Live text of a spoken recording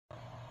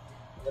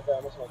Pégate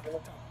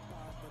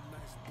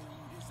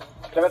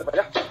para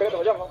allá, pégate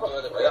para allá, mamá.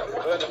 Pégate para allá,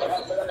 pégate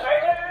para allá.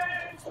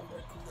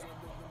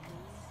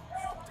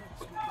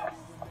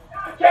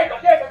 Quieto,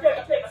 quieto,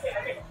 quieto, quieto,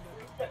 quieto.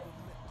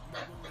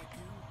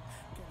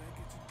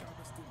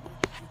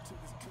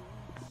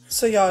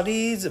 So y'all,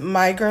 these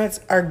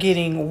migrants are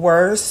getting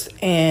worse,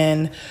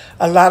 and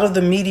a lot of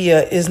the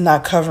media is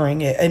not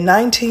covering it. A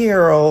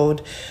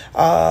 19-year-old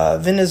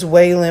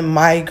Venezuelan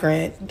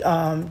migrant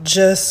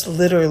just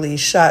literally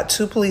shot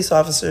two police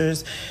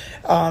officers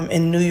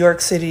in New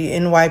York City,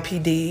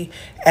 NYPD,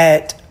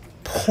 at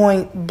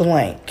point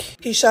blank.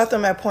 He shot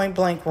them at point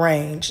blank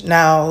range.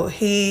 Now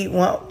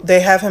they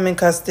have him in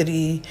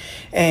custody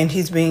and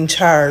he's being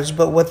charged,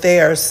 but what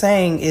they are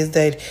saying is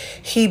that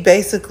he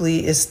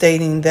basically is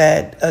stating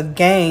that a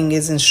gang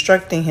is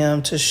instructing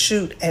him to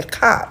shoot at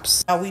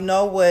cops. Now we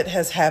know what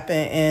has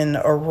happened in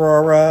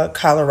Aurora,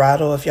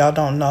 Colorado. If y'all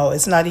don't know,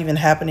 it's not even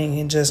happening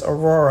in just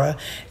Aurora.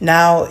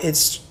 Now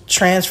it's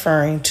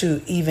transferring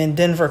to even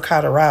Denver,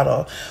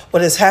 Colorado.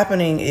 What is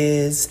happening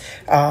is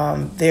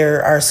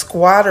there are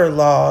squatter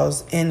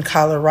laws in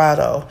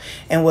Colorado.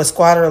 And what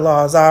squatter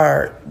laws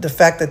are, the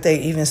fact that they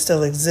even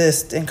still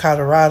exist in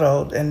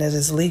Colorado and it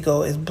is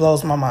legal, it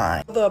blows my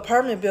mind. The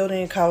apartment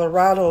building in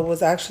Colorado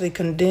was actually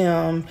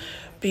condemned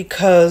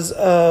because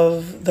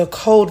of the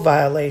code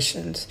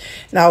violations.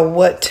 Now,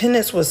 what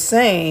tenants was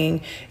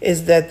saying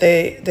is that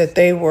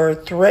they were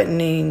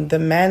threatening the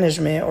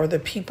management or the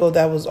people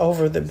that was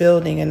over the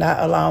building and not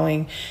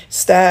allowing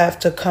staff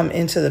to come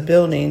into the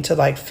building to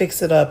like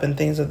fix it up and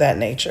things of that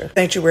nature.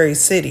 Sanctuary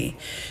city.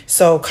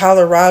 So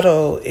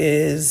Colorado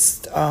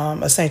is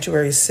a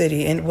sanctuary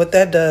city, and what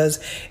that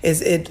does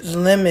is it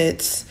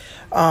limits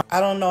I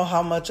don't know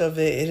how much of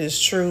it is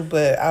true,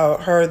 but I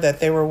heard that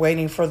they were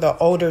waiting for the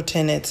older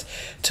tenants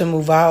to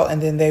move out,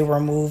 and then they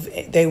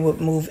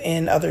would move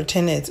in other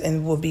tenants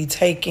and would be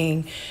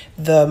taking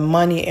the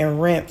money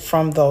and rent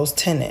from those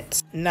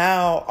tenants.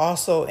 Now,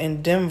 also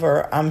in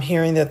Denver, I'm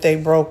hearing that they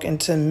broke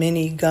into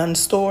many gun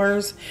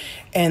stores,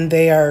 and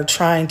they are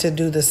trying to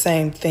do the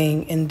same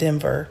thing in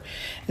Denver.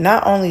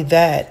 Not only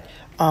that,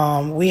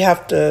 we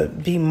have to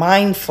be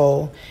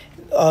mindful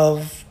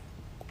of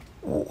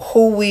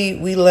who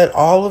we let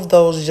all of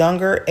those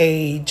younger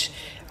age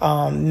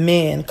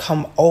men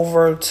come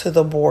over to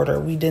the border.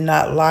 We did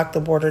not lock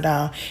the border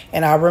down.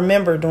 And I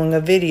remember doing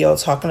a video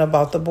talking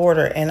about the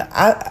border. And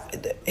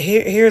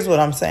here's what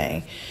I'm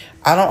saying.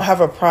 I don't have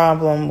a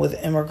problem with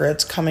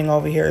immigrants coming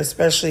over here,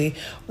 especially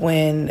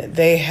when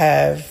they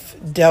have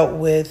dealt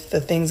with the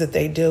things that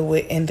they deal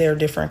with in their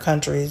different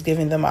countries,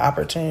 giving them an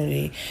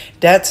opportunity.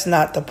 That's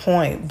not the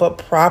point. But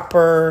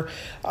the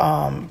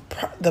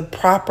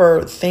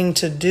proper thing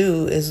to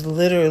do is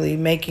literally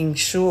making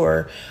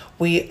sure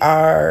we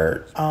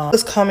are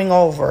coming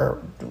over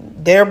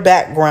their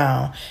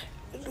background.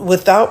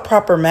 Without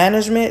proper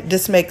management,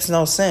 this makes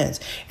no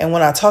sense. And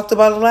when I talked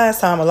about it last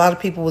time, a lot of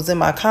people was in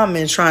my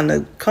comments trying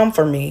to come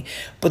for me.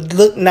 But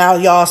look, now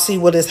y'all see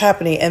what is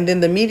happening. And then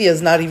the media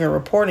is not even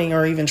reporting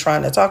or even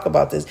trying to talk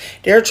about this.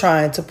 They're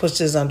trying to push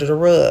this under the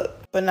rug.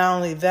 But not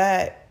only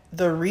that,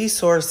 the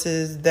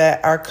resources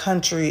that our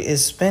country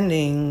is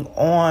spending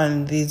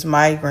on these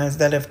migrants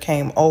that have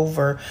came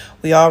over,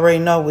 we already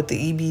know with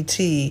the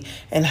EBT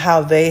and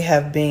how they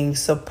have been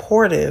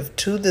supportive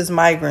to these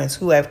migrants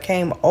who have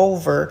came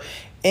over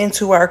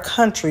into our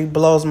country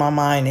blows my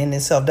mind in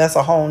itself. That's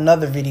a whole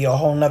nother video, a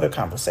whole nother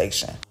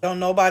conversation. Don't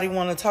nobody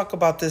want to talk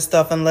about this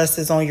stuff unless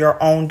it's on your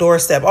own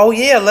doorstep. Oh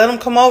yeah, let them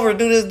come over,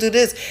 do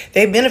this.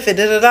 They benefit,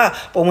 da.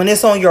 But when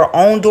it's on your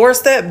own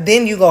doorstep,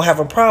 then you gonna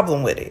have a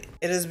problem with it.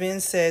 It has been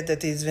said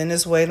that these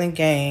Venezuelan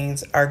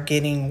gangs are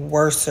getting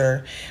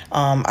worser.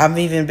 I've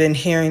even been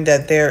hearing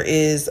that there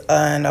is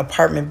an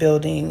apartment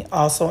building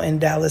also in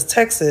Dallas,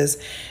 Texas.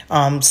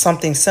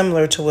 Something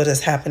similar to what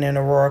has happened in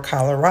Aurora,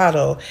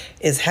 Colorado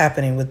is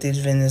happening with these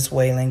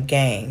Venezuelan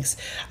gangs.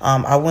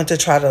 I went to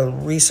try to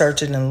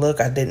research it and look.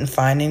 I didn't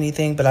find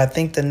anything, but I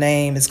think the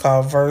name is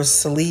called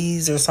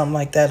Versailles or something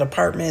like that,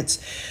 apartments.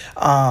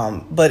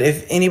 But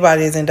if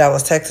anybody is in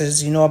Dallas,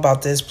 Texas, you know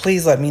about this,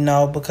 please let me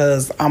know,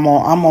 because I'm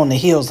on the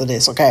heels of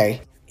this,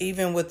 okay?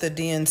 Even with the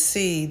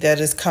DNC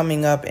that is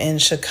coming up in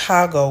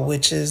Chicago,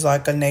 which is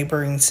like a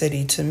neighboring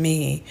city to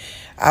me,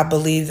 I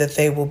believe that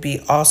they will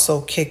be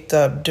also kicked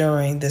up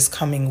during this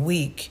coming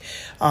week,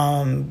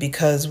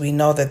 because we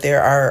know that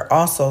there are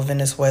also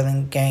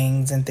Venezuelan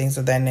gangs and things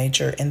of that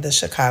nature in the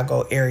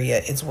Chicago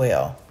area as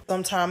well.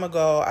 Some time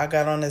ago, I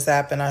got on this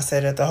app and I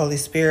said that the Holy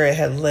Spirit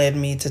had led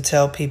me to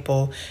tell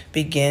people,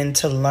 begin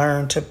to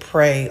learn to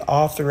pray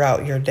all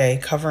throughout your day,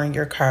 covering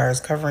your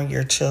cars, covering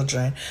your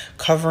children,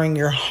 covering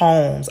your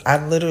homes.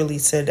 I literally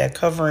said that,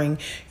 covering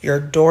your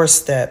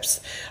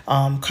doorsteps,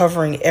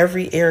 covering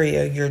every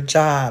area, your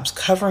jobs,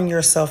 covering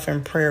yourself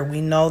in prayer.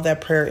 We know that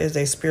prayer is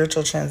a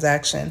spiritual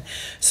transaction.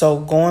 So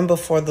going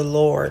before the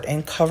Lord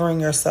and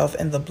covering yourself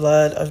in the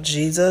blood of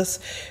Jesus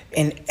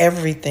in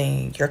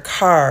everything, your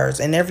cars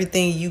and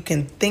everything you you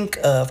can think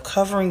of,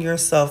 covering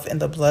yourself in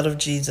the blood of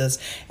Jesus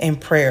in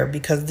prayer,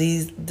 because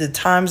the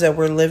times that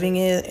we're living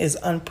in is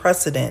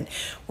unprecedented.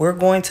 We're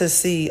going to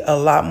see a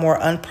lot more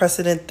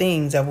unprecedented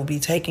things that will be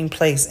taking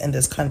place in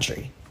this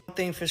country. One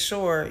thing for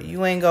sure,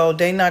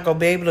 they not gonna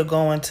be able to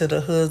go into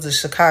the hoods of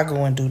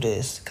Chicago and do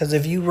this. Because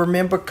if you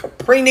remember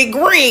Cabrini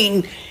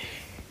Green,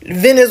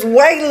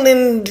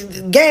 Venezuelan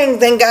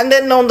gangs ain't got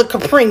nothing on the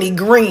Cabrini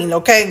Green,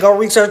 okay? Go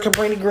research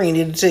Cabrini Green.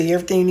 It'll tell you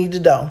everything you need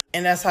to know.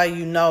 And that's how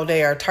you know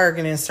they are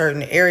targeting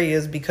certain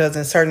areas, because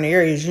in certain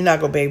areas, you're not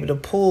going to be able to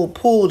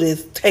pull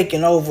this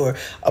taking over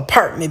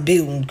apartment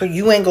building.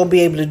 You ain't going to be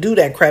able to do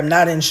that crap,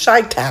 not in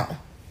Chi-Town.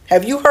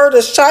 Have you heard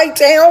of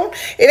Chi-Town?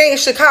 It ain't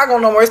Chicago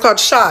no more. It's called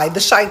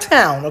the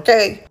Chi-Town,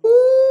 okay?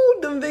 Ooh,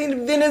 the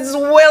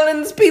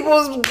Venezuelans,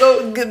 people,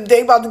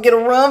 they about to get a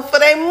run for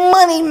their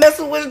money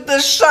messing with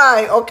the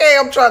Chi, okay?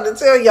 I'm trying to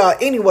tell y'all.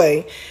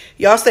 Anyway,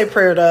 y'all stay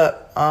prayed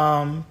up,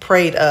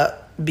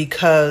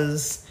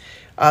 because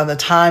the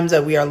times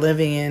that we are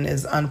living in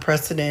is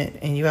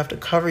unprecedented, and you have to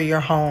cover your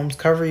homes,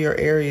 cover your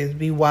areas,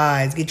 be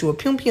wise, get you a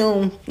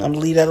pum-pum. I'm going to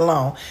leave that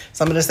alone.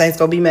 Some of the saints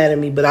going to be mad at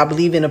me, but I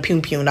believe in a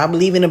pum-pum. I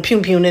believe in a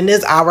pum-pum in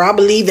this hour. I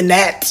believe in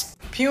that.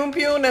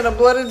 Pum-pum and the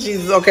blood of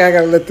Jesus. Okay, I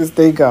got to let this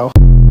thing go.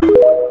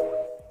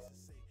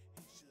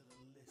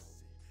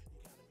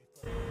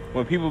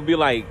 When people be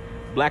like,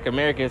 Black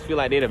Americans feel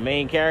like they're the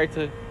main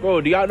character,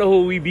 bro, do y'all know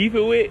who we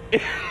beefing with?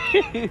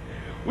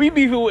 We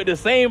beefing with the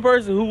same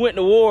person who went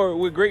to war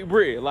with Great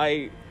Britain.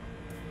 Like,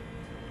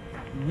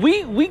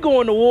 we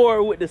going to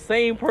war with the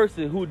same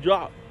person who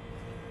dropped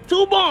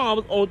 2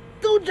 bombs on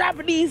 2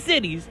 Japanese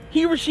cities,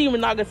 Hiroshima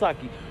and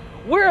Nagasaki.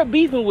 We're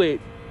beefing with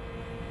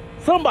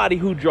somebody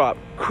who dropped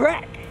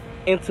crack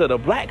into the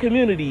black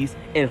communities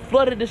and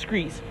flooded the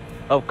streets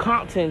of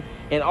Compton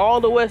and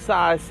all the West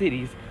Side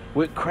cities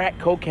with crack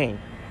cocaine.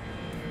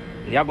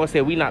 Y'all gonna say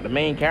we not the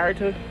main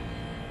character?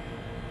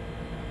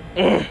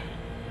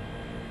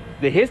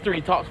 The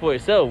history talks for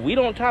itself. We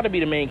don't try to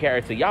be the main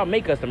character. Y'all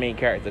make us the main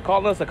character.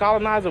 Calling us a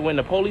colonizer when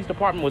the police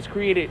department was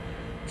created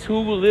to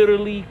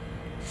literally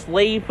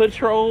slave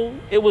patrol.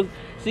 It was,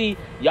 see,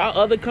 y'all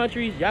other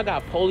countries, y'all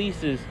got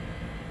polices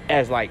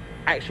as like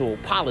actual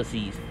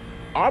policies.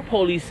 Our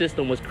police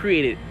system was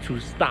created to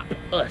stop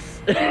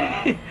us.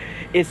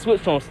 It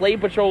switched from slave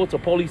patrol to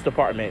police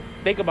department.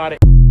 Think about it.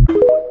 There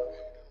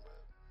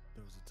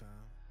was a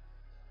time.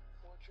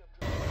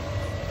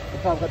 The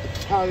time got the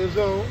tires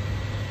on.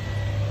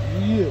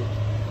 Yeah.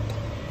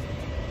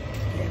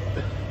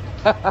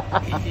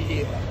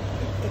 Yeah.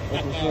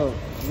 That's what's up.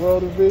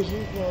 World of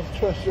vision. You want to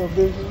trust your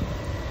vision.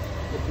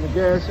 Put the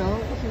gas on.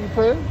 What's in your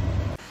pay?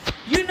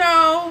 You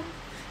know,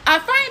 I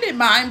find it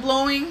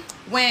mind-blowing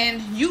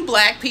when you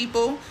black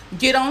people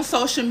get on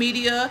social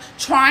media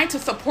trying to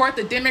support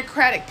the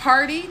Democratic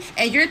Party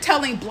and you're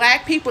telling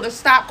black people to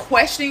stop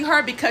questioning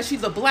her because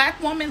she's a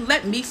black woman.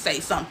 Let me say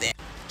something.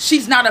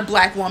 She's not a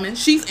black woman.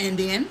 She's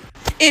Indian.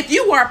 If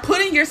you are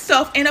putting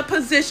yourself in a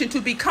position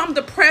to become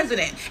the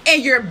president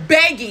and you're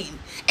begging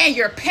and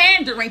you're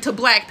pandering to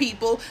black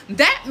people,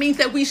 that means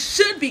that we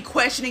should be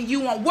questioning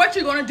you on what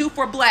you're going to do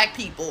for black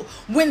people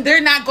when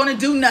they're not going to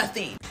do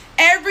nothing.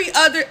 Every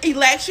other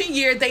election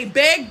year, they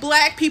beg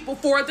black people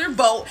for their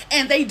vote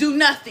and they do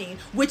nothing,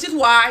 which is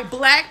why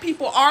black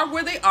people are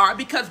where they are,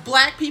 because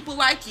black people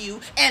like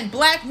you and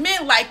black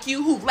men like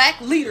you who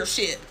lack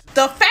leadership.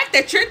 The fact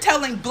that you're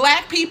telling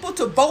black people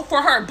to vote for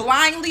her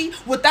blindly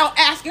without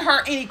asking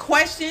her any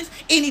questions,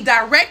 any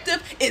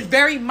directive, is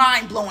very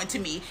mind-blowing to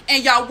me.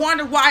 And y'all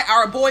wonder why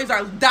our boys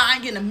are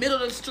dying in the middle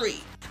of the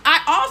street.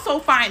 I also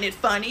find it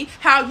funny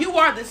how you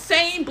are the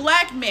same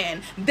black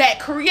men that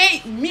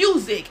create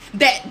music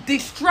that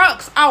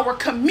destructs our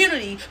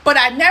community, but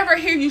I never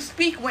hear you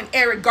speak when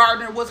Eric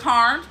Gardner was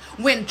harmed,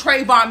 when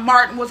Trayvon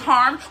Martin was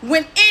harmed,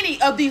 when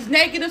any of these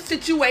negative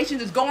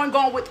situations is going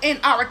on within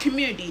our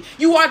community.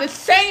 You are the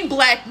same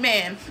black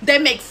men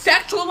that make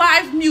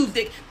sexualized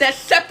music that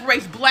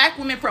separates black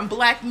women from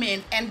black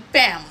men and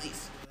families.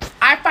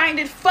 I find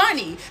it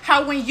funny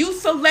how when you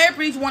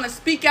celebrities want to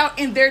speak out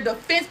in their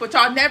defense, but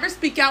y'all never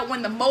speak out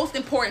when the most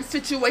important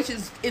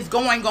situations is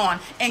going on,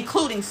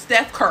 including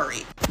Steph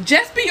Curry.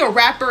 Just be a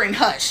rapper and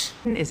hush.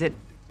 Is it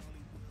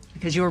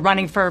because you were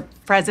running for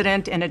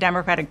president in a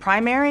Democratic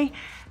primary?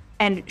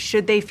 And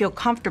should they feel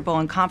comfortable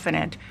and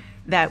confident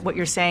that what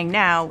you're saying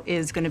now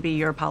is going to be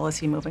your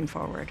policy moving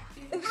forward?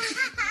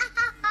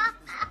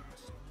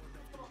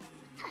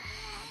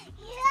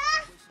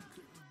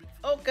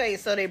 Okay,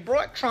 so they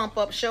brought Trump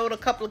up, showed a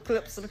couple of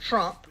clips of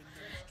Trump,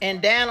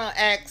 and Dana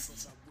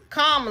asked,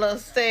 Kamala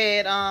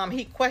said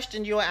he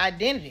questioned your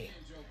identity.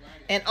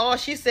 And all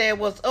she said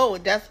was, oh,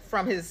 that's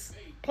from his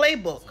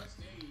playbook.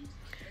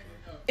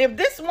 If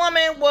this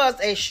woman was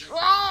a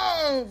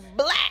strong,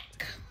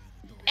 black,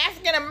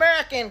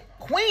 African-American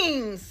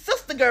queen,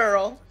 sister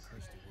girl,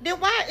 then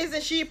why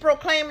isn't she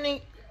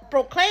proclaiming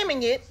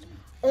it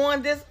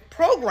on this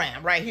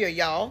program right here,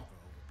 y'all?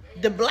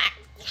 The black,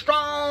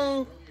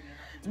 strong,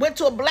 went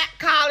to a black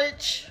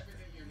college,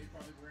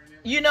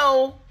 you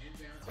know,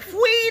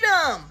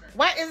 freedom.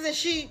 Why isn't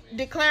she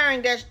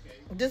declaring that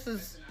this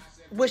is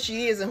what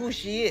she is and who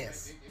she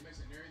is.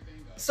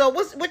 So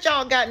what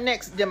y'all got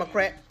next,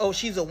 Democrat? Oh,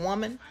 she's a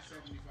woman.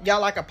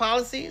 Y'all like her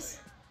policies?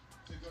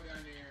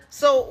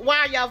 So why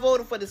are y'all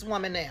voting for this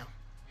woman now?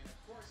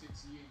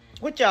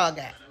 What y'all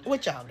got?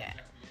 What y'all got?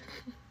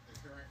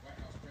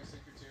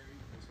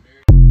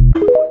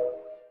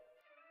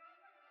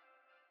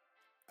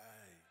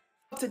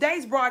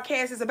 Today's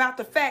broadcast is about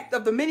the fact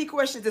of the many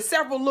questions, the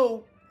several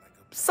little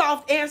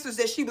soft answers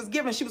that she was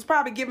given. She was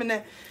probably given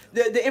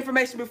the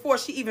information before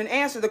she even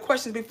answered the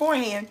questions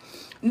beforehand.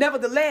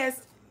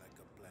 Nevertheless,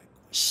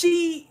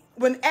 she,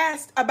 when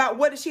asked about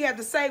what did she have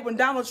to say when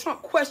Donald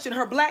Trump questioned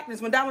her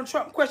blackness, when Donald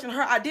Trump questioned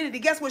her identity,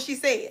 guess what she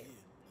said?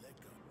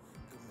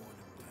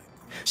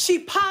 She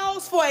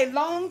paused for a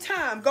long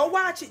time. Go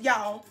watch it,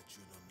 y'all.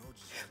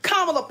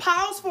 Kamala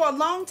paused for a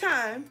long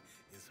time,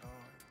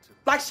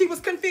 like she was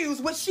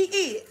confused, what she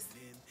is,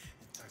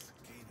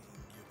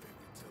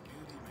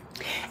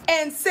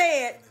 and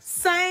said,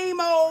 same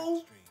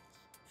old,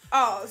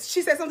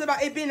 she said something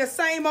about it being the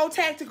same old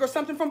tactic or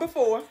something from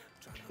before.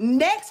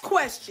 Next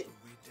question.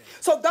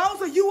 So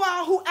those of you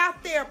all who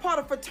out there part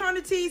of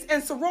fraternities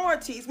and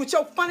sororities with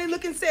your funny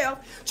looking self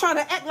trying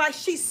to act like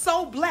she's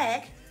so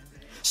black,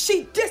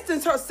 she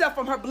distanced herself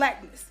from her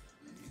blackness.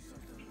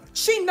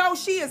 She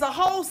knows she is a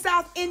whole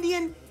South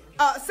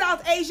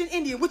Asian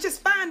Indian, which is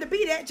fine to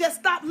be that. Just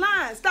stop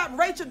lying. Stop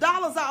Rachel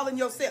Dolezal in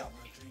yourself.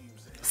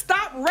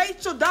 Stop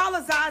Rachel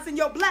Dolezal in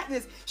your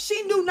blackness.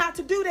 She knew not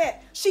to do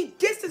that. She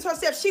distanced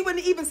herself. She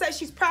wouldn't even say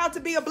she's proud to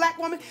be a black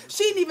woman.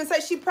 She didn't even say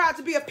she's proud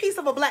to be a piece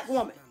of a black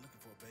woman.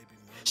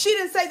 She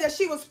didn't say that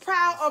she was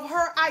proud of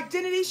her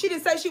identity. She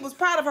didn't say she was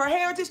proud of her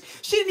heritage.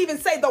 She didn't even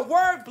say the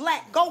word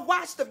black. Go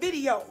watch the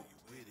video.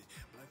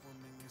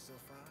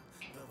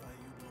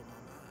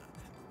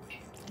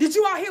 Did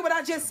you all hear what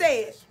I just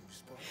said?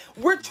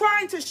 We're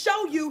trying to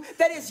show you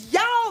that it's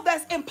y'all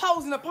that's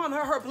imposing upon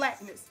her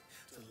blackness.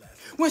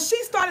 When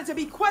she started to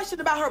be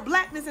questioned about her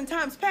blackness in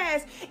times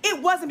past,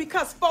 it wasn't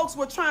because folks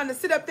were trying to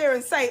sit up there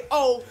and say,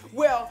 oh,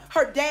 well,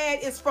 her dad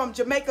is from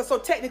Jamaica, so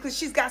technically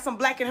she's got some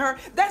black in her.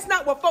 That's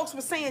not what folks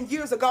were saying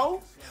years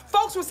ago.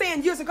 Folks were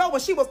saying years ago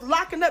when she was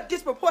locking up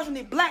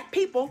disproportionately black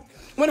people,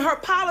 when her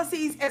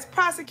policies as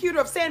prosecutor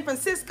of San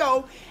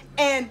Francisco,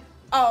 and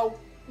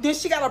then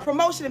she got a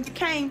promotion and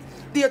became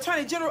the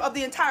attorney general of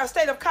the entire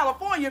state of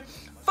California,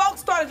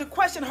 folks started to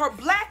question her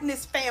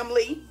blackness,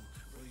 family,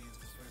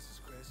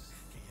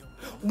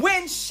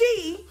 when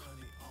she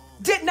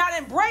did not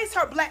embrace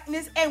her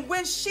blackness and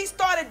when she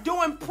started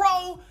doing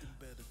pro-white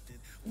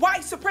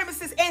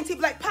supremacist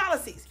anti-black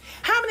policies.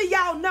 How many of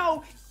y'all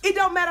know it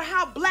don't matter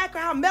how black or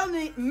how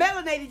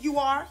melanated you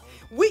are,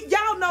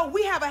 y'all know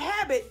we have a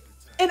habit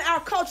in our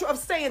culture of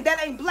saying that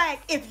ain't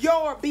black if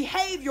your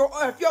behavior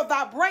or if your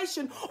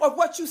vibration or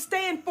what you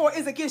stand for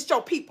is against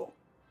your people.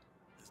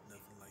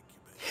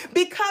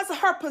 Because of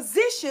her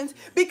positions,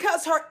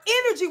 because her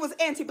energy was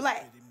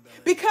anti-black,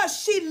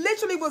 because she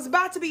literally was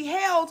about to be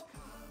held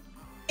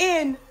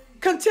in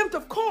contempt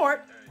of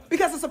court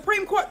because the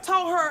Supreme Court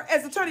told her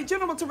as Attorney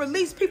General to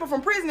release people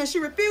from prison and she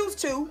refused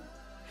to.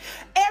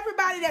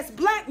 Everybody that's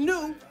black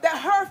knew that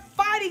her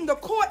fighting the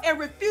court and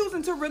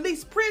refusing to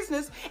release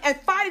prisoners and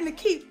fighting to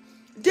keep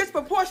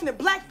disproportionate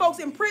black folks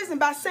in prison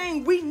by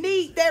saying we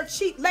need their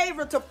cheap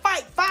labor to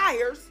fight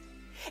fires,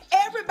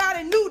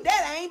 everybody knew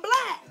that ain't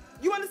black.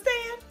 You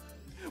understand?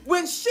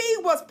 When she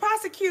was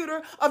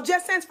prosecutor of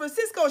just San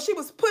Francisco, she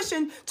was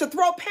pushing to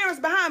throw parents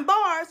behind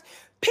bars,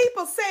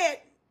 people said,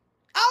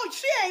 oh,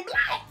 she ain't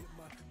black.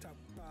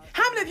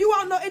 How many of you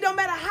all know it don't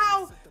matter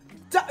how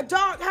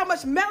dark, how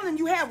much melanin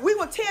you have, we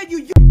will tell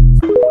you.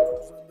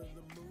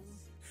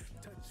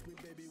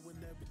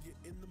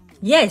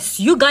 Yes,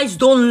 you guys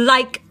don't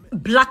like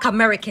black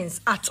Americans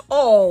at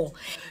all.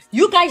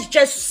 You guys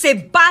just say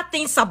bad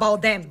things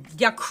about them.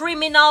 They're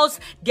criminals.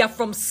 They're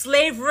from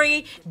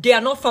slavery. They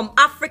are not from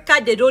Africa.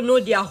 They don't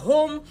know their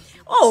home.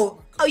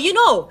 Oh, you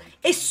know,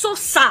 it's so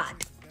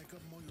sad.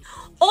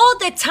 All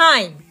the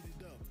time,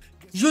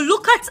 you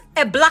look at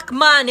a black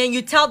man and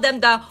you tell them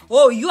that,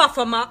 oh, you are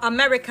from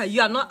America.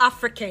 You are not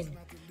African.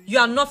 You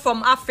are not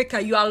from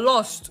Africa. You are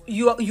lost.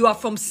 You are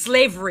from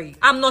slavery.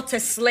 I'm not a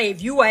slave.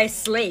 You are a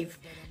slave.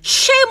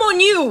 Shame on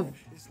you.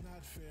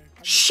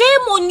 Shame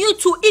on you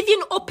to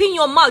even open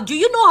your mouth. Do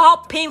you know how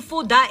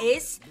painful that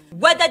is?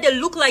 Whether they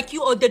look like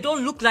you or they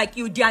don't look like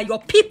you, they are your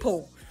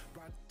people.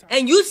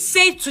 And you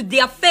say to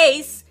their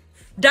face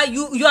that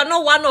you are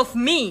not one of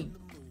me.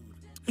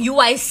 You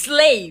are a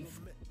slave.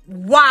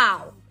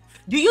 Wow.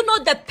 Do you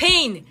know the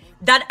pain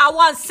that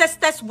our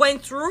ancestors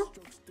went through?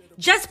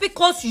 Just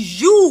because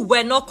you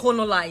were not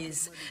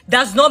colonized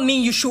does not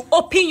mean you should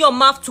open your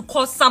mouth to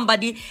call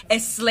somebody a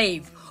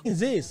slave.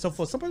 So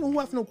for some people who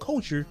have no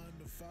culture,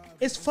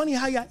 it's funny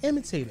how y'all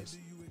imitate us.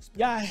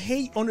 Y'all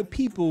hate on the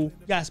people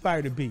y'all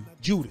aspire to be.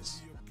 Judas.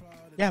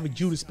 Y'all have a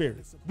Judas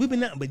spirit. We've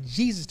been nothing but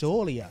Jesus to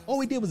all of y'all. All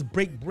we did was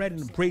break bread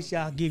and embrace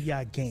y'all, give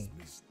y'all game.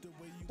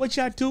 What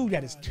y'all do, y'all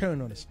just turn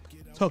on us,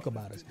 talk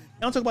about us.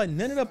 Y'all don't talk about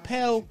none of the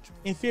pale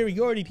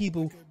inferiority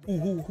people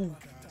who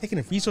taking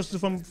the resources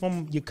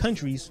from your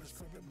countries,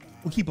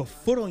 who keep a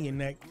foot on your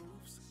neck,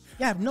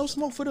 You have no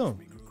smoke for them.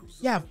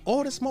 You have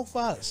all the smoke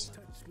for us.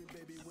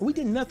 We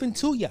did nothing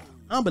to y'all.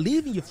 I don't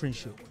believe in your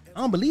friendship. I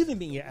don't believe in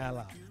being your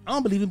ally. I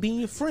don't believe in being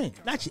your friend,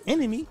 not your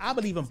enemy. I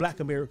believe in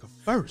Black America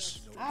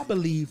first. I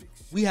believe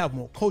we have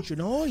more culture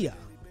than all y'all.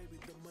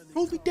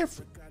 Prove me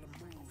different.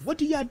 What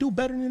do y'all do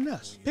better than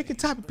us? Pick a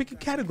topic, pick a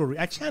category.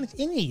 I challenge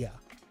any of y'all.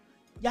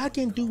 Y'all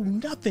can do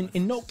nothing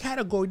in no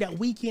category that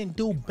we can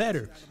do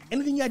better.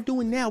 Anything y'all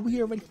doing now,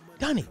 we already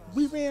done it.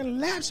 We ran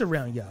laps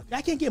around y'all.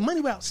 Y'all can't get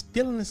money without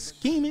stealing and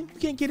scheming. You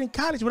can't get in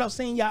college without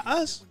saying y'all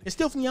us. It's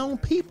still from your own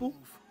people.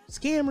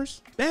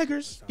 Scammers,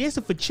 beggars,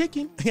 dancing for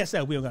chicken. That's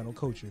how we don't got no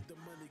culture.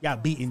 Y'all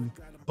beating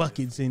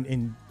buckets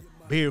and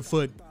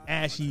barefoot,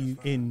 ashy,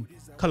 in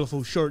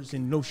colorful shirts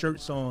and no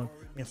shirts on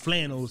and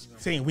flannels,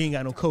 saying we ain't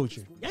got no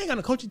culture. Y'all ain't got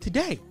no culture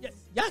today.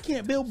 Y'all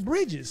can't build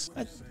bridges.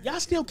 Like, y'all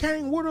still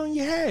carrying water on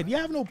your head. Y'all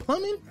have no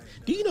plumbing.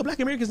 Do you know Black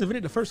Americans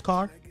invented the first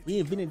car? We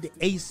invented the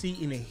AC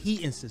and the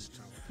heating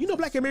system. You know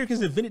Black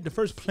Americans invented the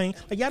first plane.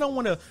 Like, y'all don't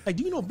want to, like,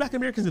 do you know Black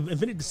Americans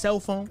invented the cell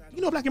phone?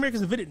 You know Black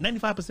Americans invented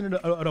 95%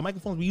 of the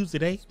microphones we use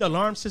today? The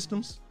alarm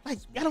systems? Like,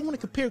 y'all don't want to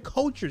compare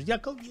cultures. Y'all,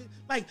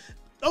 like,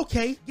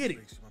 okay, get it.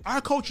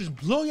 Our cultures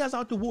blow y'all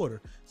out the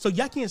water. So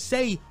y'all can't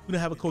say we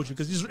don't have a culture,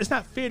 because it's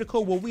not fair to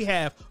call what we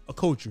have a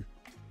culture.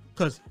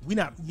 Because we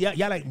not, y'all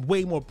like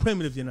way more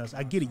primitive than us.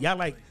 I get it. Y'all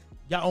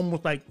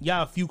almost like,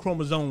 y'all a few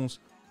chromosomes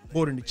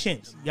more than the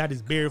chimps. Y'all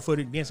just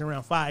barefooted, dancing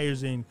around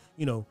fires and,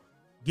 you know,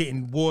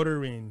 getting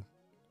water and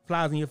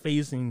flies in your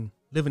face and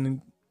living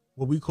in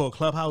what we call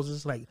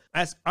clubhouses. Like,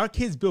 our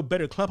kids build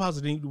better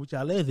clubhouses than what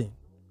y'all live in.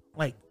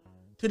 Like,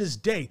 to this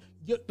day,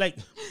 and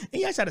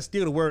y'all try to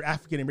steal the word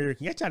African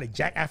American. Y'all try to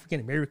jack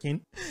African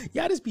American.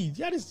 Y'all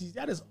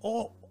just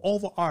all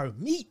over our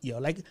meat, yo.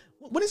 Like,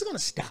 when is it gonna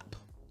stop?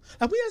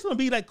 Like, we just gonna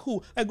be like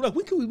cool. Like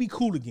when can we be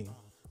cool again?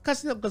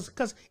 Cause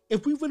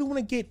if we really want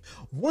to get,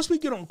 once we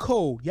get on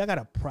code, y'all got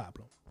a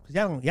problem. Cause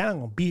y'all not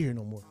gonna be here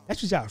no more.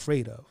 That's what y'all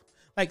afraid of.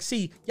 Like,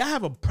 see, y'all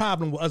have a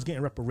problem with us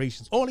getting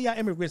reparations. All of y'all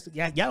immigrants,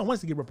 y'all don't want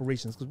us to get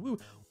reparations because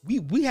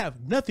we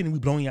have nothing and we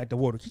blowing out the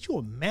water. Can you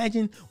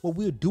imagine what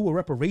we'll do with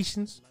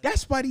reparations?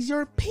 That's why these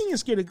Europeans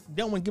scared they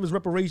don't want to give us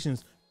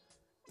reparations.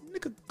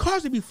 Nigga,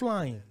 cars would be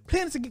flying,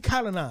 planets would get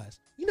colonized.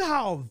 You know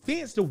how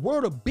advanced the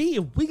world would be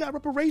if we got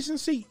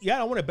reparations? See, y'all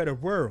don't want a better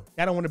world.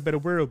 Y'all don't want a better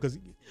world because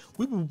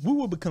we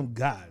will become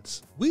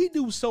gods. We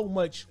do so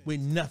much with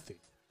nothing.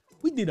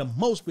 We did the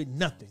most with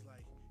nothing.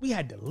 We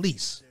had the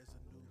least.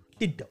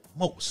 Did the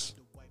most.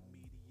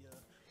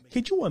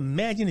 Could you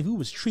imagine if we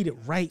was treated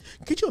right?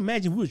 Could you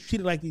imagine if we was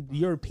treated like the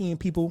European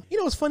people? You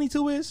know what's funny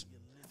too is,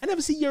 I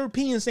never see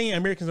Europeans saying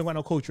Americans don't have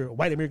no culture, or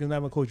white Americans don't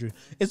have no culture.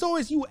 It's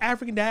always you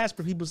African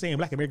diaspora people saying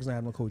Black Americans don't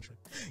have no culture.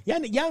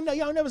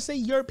 Y'all never say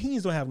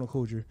Europeans don't have no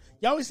culture.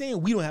 Y'all always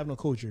saying we don't have no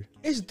culture.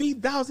 It's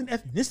 3,000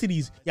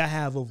 ethnicities y'all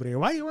have over there.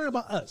 Why are you worrying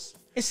about us?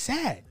 It's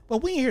sad,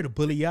 but we ain't here to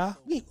bully y'all.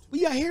 We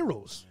y'all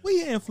heroes. We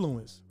your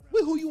influence.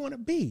 We who you want to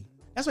be.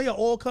 That's why y'all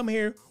all come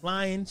here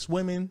flying,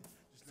 swimming,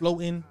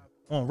 floating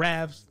on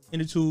rafts, in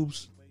the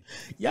tubes.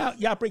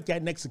 Y'all break your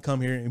necks to come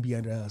here and be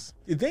under us.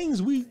 The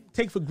things we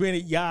take for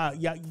granted,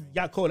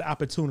 y'all call it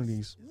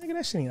opportunities. Nigga,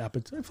 that shit ain't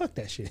opportunity. Fuck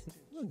that shit.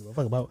 I don't give a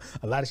fuck about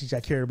a lot of shit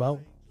y'all care about.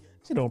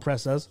 Shit don't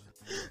impress us.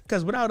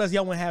 Because without us,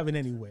 y'all won't have it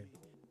anyway.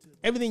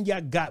 Everything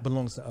y'all got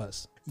belongs to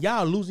us.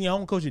 Y'all losing your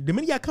own culture. The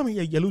minute y'all come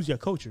here, you lose your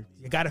culture.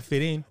 You gotta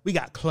fit in. We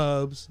got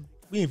clubs.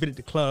 We invented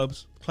the club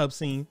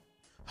scene,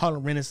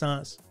 Harlem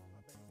Renaissance.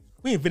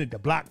 We invented the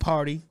block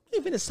party. We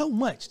invented so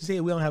much to say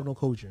we don't have no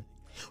culture.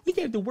 We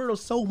gave the world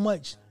so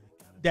much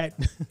that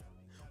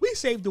we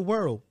saved the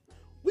world.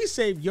 We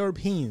saved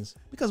Europeans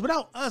because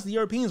without us, the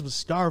Europeans were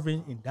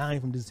starving and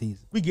dying from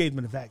disease. We gave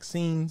them the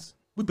vaccines.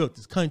 We built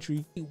this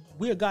country.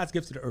 We are God's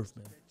gift to the earth,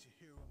 man.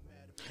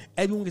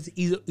 Everyone gets to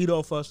eat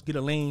off us, get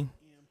a lane.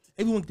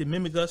 Everyone get to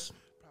mimic us.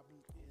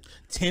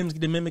 Tim's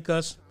get to mimic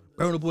us.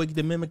 Burna Boy get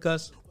to mimic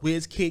us.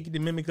 Wiz Kid get to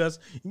mimic us.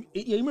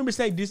 You remember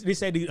they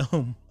said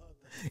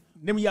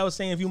remember y'all was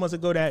saying a few months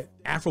ago that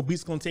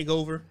Afrobeat's gonna take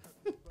over?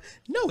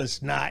 No,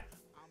 it's not.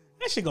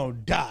 That shit gonna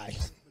die.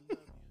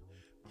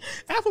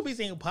 Afrobeats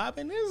ain't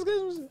popping. They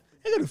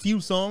got a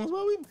few songs.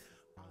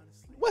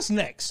 What's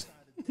next?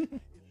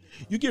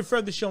 You get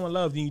further showing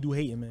love than you do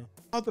hating, man.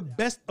 Are the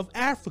best of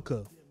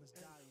Africa.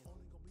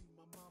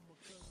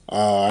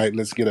 All right,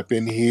 let's get up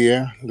in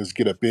here. Let's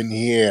get up in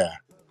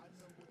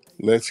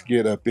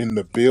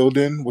the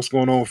building. What's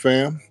going on,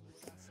 fam?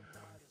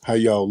 How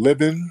y'all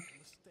living?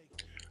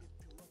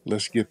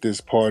 Let's get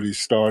this party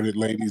started,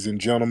 ladies and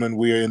gentlemen.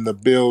 We are in the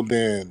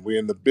building.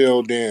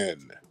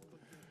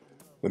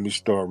 Let me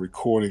start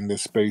recording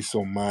this space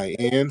on my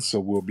end so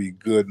we'll be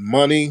good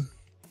money.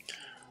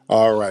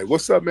 All right.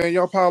 What's up, man?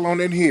 Y'all pile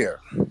on in here.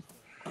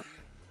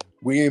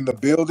 We in the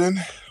building.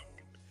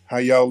 How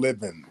y'all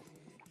living?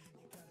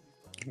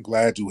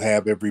 Glad to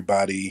have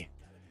everybody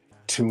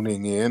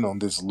tuning in on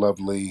this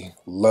lovely,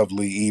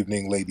 lovely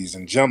evening, ladies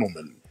and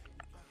gentlemen.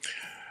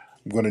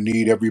 I'm going to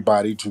need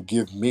everybody to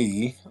give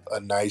me a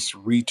nice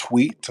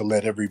retweet to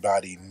let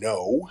everybody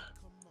know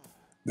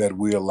that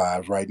we're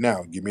live right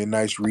now. Give me a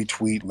nice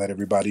retweet. Let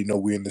everybody know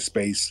we're in the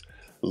space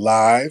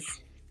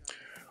live.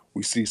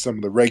 We see some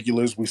of the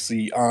regulars. We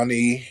see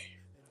Ani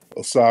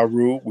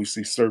Osaru. We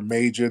see Sir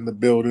Major in the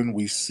building.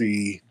 We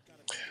see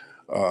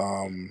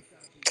um,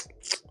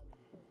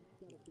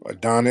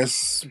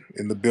 Adonis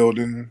in the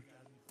building.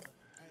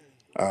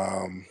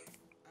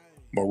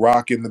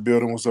 Maroc in the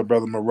building. What's up,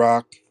 brother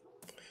Maroc?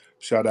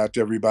 Shout out to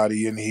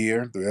everybody in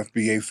here. The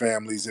FBA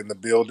family's in the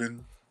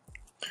building.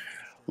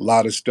 A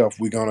lot of stuff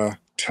we're going to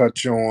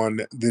touch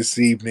on this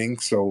evening.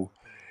 So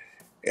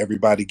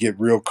everybody get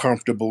real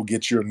comfortable.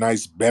 Get your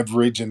nice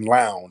beverage and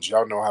lounge.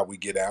 Y'all know how we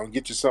get out.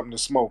 Get you something to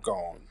smoke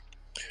on.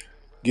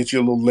 Get you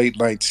a little late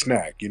night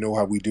snack. You know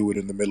how we do it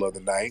in the middle of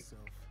the night.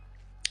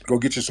 Go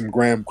get you some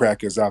graham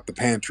crackers out the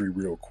pantry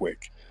real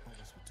quick.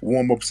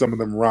 Warm up some of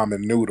them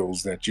ramen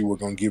noodles that you were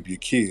going to give your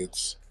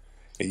kids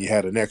and you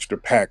had an extra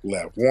pack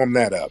left. Warm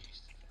that up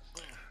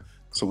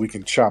so we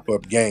can chop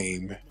up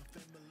game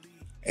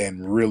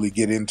and really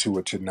get into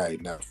it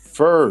tonight. Now,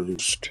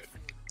 first,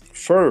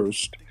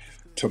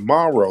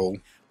 tomorrow,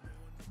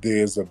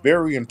 there's a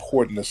very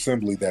important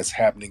assembly that's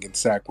happening in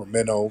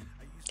Sacramento.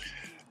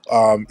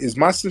 Is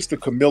my sister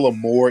Camilla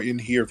Moore in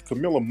here? If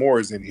Camilla Moore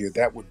is in here,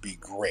 that would be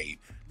great.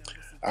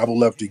 I would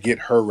love to get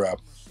her up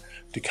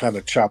to kind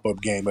of chop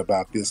up game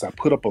about this. I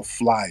put up a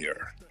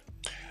flyer.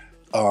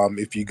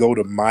 If you go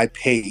to my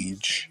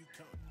page,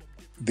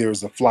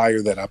 there's a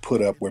flyer that I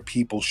put up where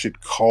people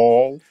should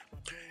call.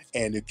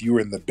 And if you're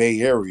in the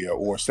Bay Area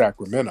or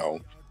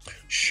Sacramento,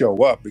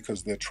 show up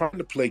because they're trying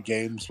to play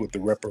games with the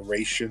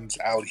reparations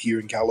out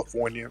here in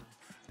California.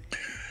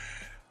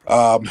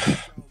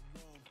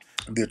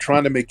 They're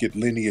trying to make it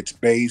lineage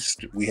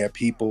based. We have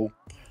people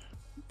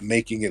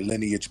making it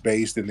lineage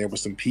based, and there were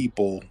some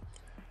people,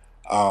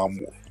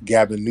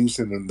 Gavin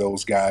Newsom and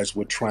those guys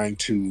were trying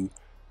to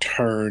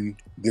turn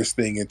this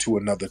thing into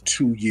another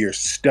 2-year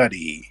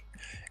study.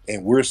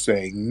 And we're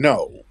saying,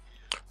 no,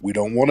 we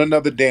don't want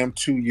another damn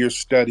 2-year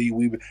study.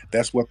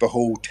 That's what the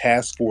whole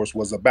task force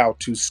was about,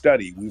 to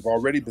study. We've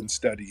already been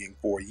studying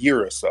for a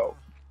year or so.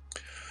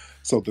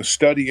 So the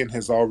studying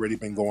has already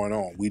been going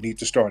on. We need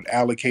to start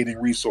allocating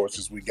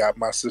resources. We got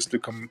my sister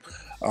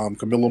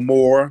Camilla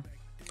Moore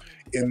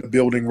in the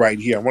building right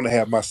here. I want to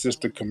have my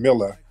sister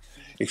Camilla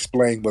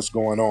explain what's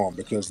going on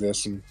because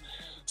there's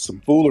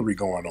some foolery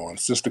going on.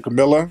 Sister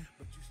Camilla?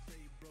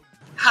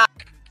 Hi.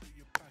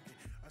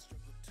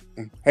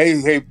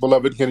 Hey,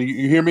 beloved, can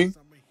you hear me?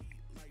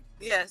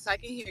 Yes, I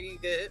can hear you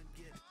good.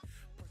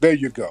 There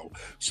you go.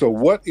 So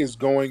what is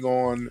going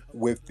on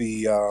with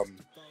the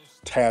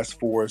task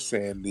force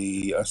and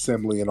the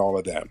assembly and all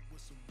of that?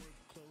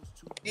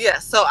 Yeah,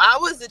 so I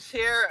was the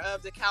chair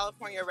of the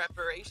California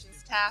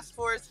Reparations Task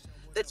Force.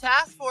 The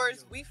task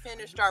force, we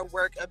finished our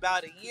work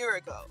about a year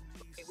ago.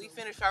 We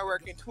finished our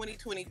work in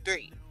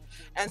 2023.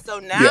 And so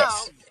now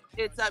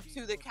it's up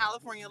to the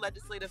California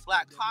Legislative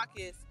Black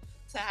Caucus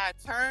to have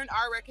turned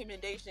our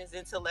recommendations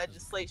into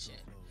legislation.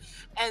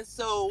 And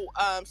so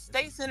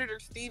State Senator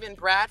Stephen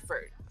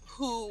Bradford,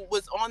 who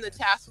was on the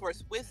task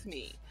force with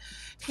me,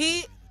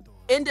 he,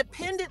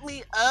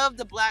 independently of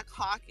the Black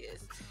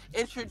Caucus,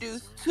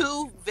 introduced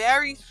 2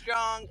 very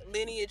strong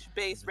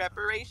lineage-based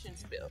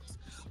reparations bills.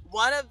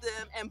 One of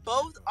them, and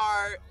both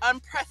are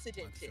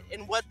unprecedented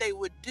in what they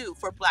would do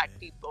for Black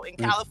people in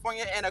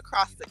California and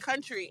across the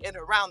country and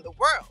around the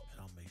world.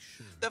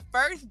 The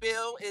first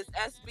bill is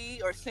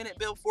SB or Senate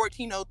Bill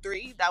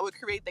 1403 that would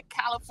create the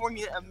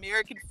California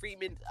American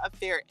Freedmen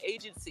Affairs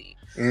Agency,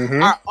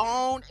 our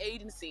own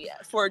agency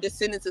for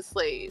descendants of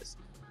slaves,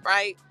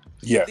 right?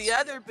 Yes. The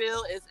other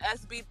bill is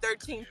SB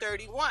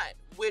 1331,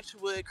 which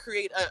would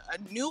create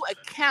a new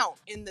account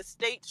in the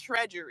state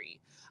treasury,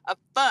 a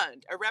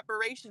fund, a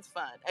reparations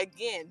fund,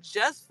 again,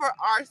 just for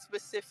our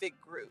specific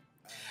group.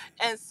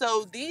 And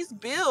so these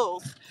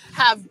bills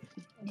have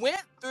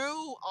went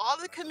through all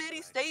the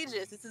committee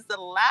stages. This is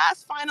the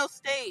last final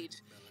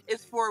stage,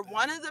 is for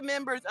one of the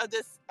members of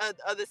this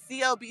of the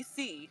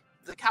CLBC,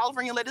 the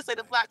California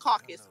Legislative Black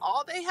Caucus.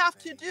 All they have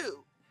to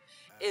do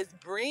is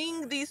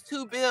bring these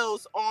 2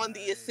 bills on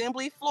the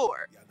assembly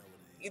floor,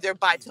 either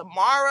by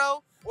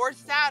tomorrow or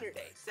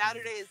Saturday.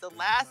 Saturday is the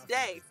last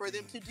day for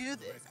them to do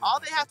this. All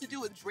they have to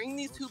do is bring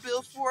these 2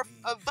 bills for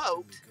a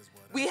vote.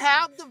 We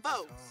have the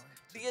votes.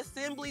 The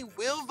assembly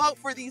will vote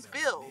for these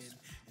bills.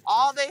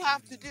 All they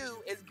have to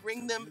do is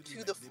bring them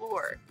to the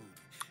floor.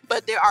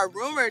 But there are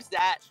rumors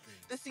that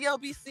the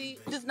CLBC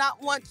does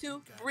not want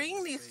to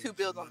bring these 2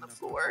 bills on the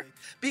floor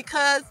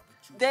because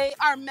they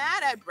are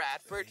mad at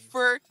Bradford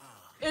for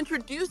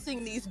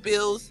introducing these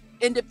bills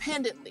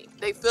independently.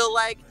 They feel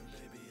like,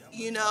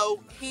 you know,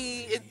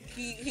 he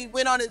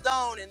went on his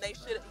own and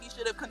he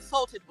should have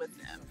consulted with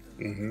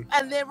them.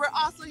 And then we're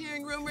also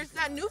hearing rumors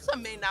that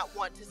Newsom may not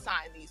want to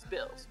sign these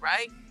bills,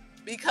 right?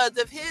 Because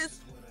of his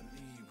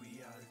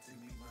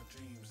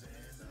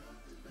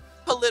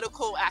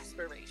political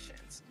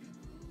aspirations.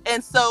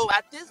 And so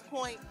at this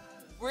point,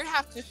 we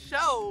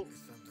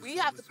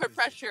have to put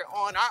pressure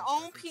on our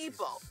own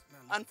people.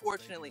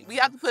 Unfortunately, we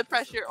have to put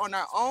pressure on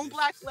our own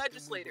Black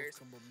legislators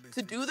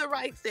to do the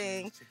right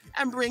thing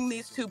and bring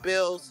these 2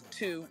 bills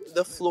to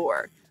the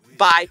floor.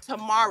 by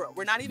tomorrow.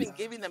 We're not even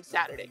giving them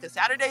Saturday, because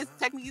Saturday is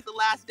technically the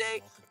last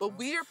day, but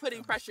we are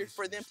putting pressure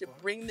for them to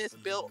bring this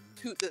bill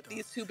to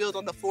these two bills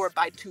on the floor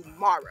by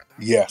tomorrow.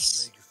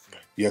 Yes.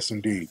 Yes,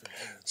 indeed.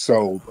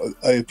 So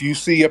if you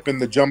see up in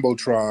the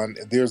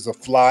Jumbotron, there's a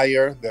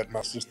flyer that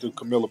my sister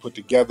Camilla put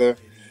together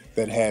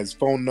that has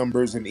phone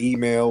numbers and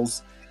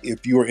emails.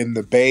 If you're in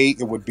the Bay,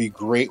 it would be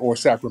great, or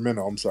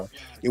Sacramento, I'm sorry.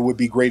 It would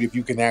be great if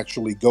you can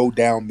actually go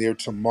down there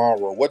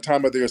tomorrow. What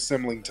time are they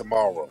assembling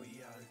tomorrow?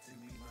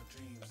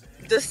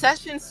 The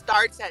session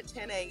starts at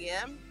 10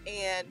 a.m.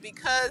 and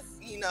because,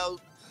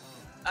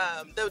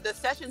 the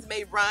sessions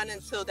may run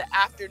until the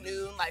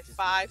afternoon, like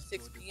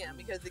 6 p.m.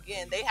 because,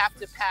 again, they have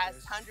to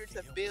pass hundreds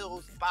of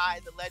bills by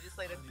the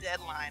legislative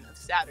deadline of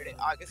Saturday,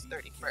 August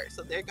 31st.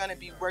 So they're going to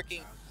be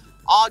working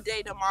all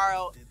day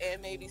tomorrow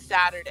and maybe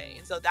Saturday.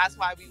 And so that's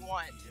why we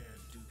want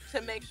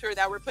to make sure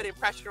that we're putting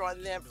pressure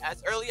on them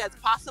as early as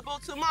possible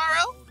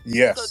tomorrow.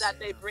 Yes. So that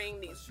they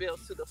bring these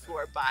bills to the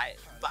floor by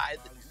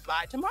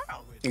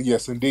tomorrow.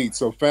 Yes, indeed.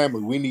 So,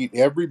 family, we need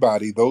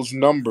everybody, those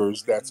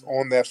numbers that's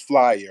on that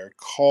flyer,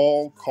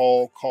 call.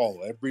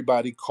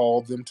 Everybody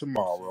call them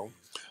tomorrow.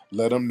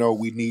 Let them know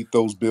we need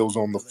those bills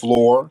on the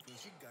floor.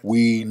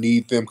 We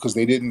need them because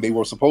they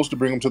were supposed to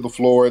bring them to the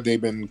floor.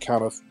 They've been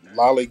kind of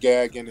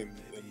lollygagging and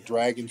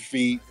dragging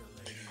feet.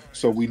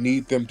 So we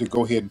need them to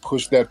go ahead and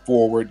push that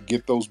forward,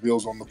 get those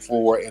bills on the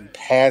floor and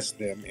pass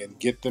them and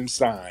get them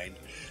signed.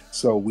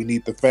 So we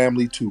need the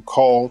family to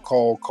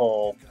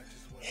call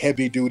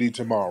heavy duty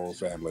tomorrow,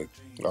 family.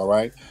 All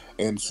right.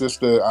 And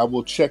sister, I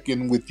will check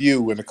in with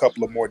you in a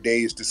couple of more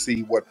days to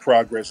see what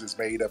progress is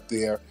made up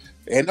there.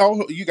 And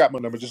you got my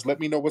number. Just let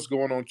me know what's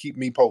going on. Keep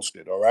me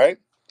posted. All right.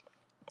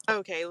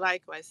 Okay,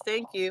 likewise.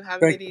 Thank you.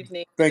 Have a good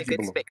evening. Thank you,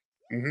 good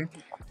Belinda.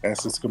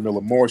 That's Sister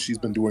Camilla Moore. She's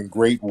been doing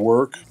great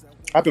work.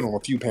 I've been on a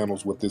few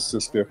panels with this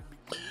sister.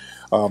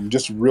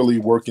 Just really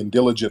working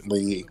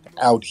diligently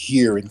out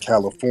here in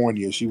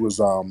California. She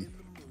was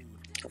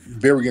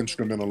very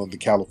instrumental in the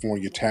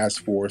California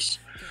Task Force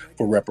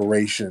for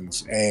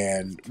reparations,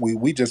 and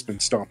we just been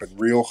stomping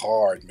real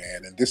hard,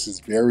 man. And this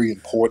is very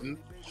important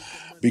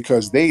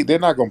because they're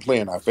not gonna play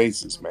in our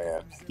faces,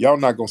 man. Y'all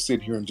not gonna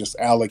sit here and just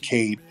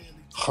allocate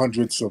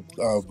hundreds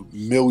of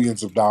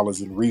millions of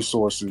dollars in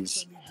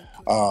resources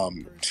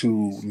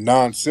to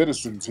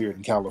non-citizens here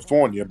in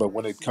California, but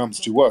when it comes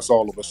to us,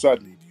 all of a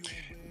sudden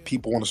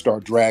people want to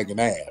start dragging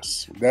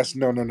ass. That's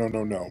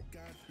no.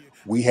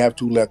 We have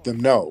to let them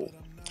know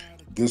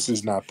this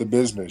is not the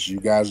business. You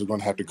guys are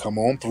going to have to come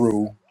on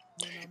through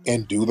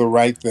and do the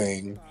right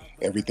thing.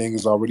 Everything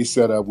is already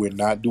set up. We're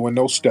not doing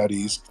no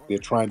studies. They're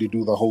trying to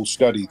do the whole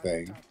study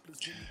thing.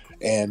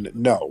 And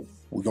no,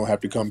 we're going to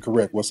have to come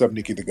correct. What's up,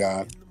 Nikki the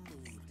God?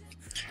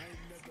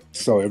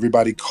 So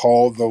everybody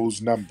call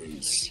those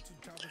numbers,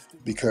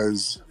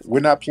 because we're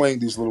not playing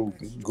these little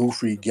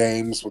goofy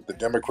games with the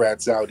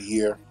Democrats out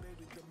here.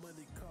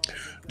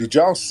 Did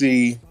y'all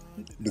see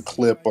the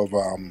clip of,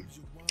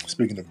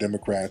 speaking of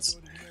Democrats,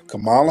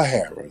 Kamala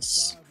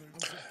Harris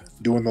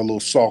doing the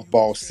little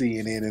softball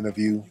CNN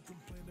interview?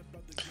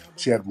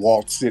 She had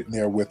Walt sitting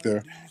there with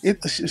her.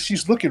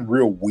 She's looking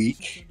real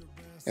weak.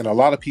 And a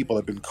lot of people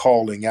have been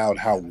calling out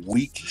how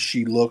weak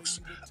she looks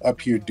up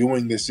here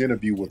doing this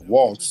interview with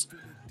Waltz.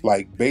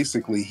 Like,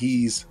 basically,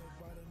 he's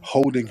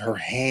holding her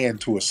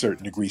hand to a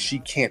certain degree. She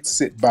can't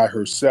sit by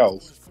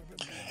herself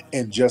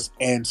and just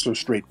answer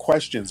straight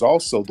questions.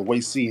 Also, the way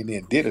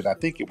CNN did it, I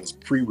think it was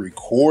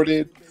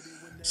pre-recorded.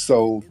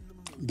 So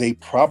they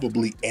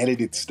probably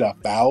edited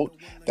stuff out.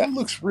 That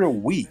looks real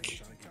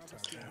weak.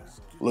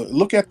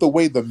 Look at the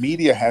way the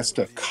media has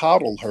to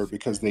coddle her,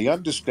 because they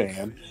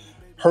understand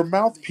her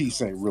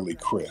mouthpiece ain't really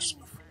crisp.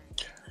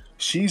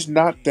 She's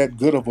not that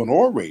good of an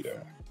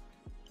orator.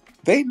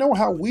 They know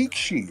how weak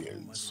she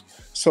is.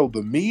 So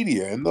the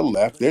media and the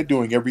left, they're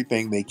doing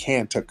everything they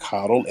can to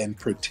coddle and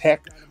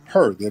protect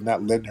her. They're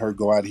not letting her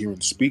go out here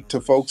and speak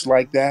to folks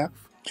like that.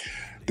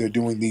 They're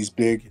doing these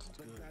big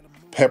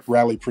pep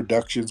rally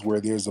productions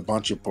where there's a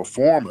bunch of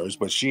performers,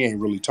 but she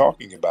ain't really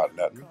talking about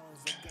nothing.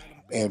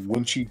 And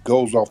when she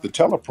goes off the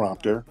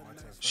teleprompter,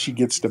 she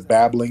gets to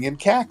babbling and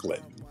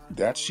cackling.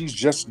 She's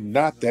just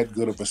not that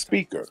good of a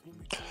speaker.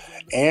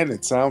 And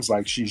it sounds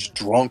like she's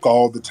drunk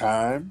all the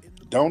time,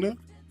 don't it?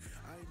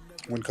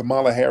 When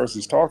Kamala Harris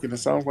is talking, it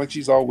sounds like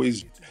she's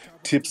always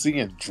tipsy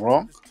and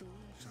drunk.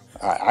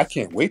 I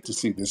can't wait to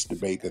see this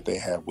debate that they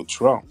have with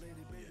Trump.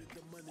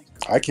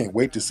 I can't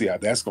wait to see how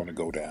that's going to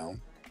go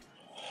down.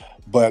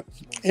 But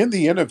in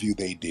the interview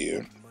they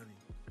did,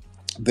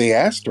 they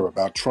asked her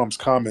about Trump's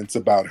comments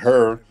about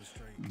her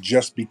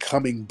just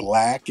becoming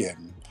black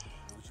and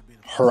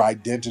her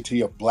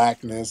identity of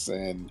blackness,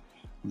 and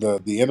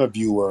the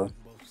interviewer,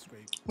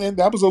 and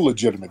that was a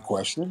legitimate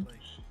question,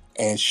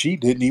 and she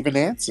didn't even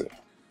answer.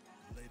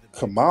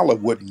 Kamala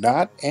would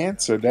not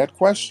answer that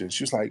question.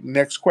 She was like,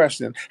 next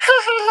question.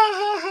 Ha ha ha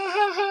ha ha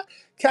ha ha.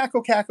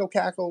 Cackle, cackle,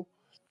 cackle.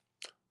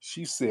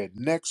 She said,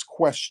 next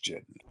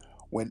question,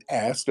 when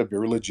asked a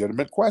very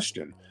legitimate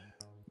question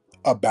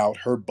about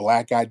her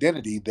black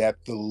identity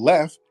that the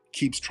left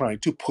keeps trying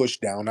to push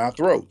down our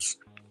throats.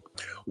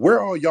 Where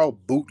are y'all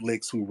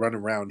bootlicks who run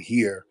around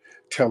here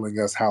telling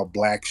us how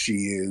black she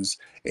is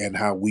and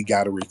how we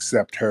got to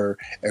accept her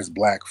as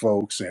black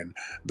folks and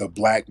the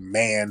black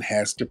man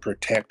has to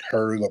protect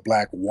her, the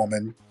black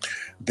woman?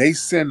 They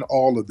send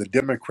all of the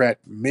Democrat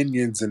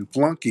minions and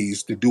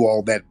flunkies to do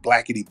all that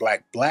blackity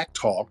black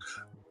talk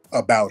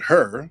about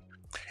her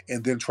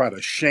and then try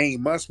to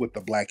shame us with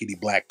the blackity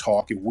black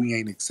talk if we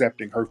ain't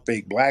accepting her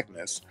fake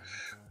blackness.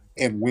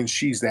 And when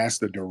she's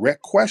asked a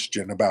direct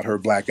question about her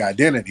black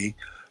identity,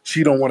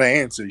 she don't want to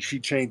answer. She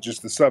changes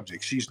the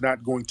subject. She's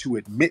not going to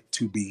admit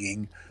to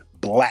being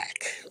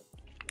black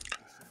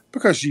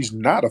because she's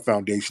not a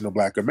foundational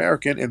black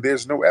American, and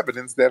there's no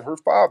evidence that her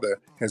father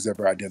has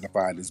ever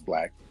identified as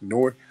black,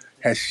 nor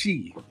has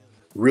she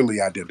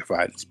really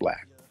identified as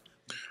black.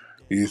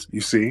 You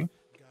see?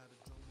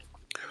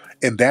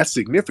 And that's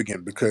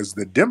significant because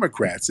the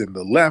Democrats and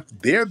the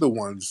left, they're the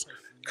ones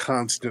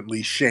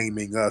constantly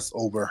shaming us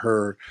over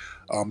her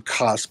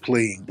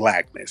cosplaying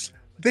blackness.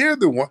 They're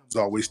the ones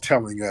always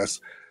telling us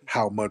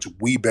how much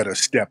we better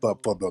step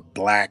up for the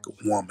black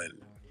woman.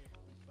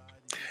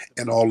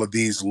 And all of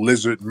these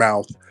lizard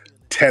mouth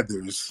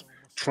tethers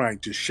trying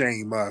to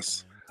shame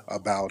us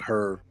about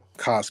her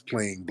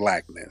cosplaying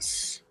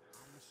blackness.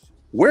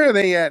 Where are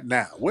they at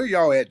now? Where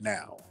y'all at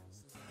now?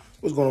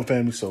 What's going on,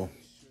 family? So,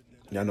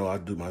 y'all know I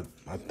do my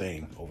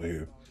thing over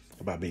here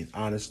about being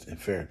honest and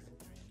fair.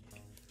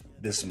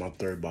 This is my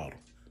third bottle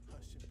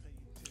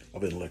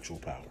of intellectual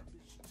power.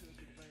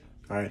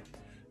 All right,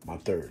 my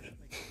third.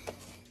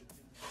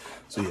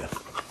 So yeah,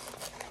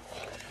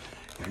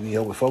 if you need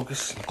help with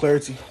focus and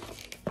clarity,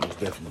 most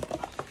definitely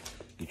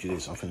get you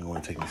this. I'm finna go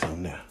and take me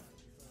something now.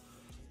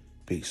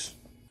 Peace.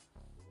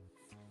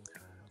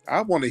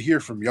 I want to hear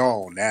from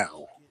y'all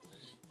now.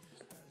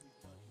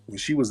 When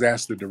she was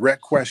asked a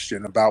direct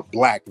question about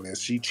blackness,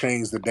 she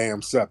changed the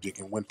damn subject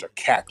and went to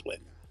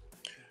cackling.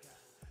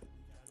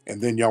 And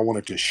then y'all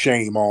wanted to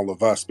shame all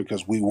of us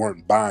because we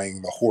weren't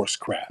buying the horse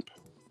crap.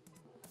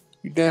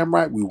 You damn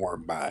right we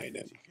weren't buying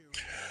it.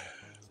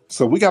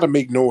 So we got to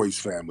make noise,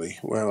 family.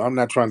 Well, I'm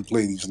not trying to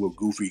play these little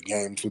goofy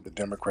games with the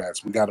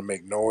Democrats. We got to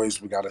make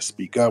noise. We got to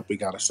speak up. We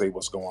got to say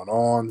what's going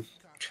on.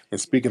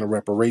 And speaking of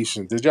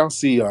reparations, did y'all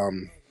see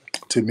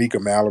Tamika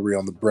Mallory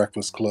on the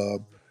Breakfast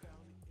Club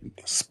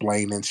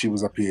explaining? She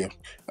was up here.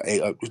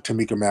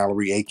 Tamika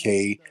Mallory,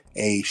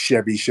 a.k.a.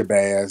 Chevy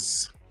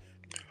Shabazz,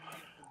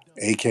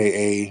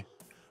 a.k.a.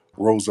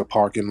 Rosa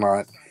Parking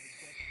Lot,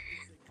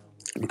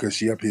 because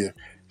she up here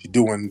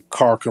doing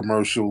car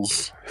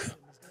commercials,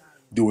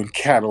 doing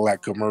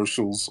Cadillac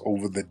commercials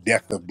over the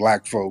death of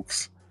black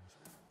folks.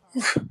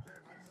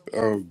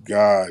 Oh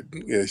God,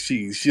 yeah,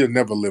 she'll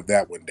never live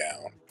that one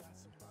down.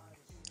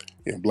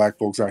 You know, black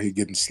folks out here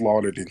getting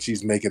slaughtered, and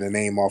she's making a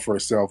name off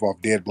herself,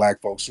 off dead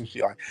black folks. And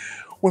she like,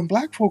 when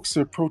black folks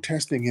are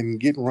protesting and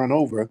getting run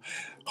over,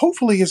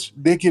 hopefully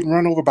they're getting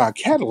run over by a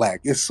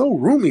Cadillac. It's so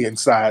roomy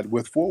inside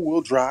with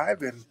 4-wheel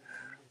drive, and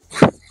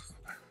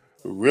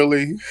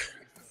really,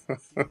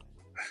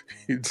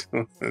 you're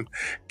doing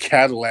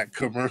Cadillac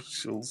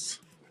commercials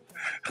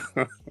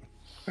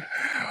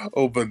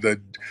over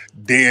the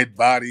dead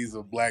bodies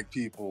of black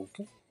people.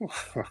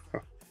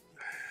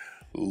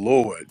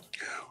 Lord.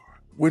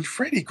 When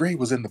Freddie Gray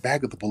was in the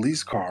back of the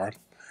police car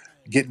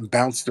getting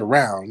bounced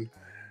around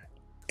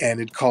and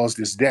it caused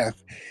his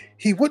death,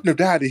 he wouldn't have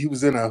died if he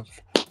was in a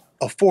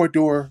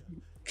 4-door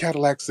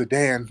Cadillac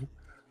sedan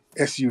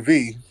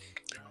SUV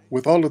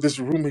with all of this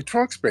roomy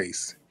trunk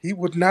space. He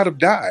would not have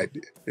died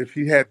if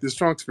he had this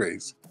trunk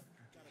space.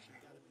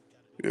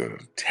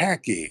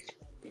 Tacky.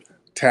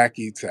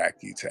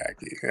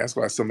 That's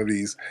why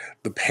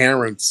the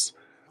parents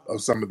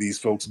of some of these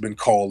folks have been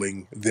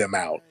calling them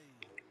out.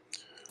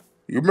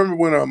 You remember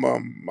when my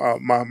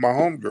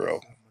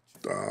homegirl,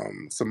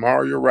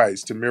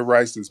 Tamir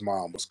Rice's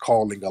mom, was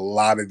calling a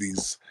lot of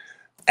these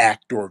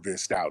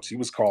activists out. She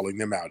was calling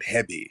them out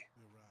heavy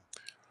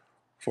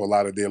for a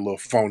lot of their little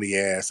phony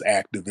ass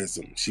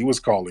activism. She was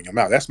calling them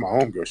out. That's my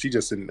homegirl. She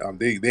just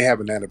they have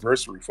an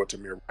anniversary for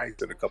Tamir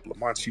Rice in a couple of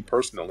months. She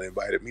personally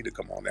invited me to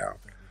come on out.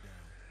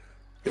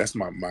 That's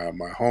my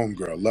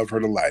homegirl. Love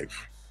her to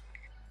life.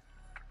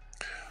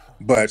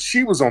 But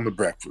she was on the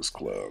Breakfast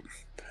Club.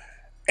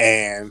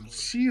 And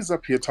she's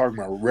up here talking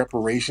about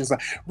reparations.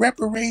 Like,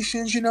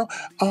 reparations,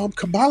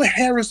 Kamala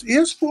Harris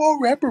is for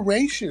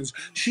reparations.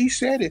 She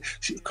said it.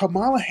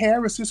 Kamala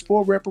Harris is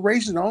for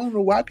reparations. I don't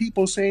know why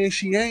people saying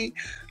she ain't.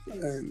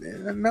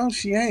 No,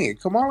 she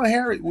ain't. Kamala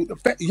Harris,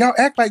 y'all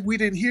act like we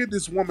didn't hear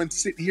this woman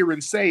sit here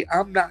and say,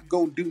 I'm not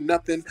going to do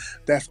nothing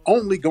that's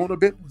only going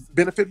to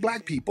benefit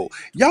black people.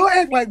 Y'all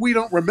act like we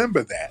don't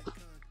remember that.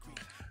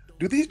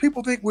 Do these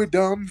people think we're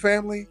dumb,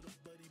 family?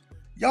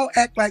 Y'all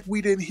act like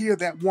we didn't hear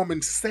that woman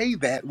say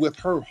that with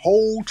her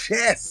whole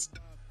chest.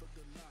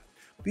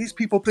 These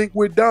people think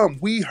we're dumb.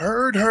 We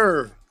heard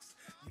her.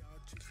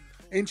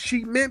 And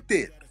she meant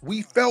it.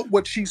 We felt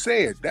what she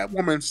said. That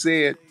woman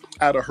said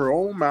out of her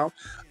own mouth,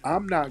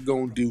 I'm not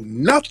going to do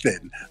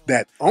nothing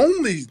that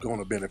only is going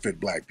to benefit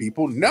black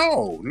people.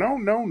 No.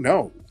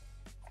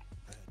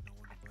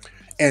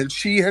 And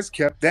she has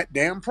kept that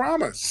damn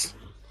promise.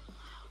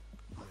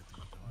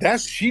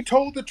 She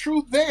told the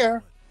truth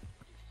there.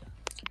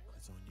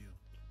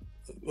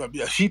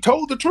 She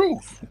told the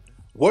truth.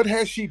 What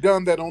has she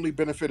done that only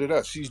benefited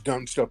us? She's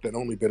done stuff that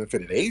only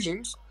benefited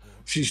Asians.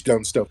 She's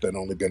done stuff that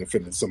only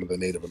benefited some of the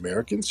Native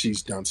Americans.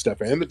 She's done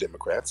stuff, and the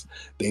Democrats.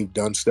 They've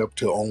done stuff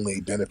to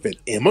only benefit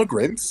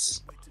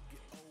immigrants.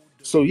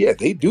 So yeah,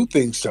 they do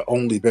things to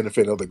only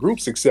benefit other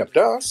groups except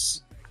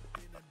us.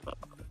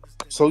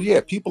 So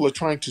yeah, people are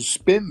trying to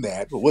spin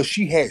that. But what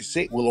she has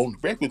said, well, on the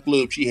Breakfast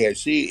Club, she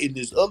has said, in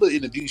this other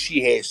interview,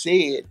 she has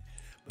said,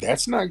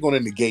 that's not going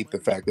to negate the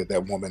fact that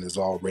that woman has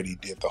already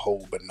did the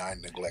whole benign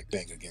neglect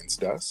thing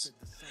against us.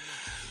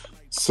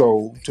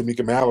 So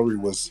Tamika Mallory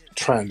was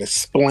trying to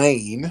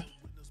explain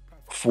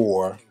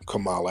for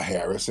Kamala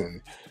Harris,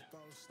 and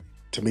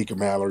Tamika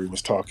Mallory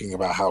was talking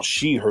about how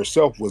she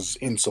herself was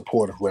in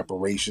support of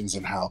reparations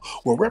and how,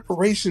 well,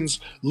 reparations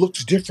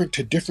looks different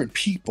to different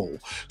people.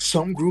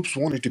 Some groups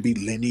want it to be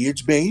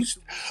lineage based.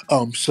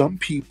 Some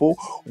people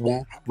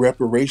want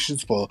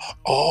reparations for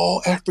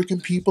all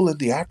African people in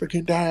the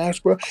African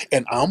diaspora,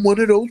 and I'm one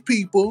of those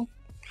people.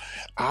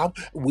 I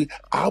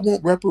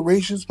want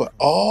reparations for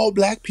all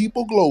black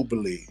people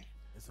globally.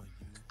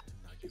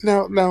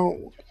 Now,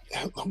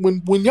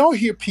 when y'all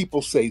hear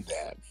people say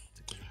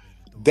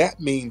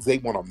that means they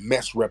want to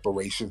mess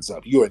reparations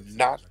up. You are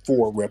not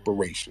for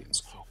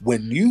reparations.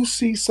 When you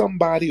see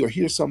somebody or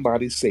hear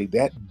somebody say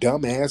that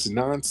dumbass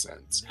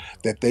nonsense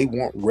that they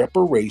want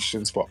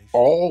reparations for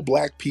all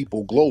black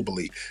people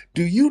globally,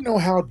 do you know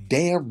how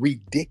damn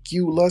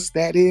ridiculous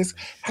that is?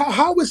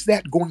 How is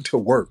that going to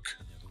work?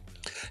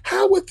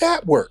 How would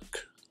that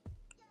work?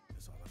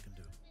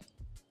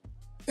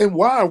 And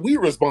why are we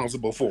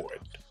responsible for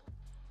it?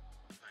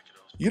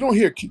 You don't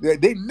hear,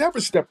 they never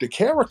stepped to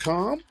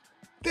CARICOM.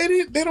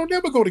 They don't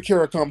never go to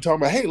CARICOM talking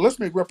about, hey, let's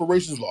make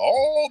reparations for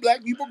all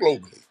black people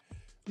globally.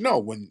 No,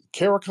 when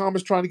CARICOM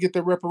is trying to get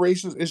their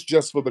reparations, it's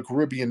just for the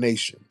Caribbean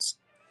nations.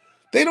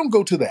 They don't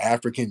go to the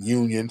African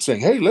Union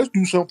saying, hey, let's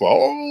do something for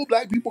all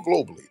black people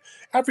globally.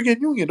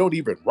 African Union don't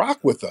even rock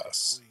with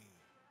us.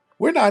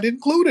 We're not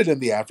included in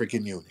the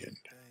African Union.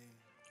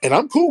 And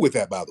I'm cool with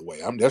that, by the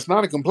way. That's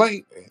not a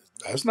complaint.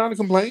 That's not a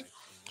complaint.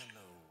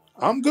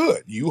 I'm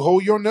good. You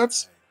hold your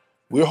nuts,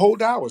 we'll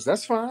hold ours.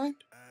 That's fine.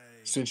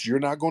 Since you're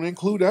not going to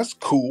include us,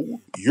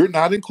 cool. You're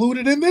not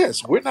included in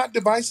this. We're not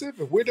divisive.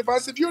 If we're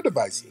divisive, you're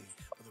divisive.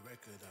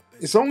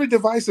 It's only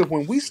divisive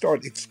when we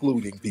start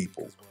excluding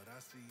people.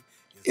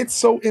 It's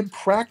so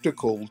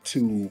impractical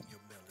to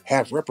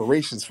have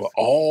reparations for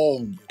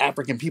all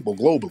African people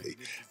globally.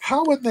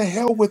 How in the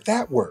hell would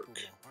that work?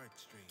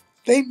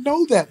 They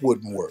know that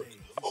wouldn't work.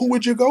 Who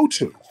would you go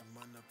to?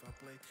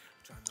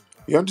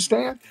 You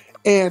understand?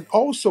 And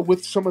also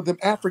with some of them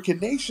African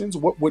nations,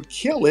 what would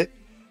kill it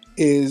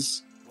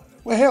is,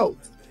 well, hell,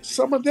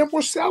 some of them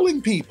were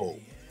selling people.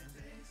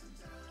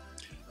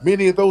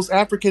 Many of those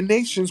African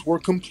nations were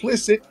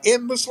complicit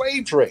in the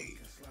slave trade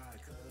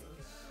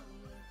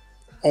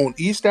on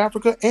East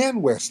Africa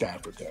and West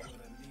Africa.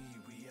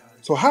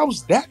 So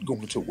how's that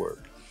going to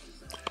work?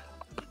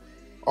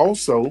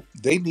 Also,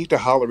 they need to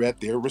holler at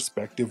their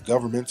respective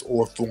governments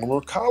or former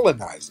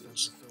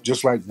colonizers,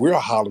 just like we're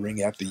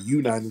hollering at the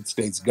United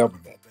States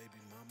government.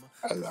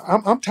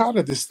 I'm tired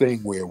of this thing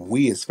where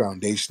we as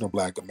foundational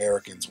black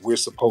Americans, we're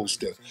supposed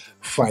to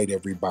fight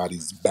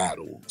everybody's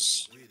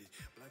battles.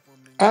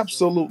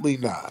 Absolutely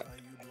not.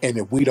 And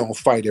if we don't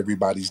fight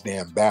everybody's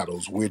damn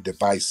battles, we're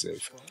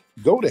divisive.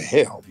 Go to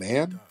hell,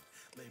 man.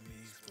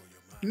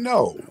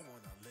 No.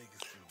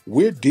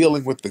 We're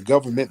dealing with the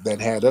government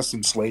that had us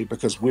enslaved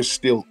because we're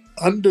still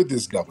under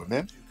this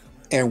government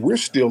and we're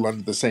still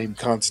under the same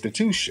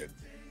constitution.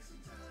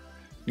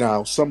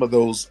 Now, some of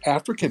those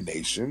African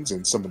nations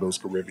and some of those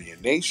Caribbean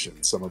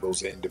nations, some of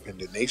those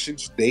independent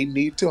nations, they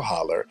need to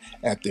holler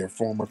at their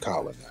former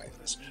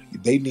colonizers.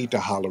 They need to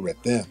holler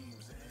at them.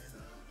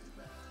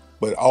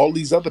 But all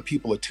these other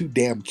people are too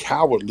damn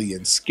cowardly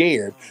and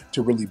scared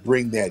to really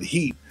bring that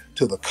heat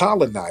to the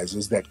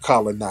colonizers that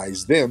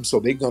colonized them. So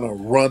they're going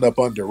to run up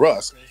under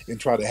us and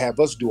try to have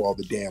us do all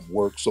the damn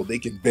work so they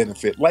can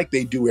benefit like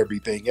they do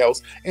everything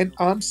else. And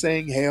I'm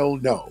saying, hell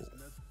no.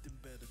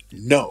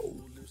 No.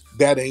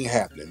 That ain't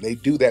happening. They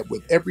do that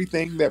with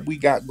everything that we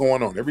got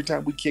going on. Every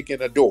time we kick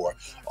in a door,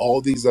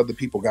 all these other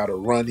people got to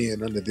run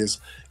in under this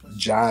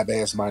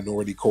jive-ass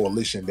minority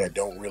coalition that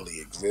don't really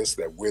exist,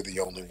 that we're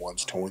the only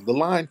ones towing the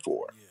line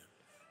for.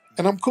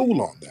 And I'm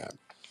cool on that.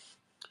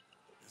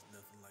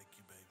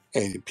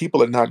 And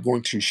people are not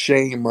going to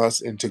shame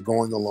us into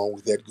going along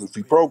with that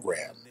goofy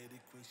program.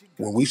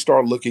 When we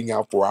start looking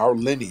out for our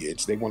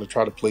lineage, they want to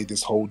try to play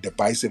this whole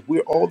divisive,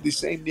 we're all the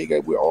same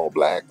nigga, we're all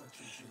black.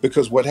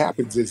 Because what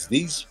happens is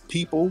these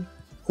people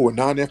who are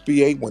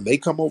non-FBA, when they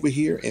come over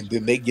here and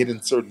then they get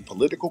in certain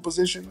political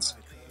positions,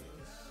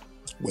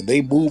 when they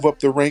move up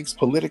the ranks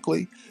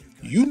politically,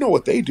 you know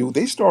what they do.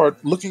 They start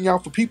looking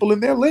out for people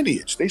in their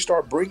lineage. They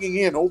start bringing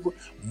in over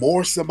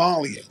more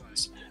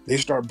Somalians. They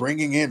start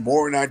bringing in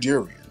more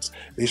Nigerians.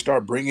 They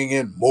start bringing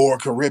in more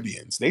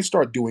Caribbeans. They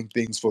start doing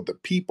things for the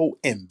people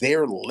in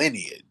their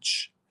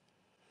lineage.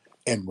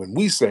 And when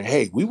we say,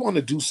 hey, we want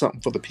to do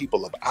something for the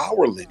people of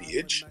our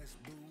lineage,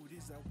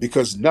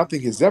 because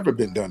nothing has ever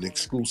been done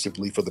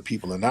exclusively for the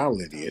people in our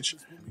lineage,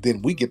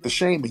 then we get the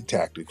shaming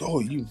tactic. Oh,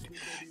 you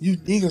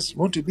niggas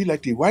want to be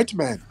like the white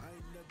man.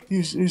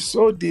 You're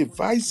so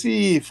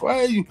divisive. Why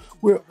are you?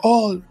 We're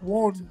all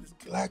one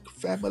black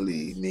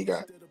family,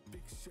 nigga.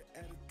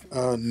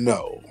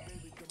 No.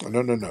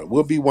 No.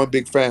 We'll be one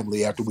big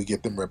family after we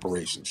get them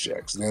reparations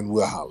checks. Then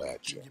we'll holler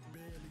at you.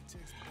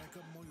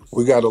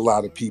 We got a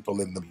lot of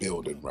people in the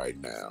building right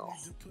now.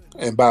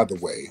 And by the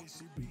way,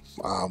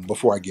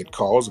 before I get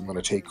calls, I'm going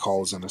to take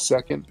calls in a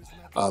second.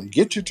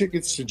 Get your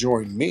tickets to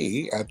join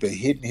me at the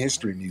Hidden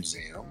History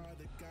Museum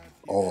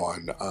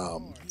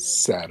on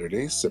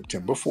Saturday,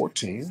 September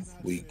 14th.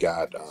 We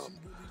got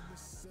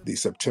the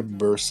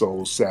September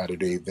Soul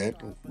Saturday event.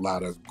 A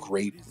lot of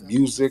great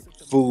music,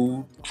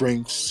 food,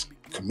 drinks,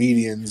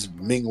 comedians,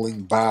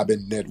 mingling,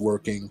 vibing,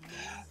 networking.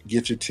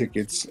 Get your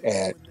tickets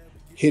at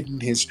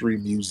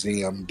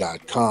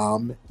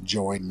hiddenhistorymuseum.com.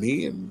 Join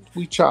me and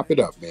we chop it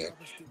up, man.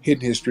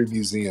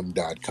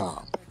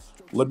 hiddenhistorymuseum.com.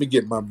 Let me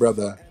get my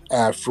brother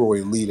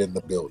Afroy Lee in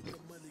the building.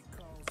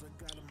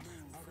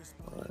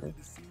 All right.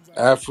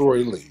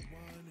 Afroy Lee.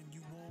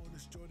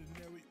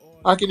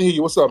 I can hear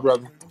you. What's up,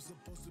 brother?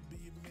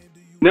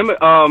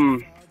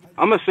 I'm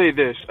gonna say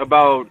this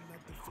about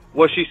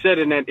what she said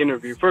in that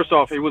interview. First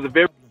off, it was a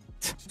very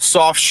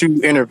soft shoe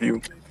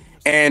interview.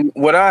 And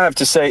what I have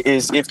to say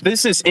is, if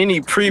this is any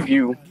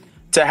preview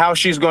to how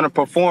she's going to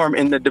perform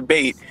in the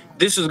debate,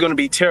 this is going to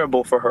be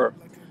terrible for her.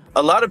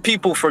 A lot of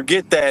people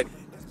forget that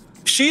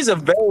she's a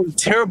very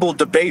terrible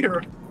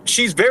debater.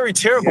 She's very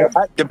terrible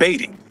at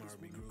debating.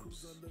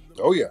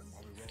 Oh, yeah.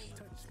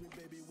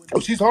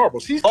 Oh, she's horrible.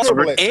 She's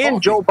terrible at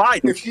talking. Joe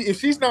Biden. If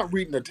she's not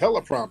reading a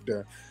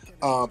teleprompter,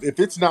 if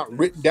it's not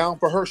written down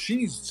for her,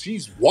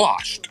 she's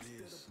washed.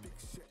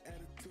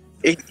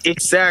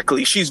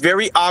 Exactly. She's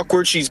very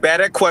awkward. She's bad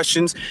at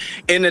questions.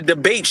 In a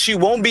debate, she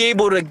won't be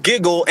able to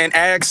giggle and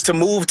ask to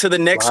move to the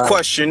next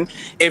question.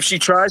 If she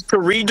tries to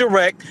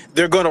redirect,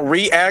 they're going to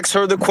re-ask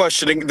her the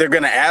question. They're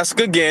going to ask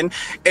again.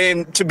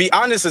 And to be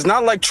honest, it's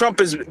not like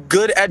Trump is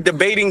good at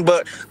debating,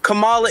 but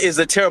Kamala is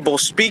a terrible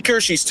speaker.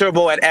 She's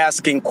terrible at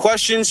asking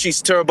questions.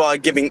 She's terrible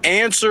at giving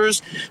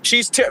answers.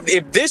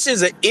 If this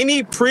is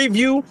any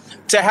preview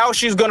to how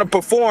she's going to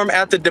perform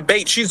at the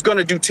debate, she's going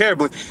to do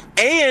terribly.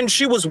 And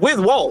she was with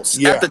Walz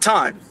at the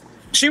time.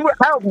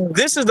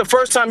 This is the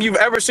first time you've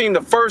ever seen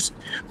the first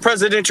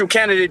presidential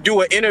candidate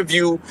do an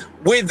interview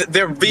with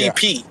their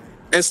VP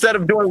instead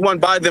of doing one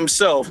by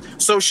themselves.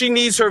 So she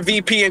needs her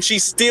VP, and she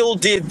still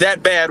did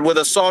that bad with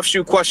a soft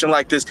shoe question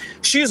like this.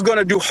 She's going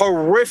to do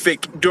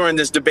horrific during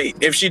this debate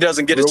if she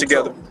doesn't get it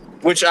together,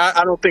 which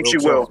I don't think she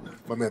will.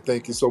 My man,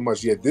 thank you so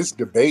much. Yeah, this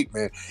debate,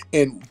 man.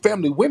 And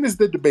family, when is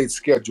the debate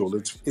scheduled?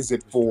 Is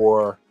it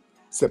for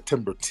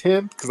September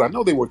 10th? Because I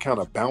know they were kind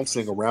of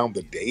bouncing around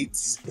the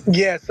dates.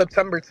 Yeah,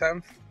 September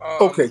 10th.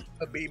 Okay.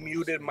 To be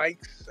muted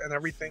mics and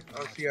everything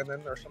on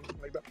CNN or something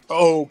like that.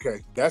 Oh,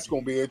 okay. That's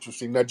going to be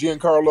interesting. Now,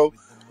 Giancarlo,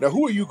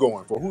 who are you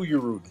going for? Who are you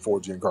rooting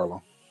for,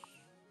 Giancarlo?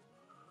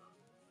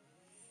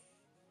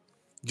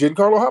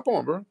 Giancarlo, hop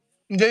on, bro.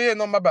 Yeah,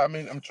 no, my bad. I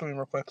mean, I'm chewing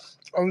real quick.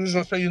 I was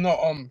just gonna say,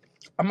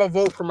 I'm gonna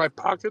vote for my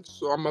pockets,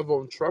 so I'm gonna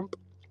vote Trump.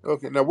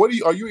 Okay, now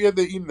are you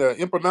either eating the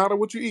empanada?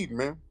 What you eating,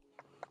 man?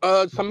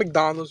 Some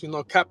McDonald's,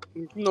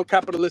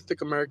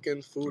 capitalistic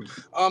American food.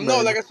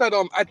 No, like I said,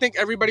 I think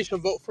everybody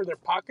should vote for their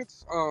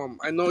pockets.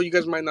 I know you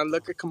guys might not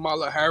look at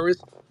Kamala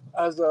Harris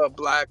as a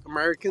Black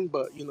American,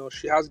 but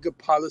she has good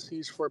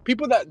policies for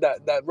people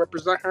that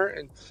represent her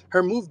and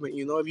her movement.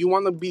 If you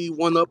want to be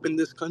one up in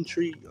this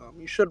country,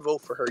 you should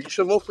vote for her. You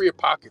should vote for your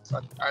pockets.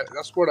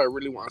 That's what I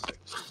really want to say.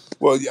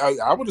 Well,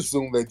 I would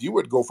assume that you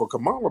would go for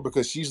Kamala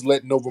because she's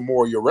letting over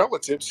more of your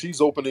relatives.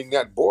 She's opening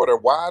that border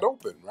wide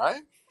open,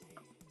 right?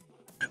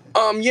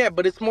 Yeah,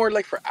 but it's more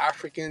like for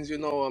Africans,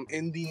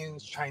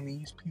 Indians,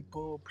 Chinese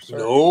people.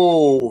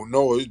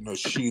 No,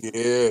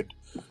 shit.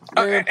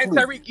 And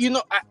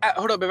Tariq,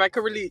 hold up, if I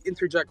could really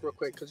interject real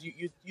quick, because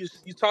you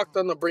talked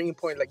on the bringing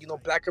point, like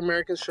Black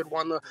Americans should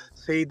want to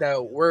say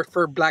that we're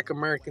for Black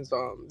Americans.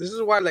 This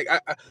is why, like,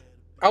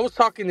 I was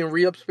talking in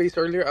re-up space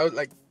earlier. I was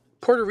like,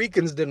 Puerto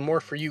Ricans did more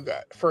for you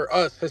guys, for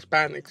us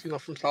Hispanics,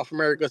 from South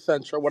America,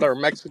 Central, whatever,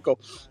 Mexico,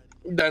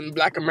 than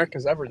Black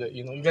Americans ever did.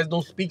 You guys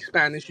don't speak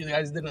Spanish. You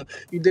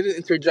didn't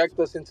interject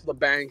us into the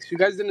banks. You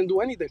guys didn't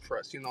do anything for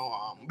us.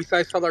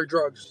 Besides sell our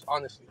drugs,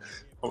 honestly.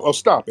 Oh,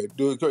 stop it,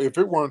 dude! If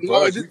it weren't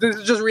for us, this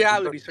is just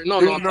reality, sir. No,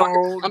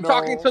 I'm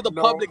talking to the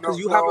public because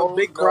you have a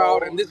big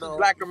crowd, and this is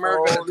Black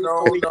America.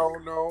 No,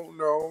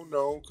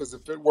 because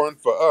if it weren't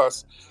for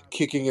us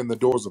kicking in the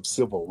doors of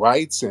civil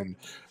rights and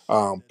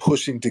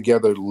pushing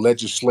together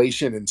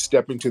legislation and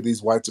stepping to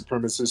these white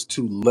supremacists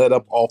to let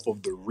up off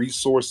of the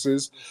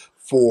resources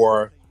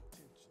for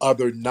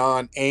other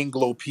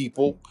non-Anglo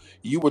people,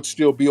 you would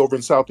still be over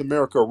in South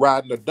America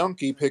riding a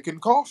donkey picking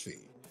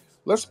coffee.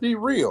 Let's be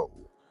real.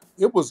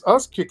 It was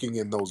us kicking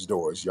in those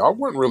doors. Y'all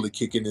weren't really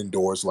kicking in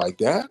doors like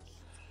that.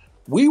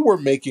 We were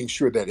making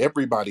sure that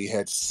everybody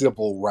had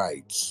civil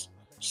rights.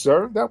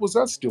 Sir, that was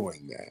us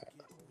doing that.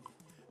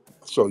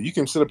 So you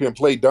can sit up here and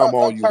play dumb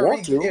all you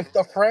want Tariq, to. if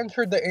the French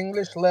or the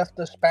English left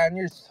the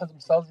Spaniards to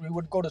themselves, we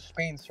would go to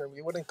Spain, sir.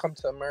 We wouldn't come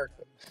to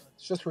America.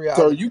 It's just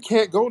So reality. you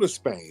can't go to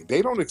Spain.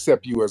 They don't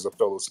accept you as a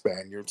fellow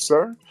Spaniard,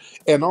 sir.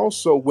 And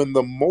also, when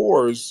the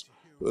Moors,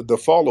 the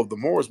fall of the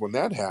Moors, when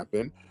that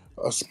happened,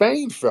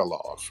 Spain fell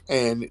off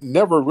and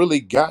never really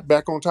got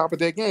back on top of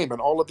their game.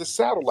 And all of the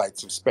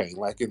satellites of Spain,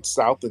 like in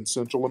South and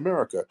Central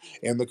America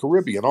and the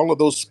Caribbean, all of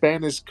those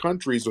Spanish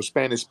countries or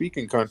Spanish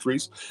speaking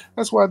countries,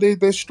 that's why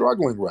they're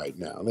struggling right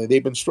now.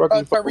 They've been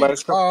struggling for the Tariq,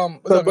 last couple.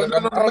 look, But look,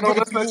 I'm gonna give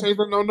it let's to not you. change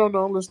it. No,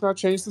 let's not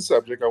change the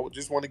subject. I would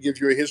just want to give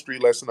you a history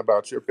lesson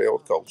about your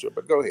failed culture.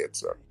 But go ahead,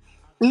 sir.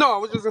 No, I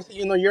was just gonna say,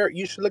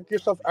 you should look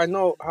yourself. I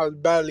know how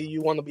badly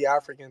you want to be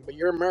African, but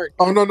you're American.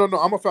 Oh no!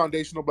 I'm a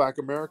foundational Black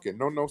American.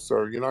 No,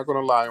 sir. You're not going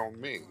to lie on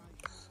me.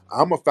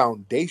 I'm a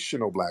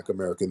foundational Black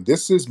American.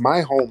 This is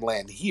my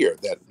homeland here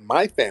that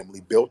my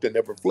family built and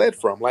never fled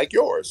from, like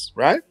yours,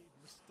 right?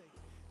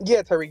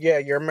 Yeah, Tariq. Yeah,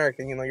 you're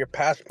American. Your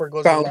passport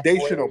goes a long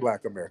Foundational way.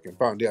 Black American.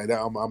 Found yeah,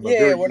 I'm a Yeah,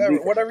 very whatever,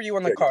 unique whatever you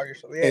want to American. call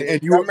yourself. Yeah, And yeah.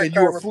 and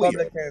you're Democrat, a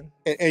fleer. Republican.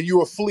 And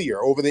you're a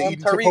fleer over there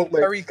eating Tariq, Chipotle.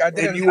 Tariq. I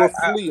And didn't. you're a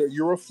fleer.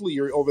 You're a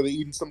fleer over there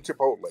eating some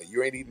Chipotle.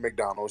 You ain't eating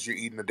McDonald's. You're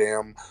eating a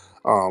damn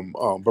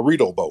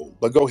burrito bowl.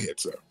 But go ahead,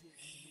 sir.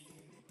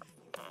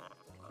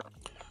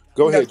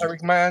 Go Yeah, ahead, Jim.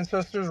 Tariq. My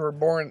ancestors were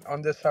born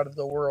on this side of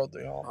the world.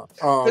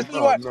 This is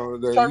what No,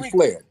 you Tariq.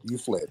 fled. You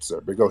fled,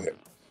 sir. But go ahead.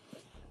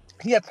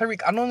 Yeah,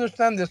 Tariq. I don't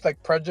understand this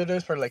like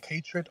prejudice or like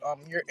hatred.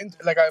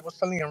 Like I was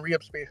telling you in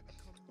Re-Up Space,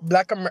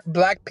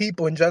 black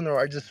people in general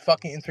are just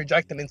fucking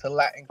interjecting into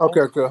Latin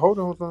Okay, culture. okay. Hold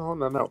on.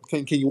 Now,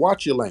 can you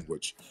watch your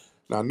language?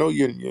 Now, I know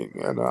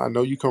I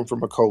know you come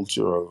from a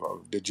culture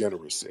of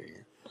degeneracy,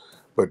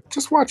 but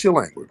just watch your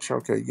language.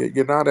 Okay,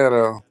 you're not at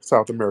a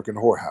South American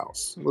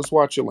whorehouse. Let's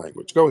watch your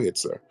language. Go ahead,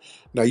 sir.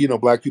 Now,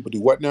 black people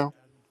do what now?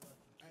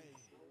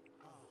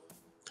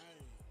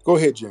 Go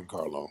ahead,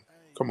 Giancarlo.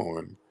 Come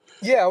on.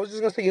 Yeah, I was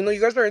just gonna say,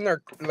 you guys are in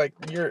our like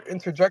you're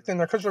interjecting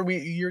our culture.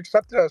 You're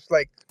accepted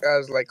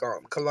as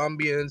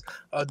Colombians,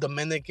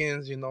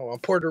 Dominicans,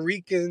 Puerto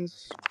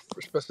Ricans,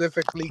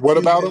 specifically What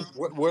about them? Cubans.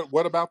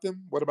 What about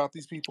them? What about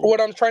these people?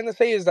 What I'm trying to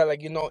say is that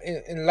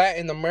in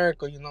Latin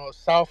America,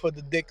 south of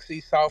the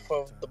Dixie, south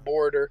of the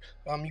border,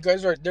 you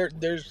guys are there.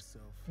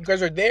 You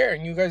guys are there,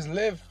 and you guys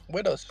live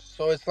with us.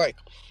 So it's like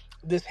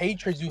this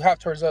hatred you have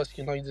towards us.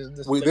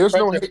 This like There's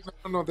no hate. prejudice.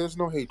 No. There's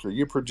no hatred.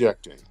 You're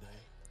projecting.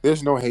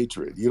 There's no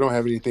hatred. You don't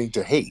have anything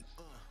to hate.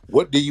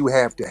 What do you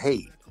have to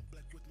hate?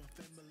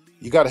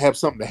 You got to have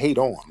something to hate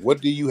on.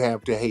 What do you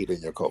have to hate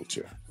in your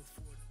culture?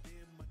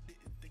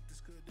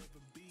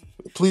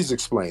 Please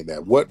explain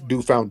that. What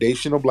do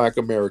foundational Black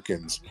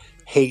Americans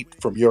hate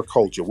from your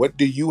culture? What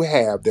do you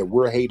have that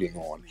we're hating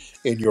on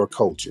in your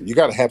culture? You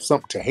got to have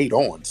something to hate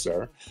on,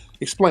 sir.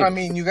 Explain I it.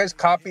 mean, you guys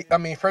copy. I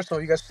mean, first of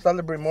all, you guys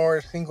celebrate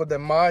more Cinco de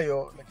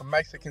Mayo, like a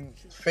Mexican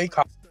fake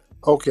holiday.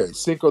 Okay,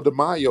 Cinco de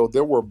Mayo,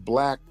 there were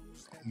Black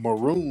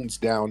Maroons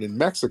down in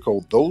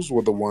Mexico. Those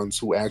were the ones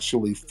who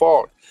actually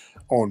fought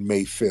on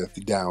May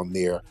 5th down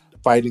there,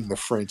 fighting the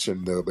French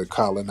and the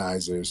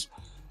colonizers.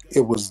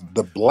 It was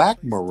the Black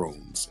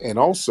Maroons. And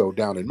also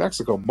down in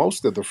Mexico,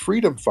 most of the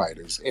freedom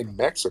fighters in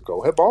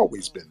Mexico have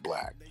always been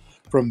Black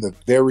from the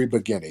very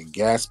beginning.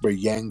 Gaspar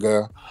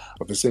Yanga,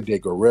 Vicente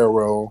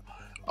Guerrero,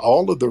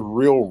 all of the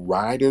real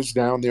riders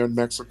down there in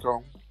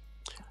Mexico,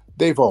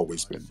 they've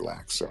always been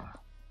Black, sir.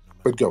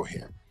 But go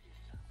ahead.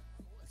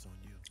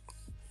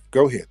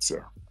 Go ahead,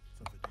 sir.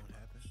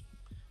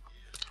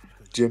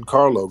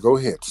 Giancarlo, go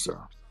ahead, sir.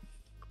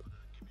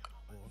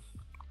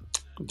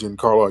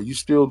 Giancarlo, are you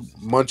still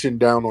munching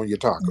down on your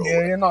taco?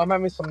 Yeah, I'm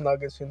having some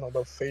nuggets,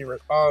 the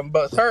favorite.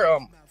 But sir,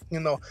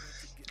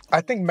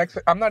 I think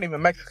I'm not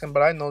even Mexican,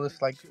 but I know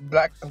this. Like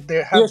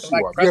they have Yes, you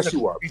black are. Yes, presidents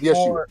you are.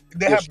 Yes, you are. before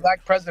they Yes, have you are.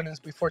 black presidents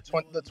before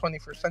the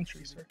 21st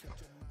century, sir.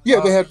 Yeah,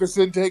 they had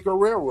Vicente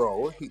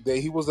Guerrero.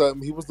 He was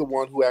the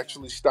one who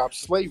actually stopped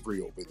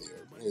slavery over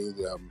there.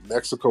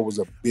 Mexico was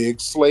a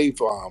big slave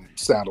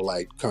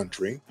satellite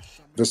country.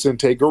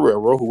 Vicente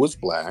Guerrero, who was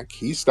Black,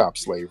 he stopped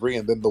slavery,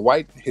 and then the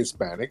white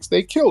Hispanics,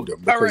 they killed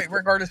him. All right,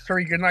 regardless,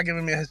 Tariq, you're not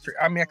giving me a history.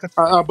 I mean, I could.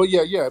 But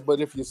yeah.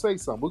 But if you say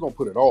something, we're gonna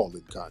put it all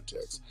in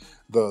context.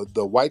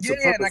 The white Yeah,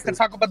 supremacists. and I could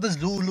talk about the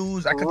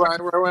Zulus. I could.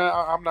 Right.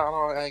 I'm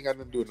not. I ain't got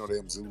nothing to do with no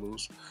damn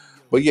Zulus.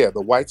 But yeah,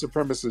 the white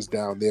supremacists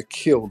down there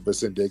killed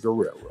Vicente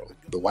Guerrero.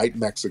 The white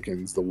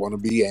Mexicans, the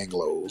wannabe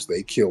Anglos,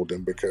 they killed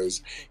him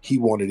because he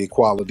wanted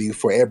equality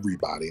for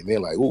everybody. And they're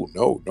like, oh,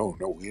 no,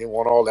 we didn't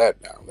want all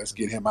that now. Let's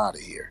get him out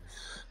of here.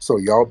 So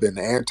y'all been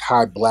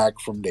anti-Black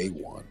from day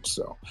one.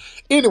 So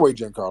anyway,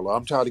 Giancarlo,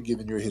 I'm tired of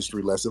giving you a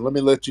history lesson. Let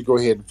me let you go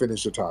ahead and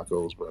finish your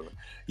tacos, brother.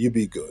 You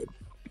be good.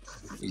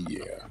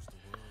 Yeah.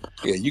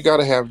 Yeah, you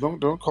gotta have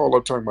don't call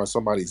up talking about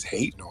somebody's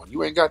hating on.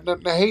 You ain't got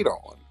nothing to hate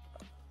on.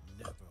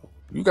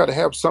 You got to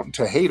have something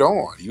to hate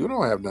on. You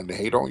don't have nothing to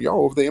hate on.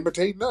 Y'all over there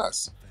imitating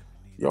us.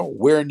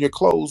 wearing your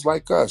clothes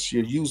like us.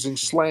 You're using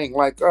slang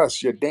like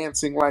us. You're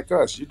dancing like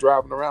us. You're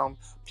driving around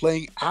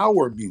playing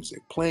our music,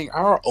 playing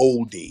our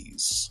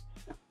oldies.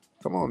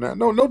 Come on now.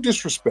 No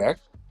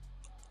disrespect.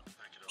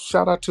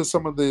 Shout out to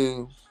some of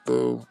the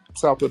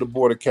south of the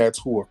border cats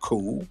who are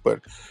cool,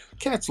 but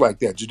cats like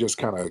that, you just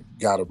kind of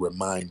got to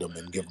remind them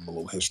and give them a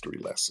little history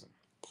lesson.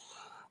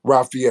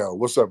 Raphael,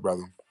 what's up,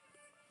 brother?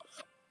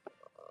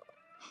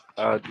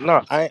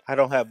 No, I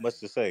don't have much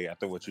to say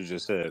after what you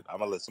just said. I'm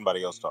gonna let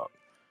somebody else talk.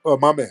 Oh,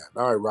 my man.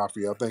 All right,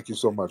 Raphael. Thank you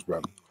so much,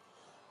 brother.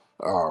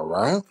 All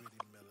right.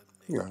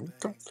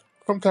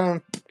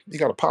 Sometimes you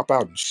got to pop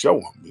out and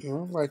show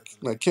them,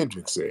 like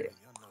Kendrick said.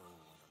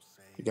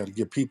 You got to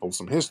give people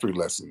some history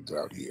lessons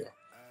out here.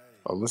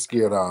 Let's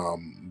get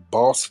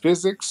Boss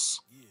Physics.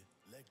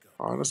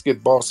 All right, let's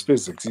get Boss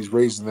Physics. He's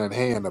raising that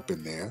hand up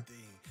in there.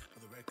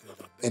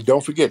 And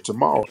don't forget,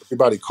 tomorrow,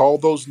 everybody call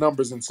those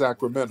numbers in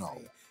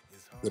Sacramento.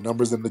 The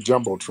numbers in the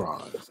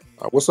Jumbotron.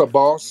 What's up,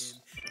 Boss?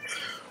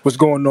 What's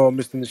going on,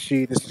 Mr.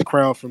 Nasheed? This is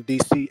Crown from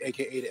DC,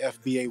 aka the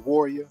FBA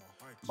Warrior.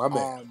 My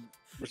man.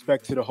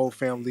 Respect to the whole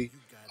family.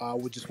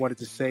 We just wanted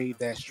to say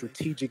that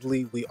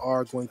strategically we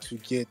are going to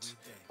get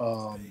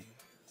our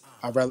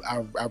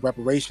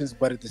reparations,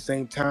 but at the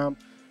same time,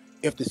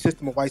 if the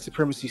system of white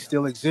supremacy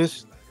still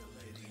exists,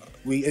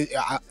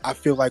 I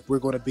feel like we're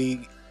going to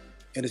be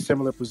in a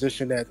similar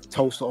position that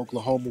Tulsa,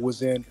 Oklahoma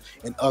was in,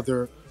 and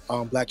other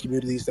black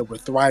communities that were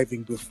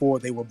thriving before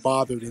they were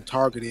bothered and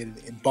targeted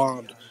and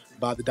bombed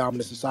by the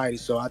dominant society.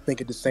 So I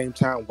think at the same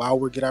time, while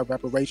we're getting our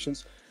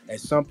reparations, at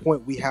some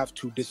point we have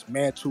to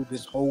dismantle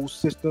this whole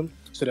system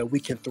so that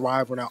we can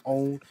thrive on our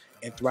own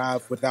and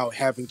thrive without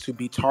having to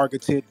be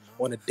targeted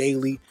on a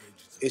daily.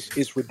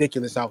 It's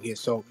ridiculous out here.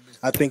 So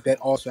I think that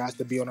also has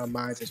to be on our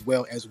minds as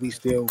well as we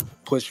still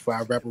push for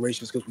our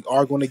reparations, because we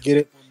are going to get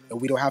it,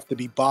 and we don't have to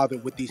be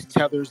bothered with these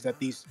tethers that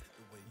these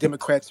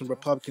Democrats and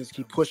Republicans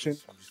keep pushing.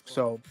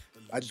 So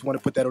I just want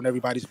to put that on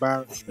everybody's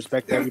mind.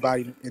 Respect to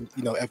everybody in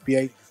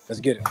FBA. Let's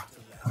get it.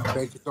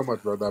 Thank you so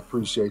much, brother. I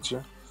appreciate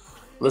you.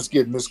 Let's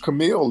get Miss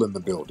Camille in the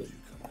building.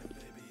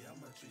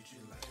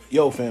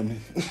 Yo, family.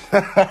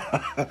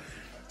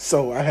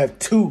 So I have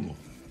two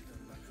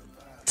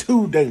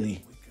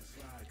daily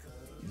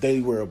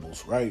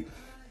wearables, right?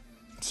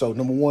 So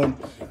number one,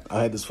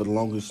 I had this for the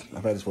longest.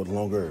 I've had this for the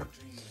longer.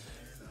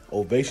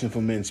 Ovation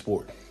for Men's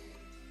Sport.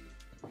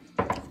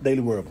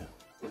 Daily wearable.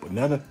 But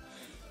now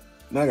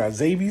I got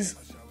Xavier's.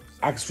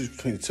 I can switch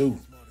between the two.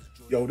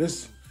 Yo,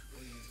 this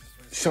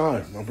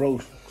Sean, my bro,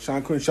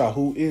 Sean Crenshaw,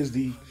 who is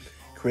the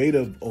creator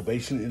of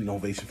Ovation and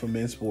Ovation for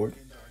Men's Sport.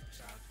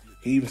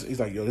 He's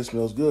like, yo, this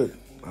smells good.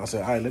 I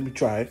said, all right, let me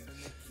try it.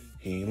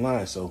 He ain't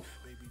lying. So,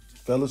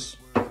 fellas,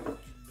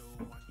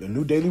 your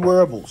new daily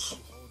wearables,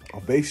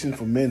 Ovation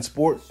for Men's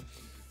Sport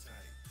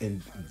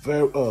and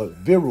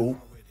Viral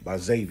by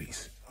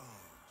Xavier's.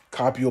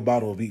 Copy a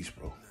bottle of each,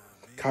 bro.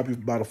 Copy a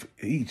bottle of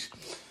each.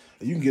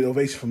 You can get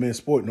Ovation for Men's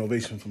Sport and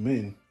Ovation for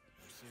Men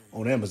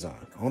on Amazon.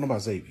 I don't know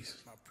about Xavier's.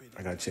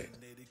 I got to check.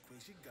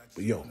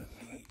 But yo,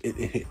 it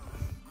hit.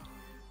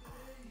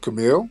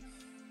 Camille?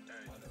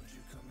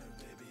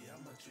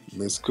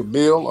 Miss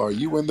Camille, are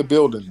you in the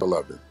building,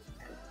 beloved?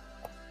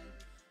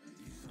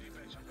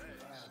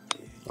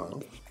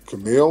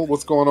 Camille,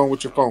 what's going on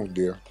with your phone,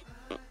 dear?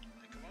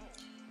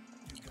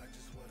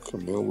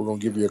 Camille, we're going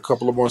to give you a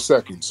couple of more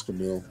seconds,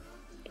 Camille.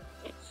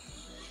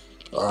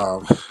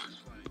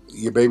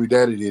 Your baby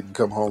daddy didn't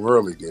come home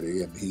early, did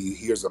he? And he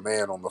hears a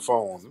man on the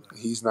phone.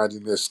 He's not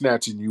in there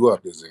snatching you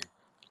up, is he?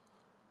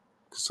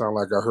 Sound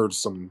like I heard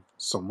some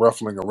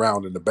ruffling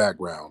around in the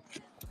background.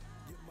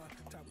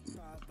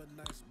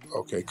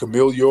 Okay,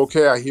 Camille, you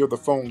okay? I hear the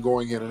phone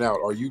going in and out.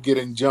 Are you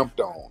getting jumped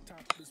on?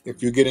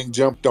 If you're getting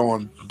jumped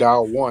on,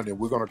 dial 1 and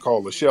we're going to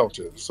call the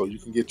shelter so you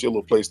can get your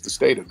little place to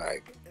stay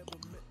tonight.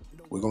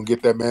 We're going to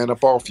get that man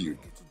up off you.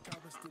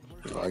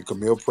 All right,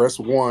 Camille, press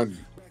 1.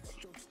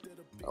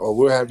 Or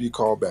we'll have you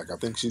call back. I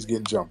think she's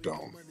getting jumped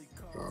on.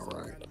 All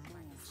right.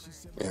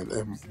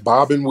 And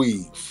bob and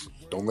weave.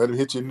 Don't let it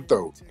hit you in the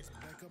throat.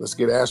 Let's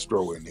get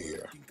Astro in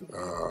here.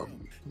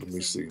 Let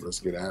me see.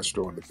 Let's get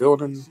Astro in the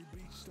building.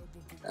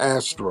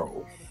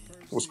 Astro.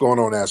 What's going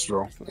on,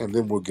 Astro? And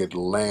then we'll get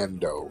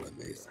Lando in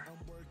there.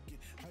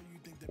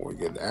 We'll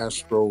get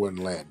Astro and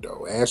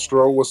Lando.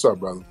 Astro, what's up,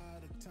 brother?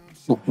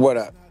 What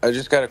up? I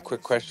just got a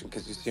quick question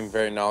because you seem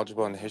very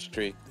knowledgeable in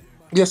history.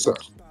 Yes, sir.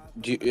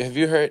 Have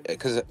you heard,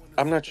 because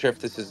I'm not sure if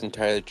this is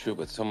entirely true,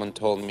 but someone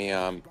told me,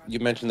 you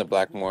mentioned the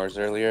Black Moors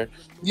earlier.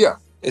 Yeah.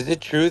 Is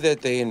it true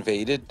that they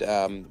invaded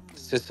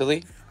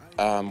Sicily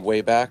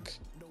way back?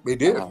 They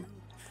did.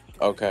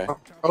 Okay.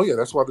 Oh, yeah,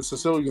 that's why the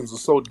Sicilians are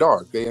so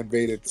dark. They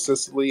invaded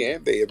Sicily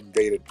and they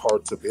invaded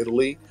parts of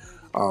Italy,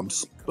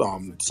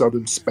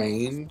 southern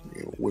Spain,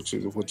 which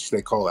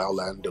they call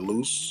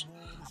Al-Andalus.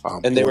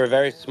 And they were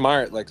very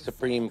smart, like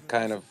supreme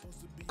kind of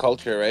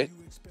culture, right?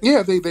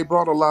 Yeah, they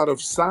brought a lot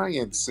of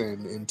science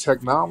and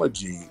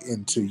technology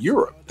into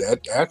Europe.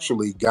 That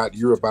actually got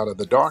Europe out of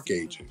the Dark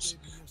Ages.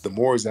 The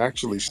Moors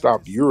actually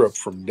stopped Europe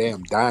from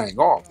dying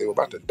off. They were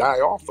about to die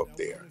off up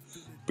there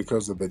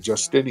because of the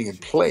Justinian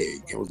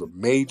plague. It was a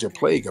major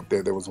plague up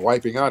there that was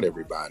wiping out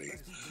everybody.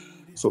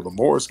 So the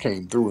Moors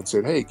came through and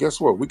said, hey,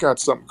 guess what? We got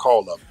something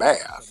called a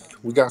bath.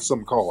 We got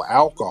something called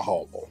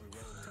alcohol.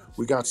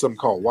 We got something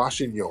called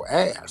washing your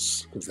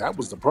ass, because that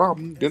was the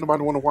problem. Didn't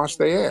nobody want to wash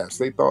their ass.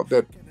 They thought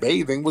that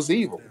bathing was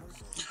evil.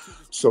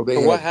 So they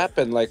So what had,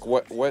 happened? Like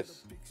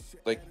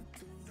like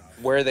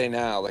where are they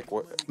now?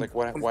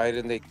 Why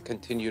didn't they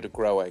continue to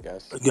grow, I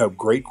guess? yeah,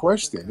 great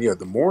question. Yeah,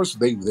 the Moors,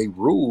 they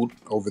ruled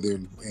over there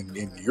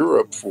in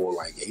Europe for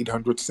like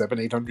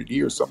 800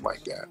 years, something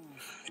like that.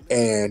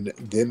 And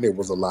then there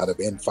was a lot of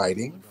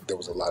infighting. There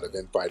was a lot of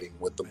infighting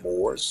with the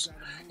Moors,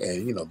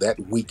 and that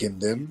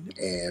weakened them.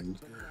 And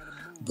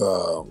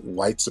the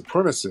white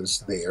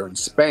supremacists there in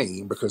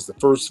Spain, because the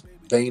first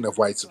vein of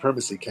white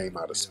supremacy came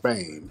out of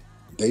Spain,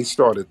 they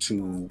started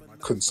to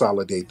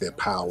consolidate their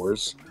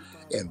powers,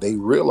 and they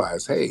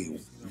realized, hey,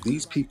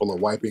 these people are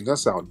wiping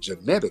us out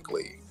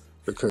genetically,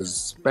 because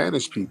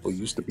Spanish people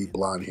used to be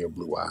blonde hair,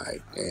 blue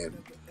eyed, and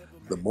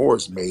the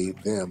Moors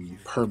made them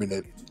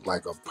permanent,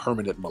 like a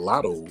permanent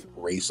mulatto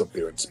race up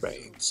there in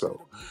Spain. So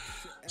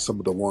some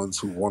of the ones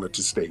who wanted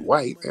to stay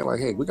white, they're like,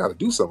 hey, we got to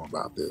do something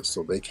about this.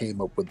 So they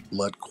came up with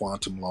blood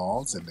quantum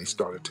laws, and they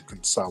started to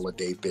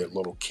consolidate their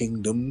little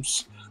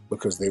kingdoms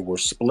because they were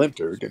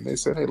splintered. And they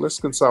said, hey, let's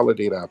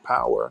consolidate our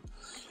power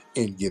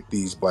and get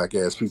these black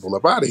ass people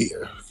up out of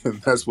here.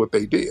 And that's what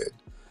they did.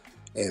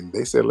 And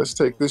they said, let's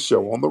take this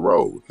show on the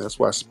road. That's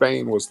why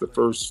Spain was the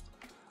first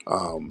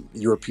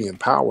European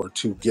power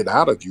to get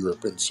out of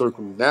Europe and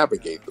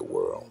circumnavigate the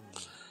world.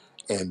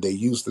 And they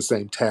used the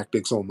same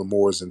tactics on the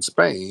Moors in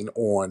Spain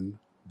on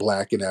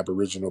black and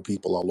Aboriginal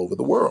people all over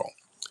the world.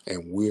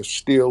 And we're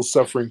still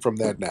suffering from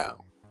that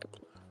now.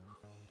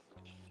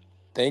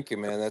 Thank you,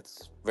 man.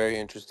 That's very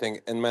interesting.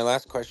 And my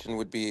last question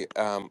would be,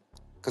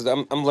 because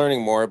I'm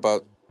learning more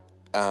about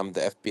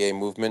the FBA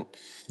movement.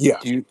 Yeah.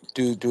 Do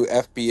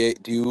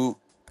FBA do you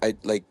I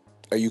like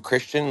are you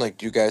Christian? Like,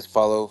 do you guys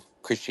follow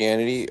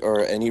Christianity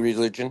or any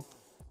religion?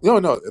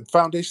 No,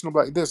 foundational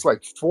black. There's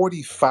like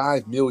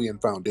 45 million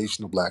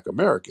foundational black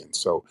Americans.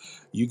 So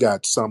you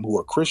got some who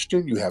are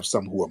Christian, you have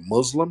some who are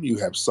Muslim, you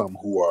have some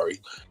who are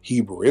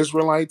Hebrew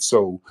Israelites.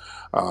 So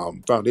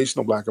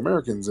foundational black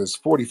Americans, there's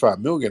 45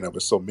 million of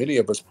us. So many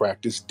of us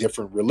practice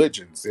different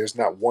religions. There's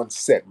not one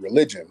set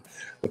religion.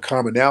 The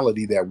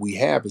commonality that we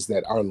have is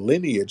that our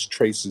lineage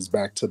traces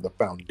back to the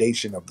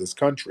foundation of this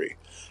country.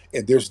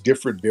 And there's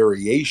different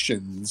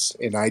variations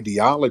in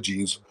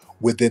ideologies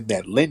within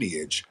that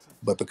lineage,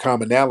 but the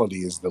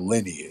commonality is the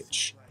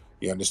lineage.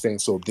 You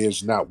understand? So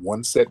there's not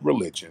one set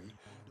religion,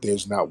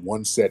 there's not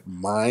one set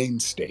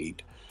mind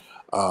state,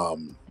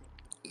 um,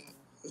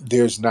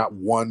 there's not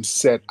one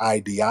set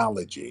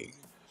ideology.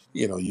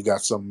 You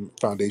got some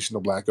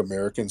foundational black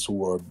Americans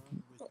who are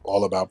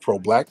all about pro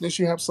blackness,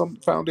 you have some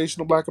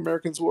foundational black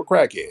Americans who are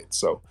crackheads.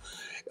 So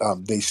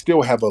they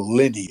still have a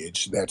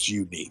lineage that's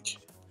unique.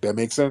 That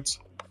makes sense?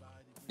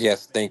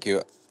 Yes, thank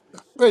you.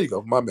 There you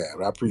go, my man.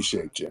 I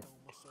appreciate you.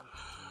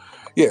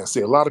 Yeah,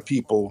 see, a lot of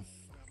people,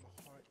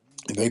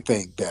 they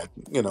think that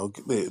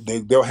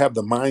they'll have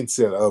the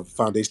mindset of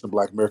foundational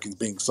black Americans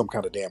being some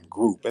kind of damn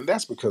group, and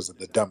that's because of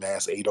the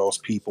dumbass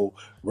ADOS people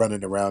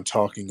running around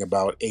talking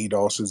about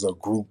ADOS is a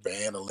group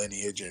and a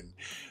lineage, and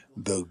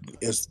the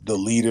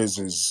leaders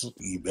is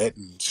Yvette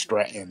and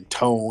Strat and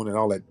Tone and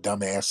all that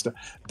dumbass stuff.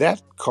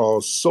 That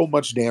caused so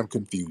much damn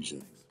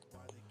confusion.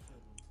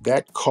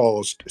 That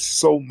caused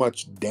so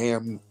much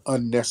damn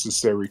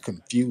unnecessary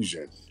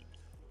confusion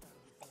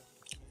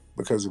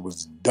because it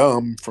was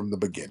dumb from the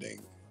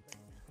beginning.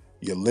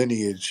 Your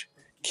lineage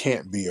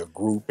can't be a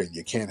group, and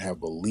you can't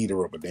have a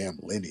leader of a damn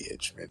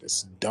lineage, man.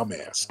 It's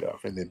dumbass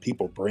stuff. And then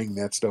people bring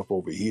that stuff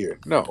over here.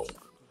 No,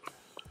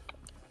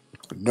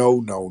 no,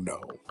 no, no.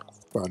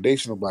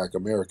 Foundational Black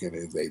American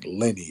is a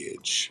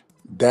lineage.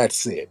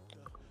 That's it.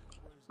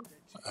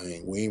 I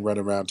mean, we ain't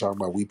running around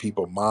talking about we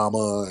people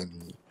mama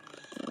and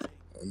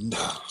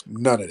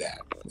none of that.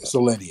 It's a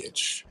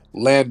lineage.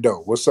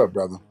 Lando, what's up,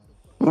 brother?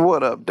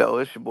 What up, though?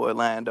 It's your boy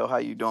Lando. How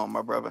you doing,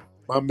 my brother?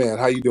 My man,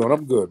 how you doing?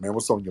 I'm good, man.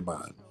 What's on your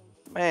mind?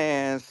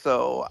 Man,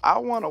 so I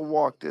want to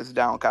walk this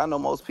down, 'cause I know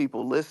most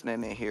people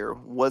listening in here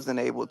wasn't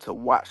able to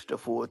watch the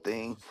full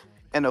thing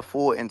and the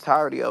full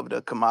entirety of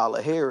the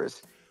Kamala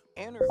Harris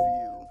interview.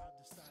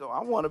 So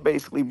I want to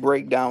basically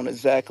break down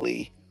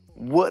exactly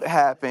what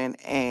happened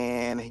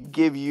and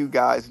give you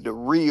guys the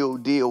real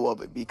deal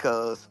of it,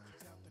 because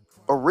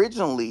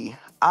originally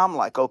I'm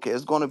like, okay,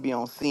 it's going to be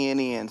on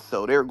CNN,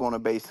 so they're going to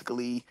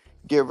basically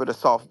give her the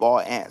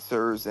softball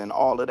answers and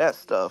all of that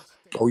stuff.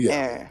 Oh yeah.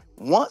 And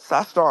once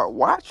I start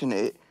watching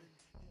it,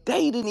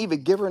 they didn't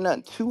even give her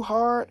nothing too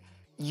hard.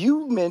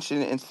 You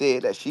mentioned and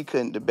said that she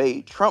couldn't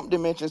debate. Trump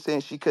did mention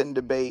saying she couldn't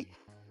debate.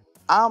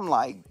 I'm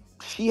like,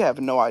 she have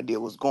no idea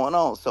what's going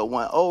on. So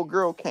when old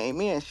girl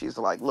came in, she's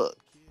like, look,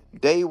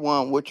 day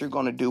one, what you're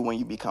going to do when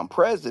you become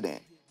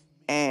president.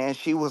 And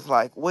she was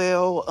like,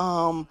 well,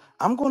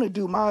 I'm going to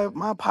do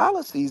my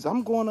policies.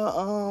 I'm going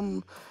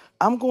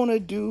to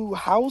do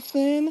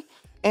housing.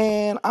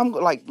 And I'm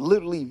like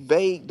literally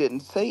vague,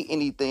 didn't say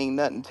anything,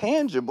 nothing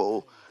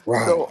tangible.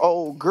 Right. So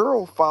old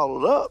girl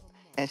followed up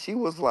and she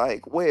was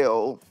like,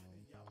 well,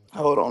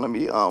 hold on, let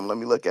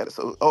me look at it.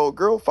 So old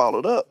girl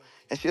followed up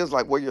and she was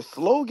like, well, your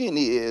slogan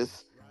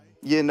is,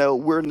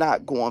 we're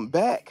not going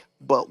back.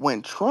 But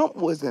when Trump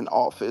was in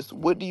office,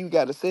 what do you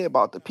got to say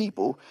about the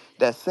people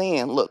that's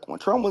saying, look, when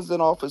Trump was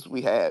in office,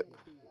 we had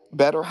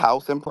better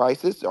housing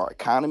prices, our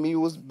economy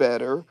was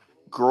better,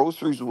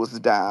 groceries was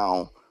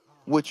down.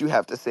 What you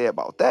have to say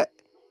about that?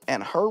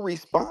 And her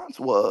response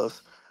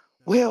was,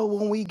 well,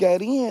 when we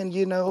got in,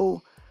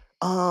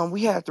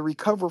 we had to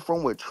recover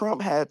from what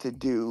Trump had to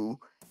do.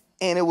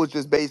 And it was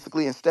just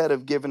basically, instead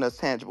of giving us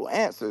tangible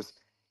answers,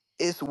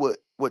 it's what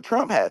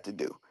Trump had to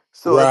do.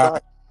 So as Right.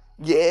 I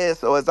yeah,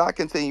 so as I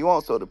continue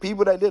on, so the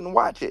people that didn't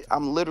watch it,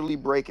 I'm literally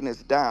breaking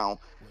this down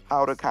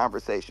how the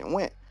conversation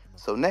went.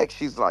 So next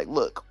she's like,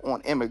 look,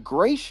 on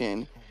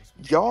immigration,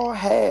 y'all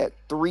had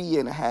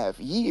 3.5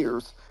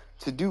 years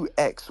to do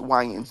X,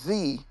 Y, and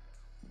Z.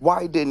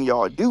 Why didn't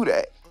y'all do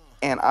that?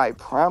 And I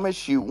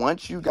promise you,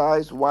 once you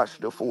guys watch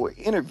the full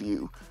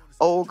interview,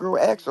 old girl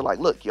asked her, like,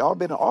 look, y'all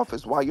been in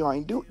office, why y'all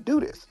ain't do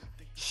this?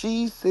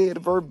 She said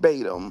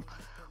verbatim,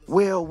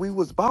 well, we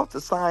was about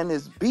to sign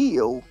this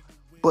bill,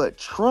 but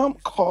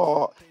Trump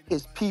called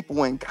his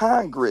people in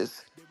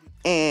Congress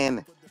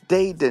and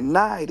they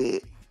denied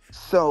it,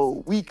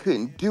 so we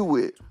couldn't do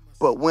it.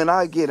 But when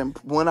I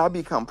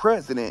become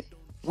president,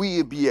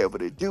 we'll be able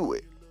to do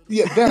it.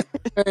 Yeah, that's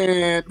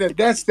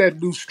that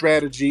new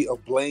strategy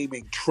of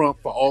blaming Trump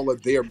for all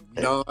of their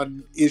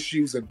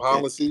non-issues and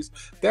policies.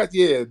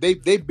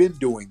 They've been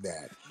doing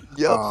that.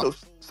 Yep.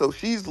 So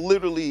she's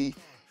literally,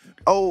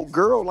 old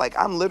girl, like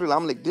I'm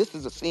like, this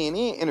is a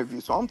CNN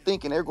interview, so I'm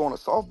thinking they're going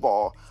to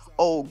softball.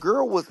 Old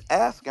girl was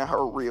asking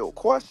her real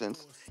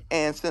questions,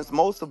 and since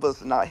most of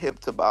us are not hip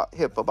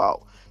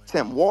about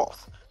Tim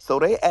Walz, so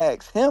they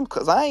asked him,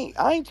 because I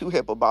ain't too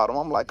hip about him.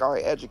 I'm like, all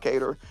right,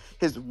 educator,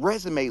 his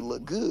resume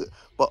looked good,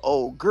 but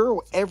old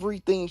girl,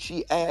 everything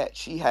she had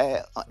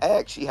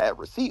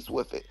receipts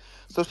with it.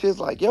 So she's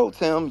like, yo,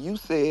 Tim, you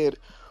said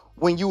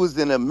when you was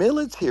in the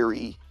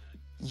military,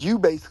 you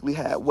basically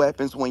had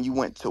weapons when you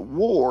went to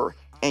war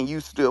and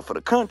you stood for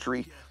the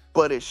country,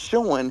 but it's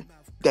showing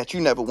that you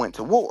never went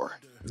to war.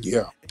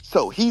 Yeah.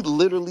 So he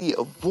literally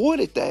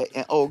avoided that,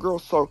 and old girl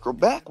circled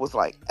back, was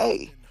like,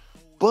 hey,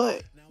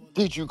 but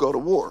did you go to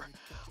war?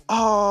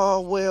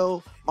 Oh,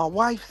 well, my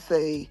wife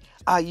say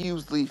I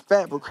usually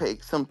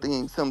fabricate some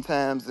things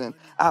sometimes and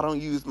I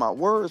don't use my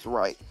words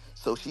right.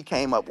 So she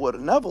came up with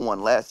another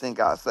one, last thing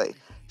I say.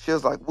 She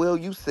was like, well,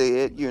 you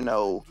said,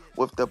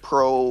 with the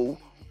pro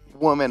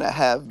woman to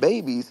have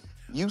babies,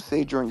 you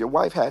said you and your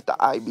wife had the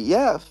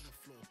IBF.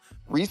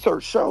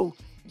 Research show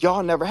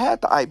y'all never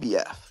had the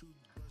IBF.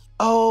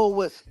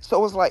 Oh,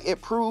 so it's like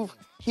it proved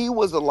he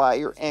was a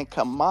liar. And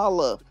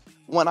Kamala,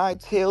 when I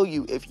tell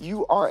you, if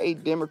you are a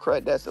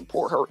Democrat that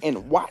support her,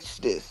 and watch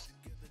this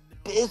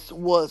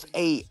was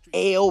a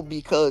L,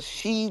 because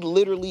she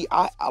literally,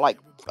 I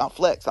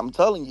flex, I'm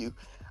telling you,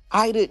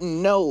 I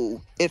didn't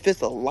know if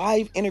it's a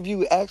live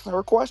interview asking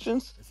her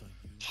questions.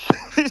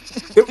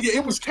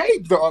 It was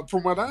taped, though.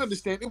 From what I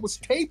understand, it was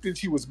taped and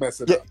she was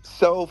messing Yeah, up.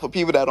 so for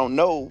people that don't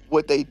know,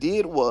 what they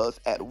did was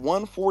at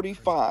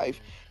 1:45,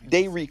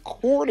 they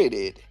recorded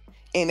it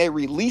and they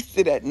released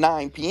it at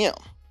 9 p.m.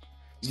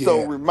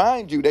 So Yeah.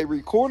 remind you, they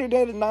recorded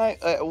it at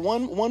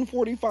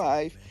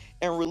 1:45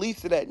 and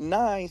released it at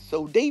 9.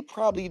 So they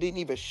probably didn't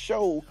even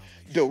show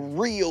the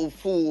real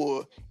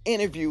full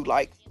interview.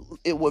 Like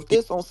with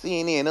this on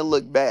CNN, it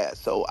looked bad.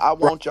 So I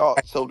want y'all.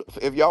 So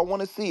if y'all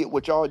want to see it,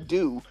 what y'all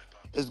do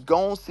is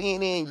go on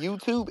CNN,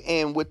 YouTube,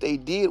 and what they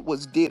did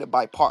was did it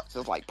by parts.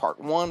 It's like part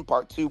 1,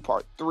 part 2,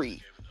 part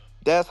 3.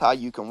 That's how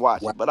you can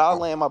watch Wow. it. But I'll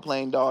land my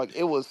plane, dog.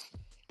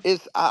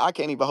 I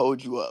can't even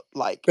hold you up.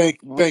 Like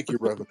Thank you,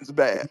 brother. it's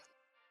bad.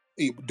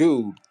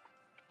 Dude,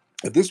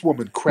 if this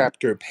woman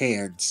crapped her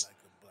pants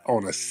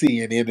on a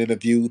CNN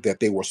interview that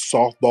they were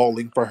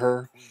softballing for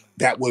her,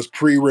 that was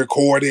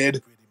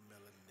pre-recorded,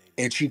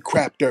 and she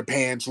crapped her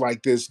pants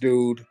like this,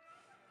 dude.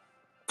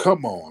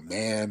 Come on,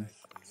 man.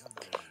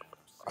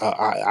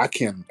 I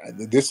can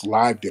this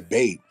live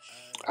debate.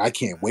 I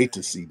can't wait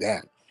to see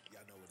that.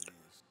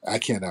 I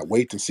cannot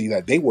wait to see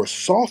that. They were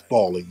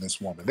softballing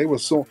this woman. They were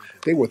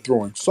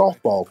throwing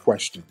softball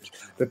questions.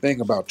 The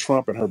thing about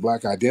Trump and her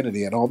black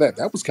identity and all that,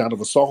 that was kind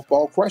of a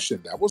softball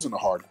question. That wasn't a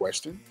hard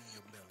question.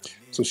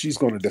 So she's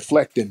going to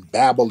deflect and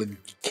babble and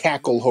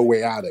cackle her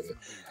way out of it.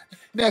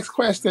 Next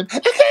question.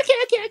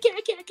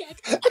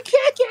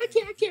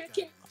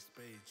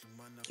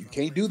 You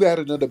can't do that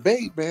in a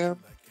debate, man.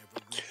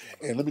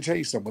 And let me tell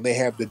you something. When they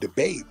have the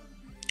debate,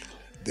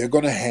 they're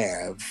going to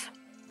have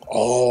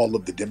all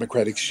of the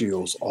Democratic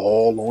shills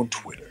all on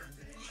Twitter.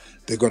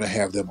 They're going to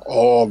have them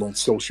all on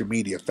social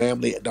media.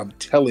 Family, and I'm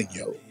telling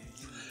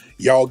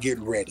y'all get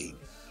ready.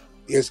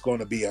 It's going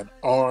to be an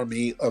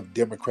army of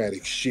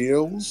Democratic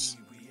shills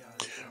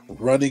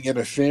running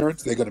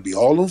interference. They're going to be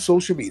all on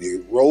social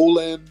media,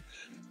 rolling,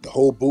 the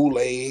whole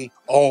boule,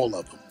 all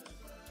of them.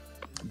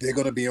 They're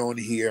going to be on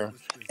here,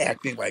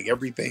 acting like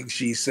everything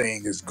she's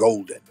saying is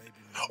golden.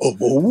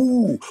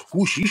 Oh,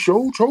 ooh, she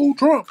showed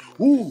Trump.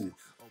 Ooh.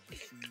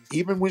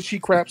 Even when she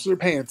craps her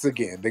pants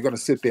again, they're going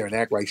to sit there and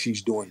act like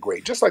she's doing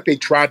great, just like they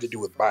tried to do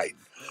with Biden.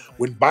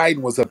 When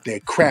Biden was up there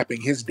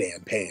crapping his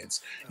damn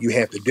pants, you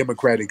had the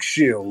Democratic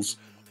shills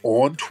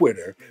on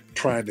Twitter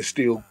trying to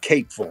steal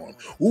cake for him.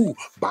 Ooh,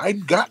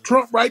 Biden got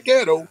Trump right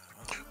there, though.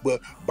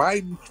 But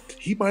Biden,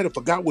 he might have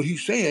forgot what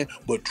he's saying,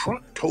 but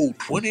Trump told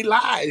 20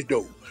 lies,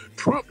 though.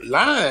 Trump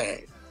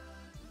lied.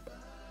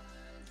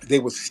 They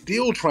were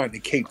still trying to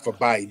cape for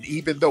Biden,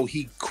 even though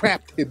he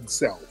crapped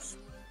himself.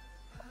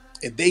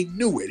 And they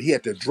knew it. He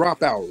had to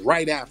drop out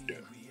right after.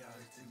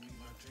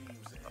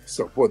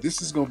 So, boy,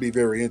 this is going to be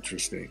very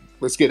interesting.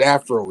 Let's get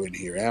Afro in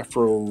here.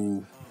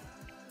 Afro,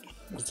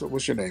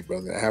 what's your name,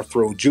 brother?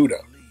 Afro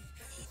Judah.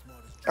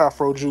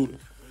 Afro Judah.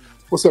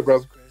 What's up,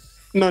 brother?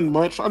 Nothing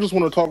much. I just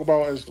want to talk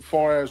about as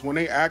far as when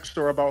they asked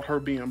her about her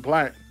being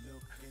black.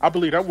 I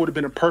believe that would have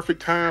been a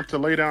perfect time to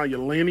lay down your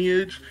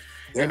lineage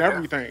and Yeah.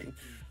 everything.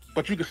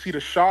 But you could see the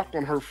shock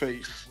on her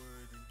face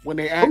when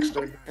they asked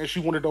her, and she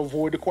wanted to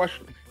avoid the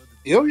question.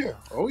 Oh, yeah.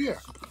 Oh, yeah.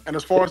 And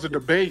as far as the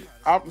debate,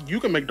 you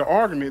can make the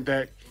argument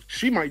that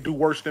she might do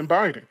worse than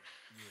Biden.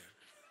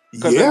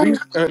 Because Yeah.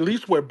 at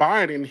least with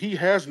Biden, he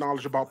has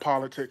knowledge about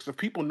politics. If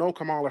people know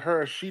Kamala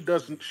Harris, she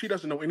doesn't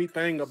know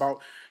anything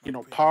about,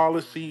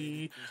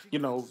 policy,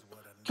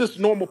 just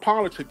normal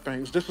politic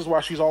things. This is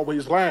why she's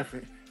always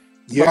laughing.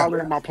 But Yeah. I'll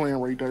end my plan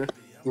right there.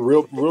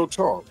 Real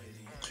talk.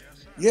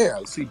 Yeah,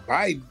 see,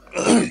 Biden,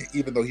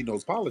 even though he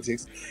knows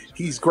politics,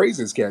 he's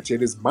crazy as cat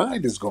shit. His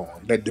mind is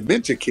gone. That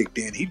dementia kicked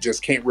in. He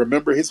just can't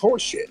remember his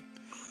horse shit.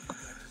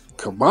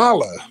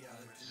 Kamala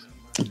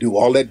do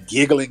all that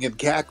giggling and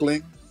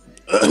cackling.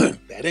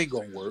 That ain't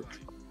gonna work.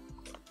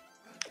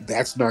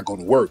 That's not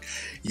gonna work.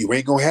 You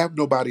ain't gonna have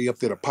nobody up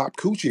there to pop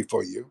coochie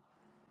for you.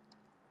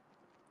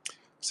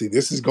 See,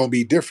 this is gonna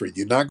be different.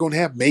 You're not gonna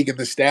have Megan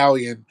Thee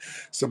Stallion,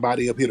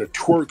 somebody up here to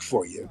twerk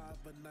for you.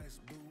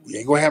 You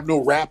ain't gonna have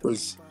no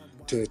rappers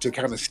to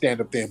kind of stand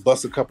up there and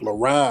bust a couple of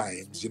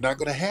rhymes. You're not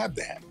gonna have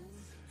that.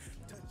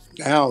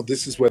 Now,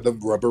 this is where the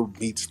rubber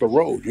meets the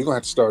road. You're gonna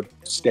have to start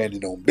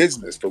standing on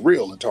business for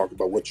real and talk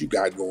about what you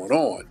got going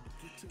on.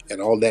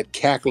 And all that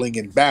cackling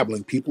and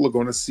babbling, people are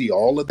going to see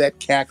all of that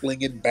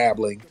cackling and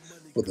babbling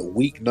for the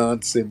weak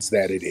nonsense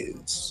that it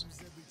is.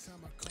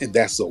 And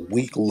that's a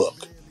weak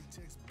look.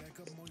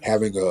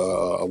 Having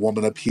a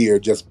woman up here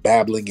just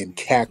babbling and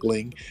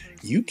cackling,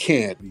 you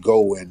can't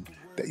go and,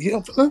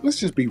 let's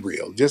just be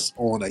real. Just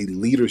on a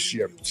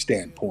leadership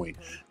standpoint,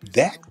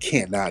 that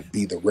cannot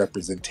be the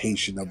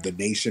representation of the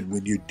nation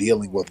when you're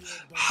dealing with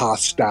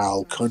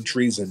hostile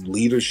countries and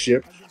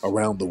leadership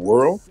around the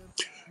world.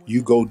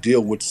 You go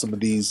deal with some of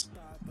these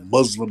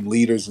Muslim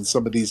leaders in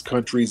some of these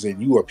countries and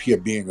you up here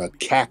being a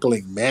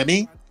cackling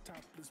mammy.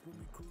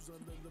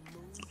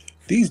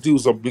 These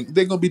dudes they're going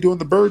to be doing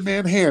the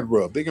Birdman hand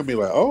rub. They're going to be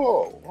like,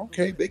 oh,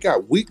 okay, they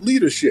got weak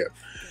leadership.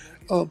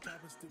 Run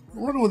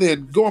over there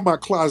and go in my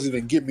closet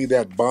and get me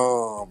that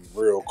bomb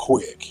real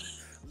quick.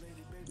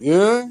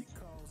 Yeah?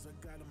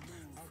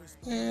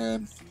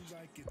 And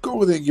go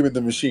over there and give me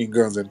the machine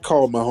guns and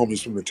call my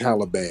homies from the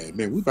Taliban.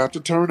 Man, we about to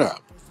turn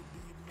up.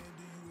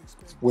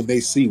 When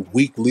they see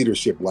weak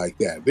leadership like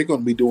that, they're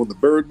going to be doing the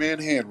Birdman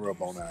hand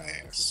rub on our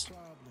ass.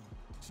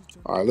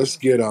 All right, let's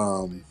get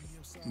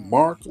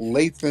Mark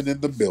Lathan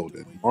in the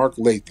building. Mark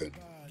Lathan.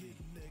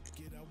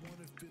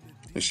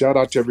 And shout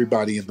out to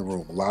everybody in the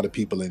room. A lot of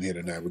people in here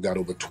tonight. We got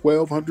over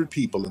 1,200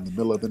 people in the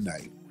middle of the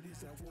night.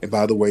 And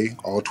by the way,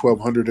 all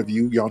 1,200 of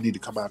you, y'all need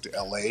to come out to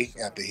LA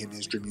at the Hidden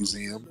History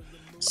Museum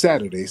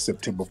Saturday,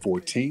 September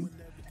 14th.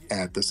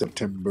 At the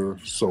September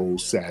Soul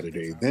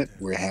Saturday event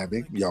we're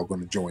having. Y'all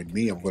going to join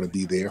me. I'm going to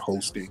be there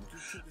hosting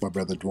my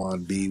brother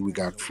Dwan B. We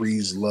got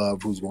Freeze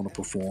Love who's going to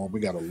perform.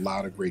 We got a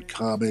lot of great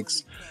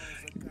comics.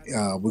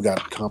 We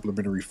got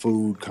complimentary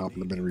food,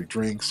 complimentary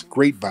drinks,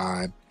 great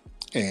vibe,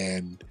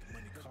 and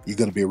you're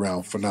going to be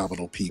around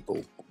phenomenal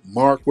people.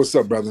 Mark, what's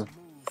up, brother?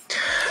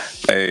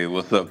 Hey,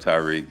 what's up,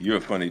 Tyreek? You're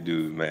a funny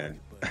dude, man.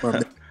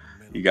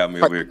 You got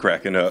me over here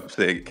cracking up.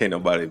 Say, can't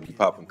nobody be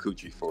popping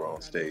coochie for on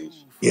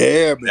stage.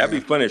 Yeah, man. That'd be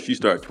funny if she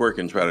started twerking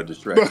and try to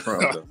distract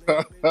Trump.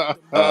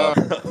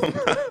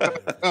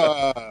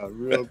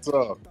 Real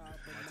tough.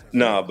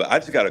 Nah, but I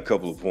just got a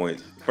couple of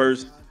points.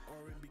 First,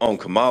 on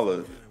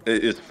Kamala,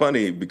 it's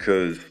funny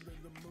because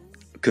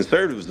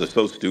conservatives are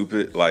so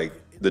stupid. Like,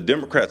 the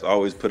Democrats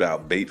always put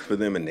out bait for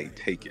them and they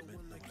take it.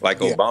 Like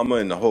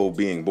Obama and the whole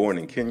being born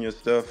in Kenya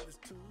stuff,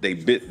 they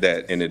bit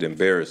that and it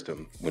embarrassed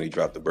him when he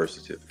dropped the birth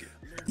certificate.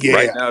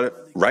 Yeah.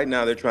 Right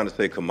now they're trying to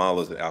say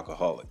Kamala's an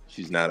alcoholic.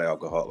 She's not an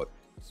alcoholic.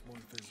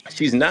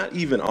 She's not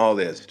even all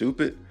that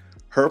stupid.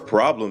 Her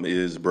problem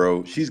is,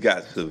 bro, she's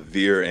got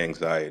severe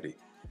anxiety.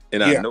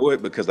 And I know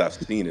it because I've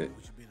seen it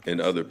in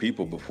other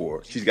people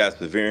before. She's got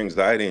severe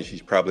anxiety and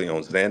she's probably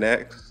on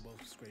Xanax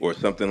or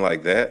something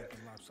like that.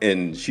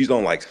 And she's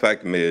on like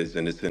psych meds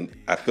and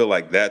I feel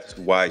like that's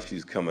why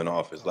she's coming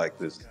off as like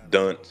this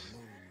dunce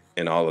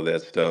and all of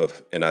that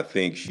stuff. And I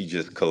think she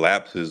just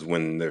collapses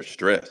when there's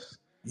stress.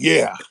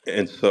 Yeah.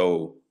 And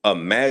so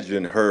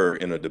Imagine her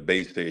in a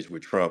debate stage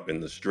with Trump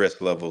and the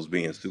stress levels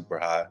being super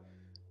high.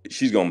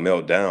 She's gonna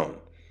melt down.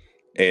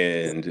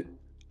 And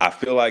I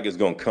feel like it's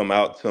gonna come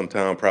out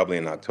sometime probably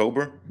in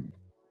October.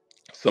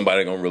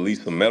 Somebody gonna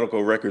release some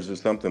medical records or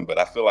something, but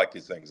I feel like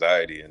it's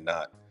anxiety and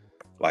not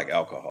like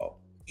alcohol.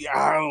 Yeah,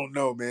 I don't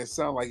know, man.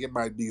 Sound like it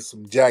might be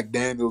some Jack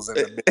Daniels in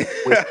the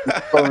mix. Way she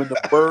slurring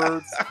the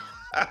words,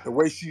 the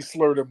way she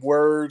slurred them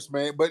words,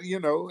 man. But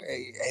hey,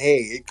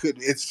 it could.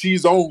 It's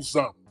she's on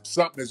something.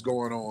 Something is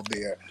going on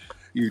there.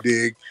 You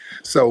dig?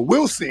 So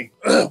we'll see.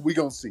 We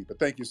gonna see. But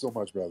thank you so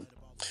much, brother.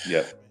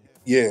 Yeah.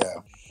 Yeah,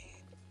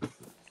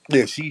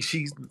 yeah. She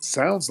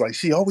sounds like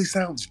she always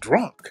sounds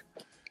drunk.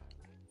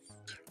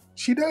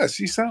 She does.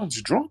 She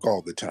sounds drunk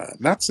all the time.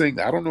 Not saying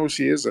I don't know if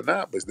she is or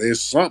not, but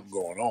there's something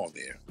going on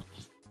there.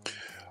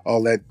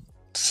 All that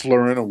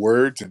slurring of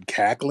words and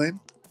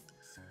cackling.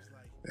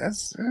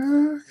 That's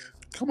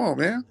come on,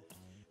 man.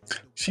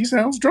 She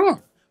sounds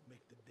drunk.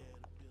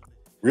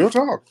 Real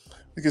talk.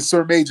 Look at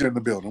Sir Major in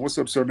the building. What's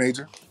up, Sir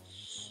Major?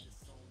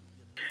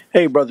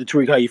 Hey, brother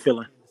Tariq, how you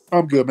feeling?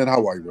 I'm good, man.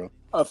 How are you,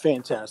 bro?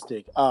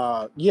 Fantastic.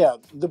 Yeah,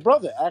 the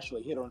brother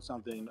actually hit on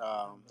something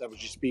that was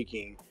just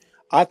speaking.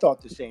 I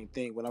thought the same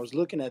thing when I was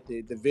looking at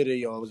the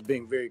video. I was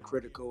being very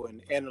critical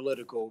and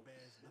analytical.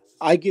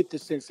 I get the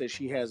sense that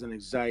she has an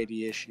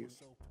anxiety issue.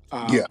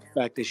 Yeah,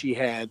 The fact that she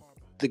had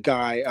the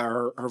guy,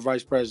 her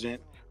vice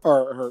president,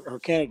 or her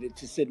candidate,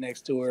 to sit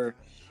next to her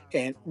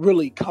and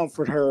really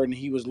comfort her, and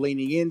he was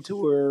leaning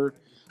into her,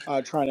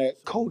 trying to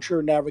coach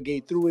her,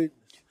 navigate through it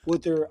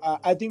with her.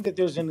 I think that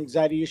there's an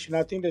anxiety issue, and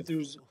I think that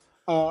there's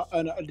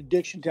an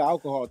addiction to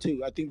alcohol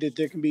too. I think that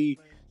there can be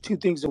two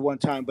things at one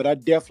time, but I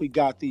definitely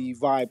got the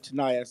vibe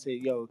tonight. I said,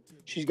 "Yo,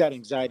 she's got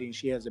anxiety and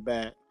she has it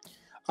bad."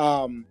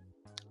 Um,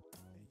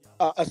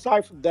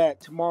 Aside from that,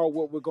 tomorrow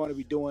what we're going to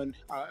be doing,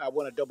 I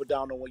want to double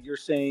down on what you're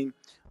saying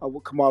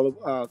with Camilla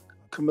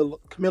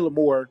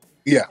Moore,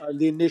 yeah,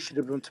 the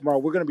initiative on tomorrow.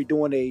 We're going to be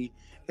doing a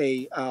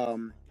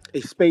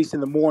space in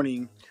the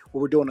morning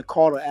where we're doing a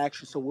call to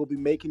action. So we'll be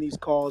making these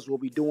calls. We'll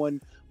be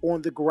doing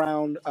on the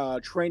ground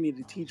training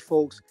to teach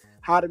folks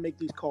how to make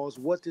these calls,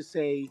 what to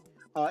say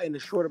in the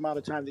short amount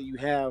of time that you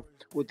have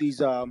with these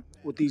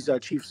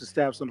chiefs and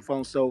staffs on the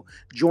phone. So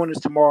join us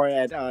tomorrow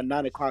at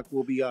 9 o'clock.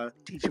 We'll be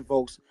teaching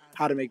folks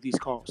how to make these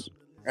calls.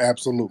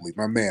 absolutely,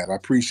 my man. I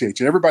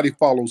appreciate you. Everybody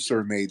follow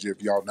Sir Major if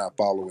y'all not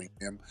following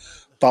him.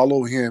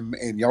 Follow him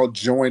and y'all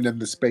join in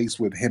the space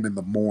with him in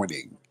the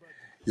morning.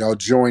 Y'all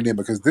join in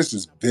because this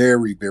is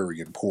very, very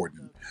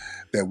important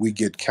that we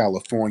get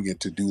California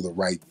to do the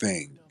right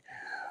thing.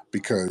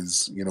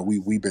 Because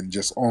we've been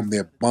just on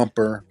their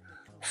bumper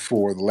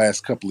for the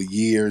last couple of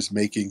years,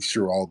 making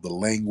sure all the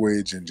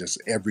language and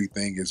just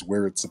everything is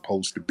where it's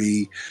supposed to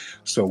be.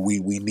 So we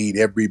need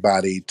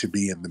everybody to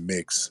be in the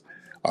mix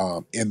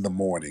in the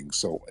morning.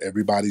 So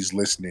everybody's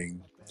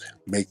listening.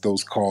 Make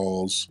those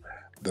calls.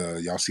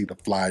 Y'all see the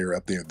flyer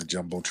up there in the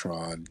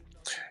jumbotron.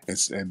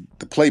 And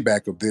the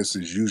playback of this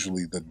is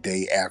usually the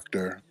day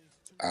after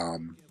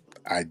um,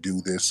 I do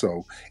this.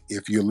 So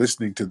if you're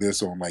listening to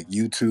this on like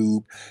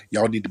YouTube,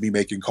 y'all need to be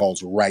making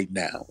calls right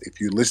now.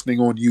 If you're listening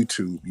on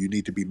YouTube, you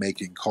need to be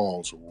making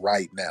calls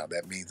right now.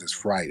 That means it's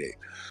Friday.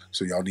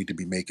 So y'all need to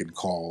be making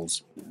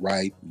calls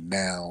right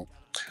now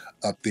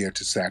up there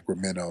to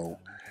Sacramento,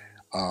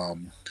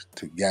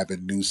 to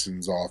Gavin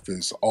Newsom's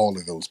office, all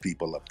of those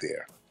people up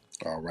there.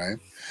 All right.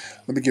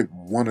 Let me get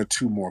one or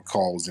two more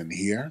calls in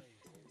here.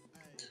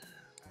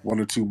 One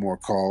or two more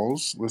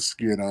calls. Let's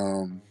get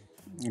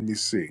let me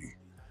see.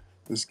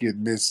 Let's get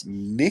Miss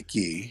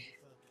Nikki.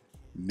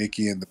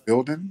 Nikki in the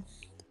building.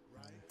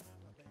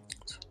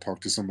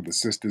 Talk to some of the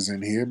sisters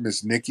in here.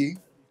 Miss Nikki.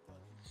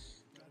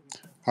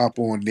 Hop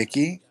on,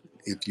 Nikki,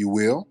 if you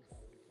will.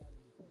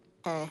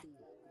 Hey.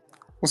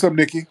 What's up,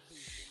 Nikki?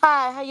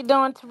 Hi, how you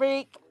doing,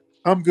 Tariq?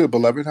 I'm good,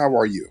 beloved. How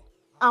are you?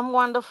 I'm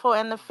wonderful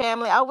and the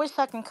family. I wish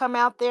I can come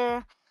out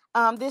there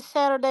this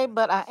Saturday,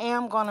 but I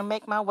am going to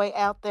make my way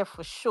out there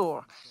for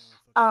sure.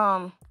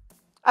 Um,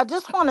 I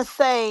just want to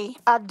say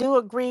I do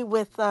agree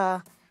with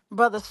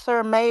Brother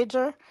Sir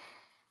Major.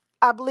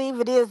 I believe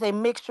it is a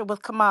mixture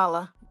with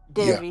Kamala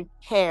Yeah. Devi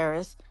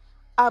Harris.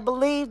 I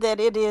believe that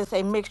it is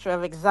a mixture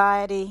of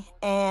anxiety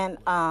and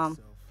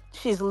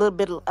she's a little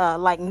bit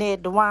like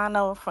Ned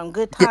DeWano from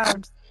Good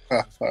Times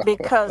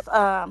because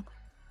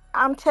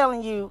I'm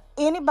telling you,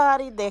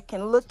 anybody that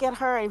can look at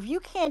her, if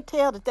you can't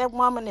tell that that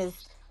woman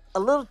is a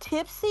little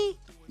tipsy,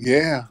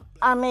 Yeah.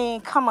 I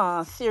mean, come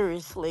on,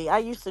 seriously. I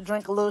used to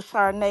drink a little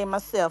Chardonnay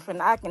myself,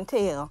 and I can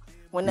tell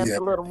when there's Yeah.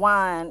 a little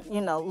wine,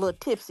 a little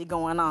tipsy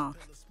going on.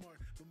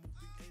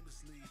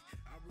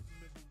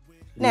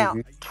 Now,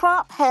 Hmm.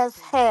 Trump has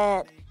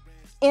had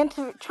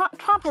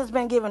Trump has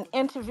been giving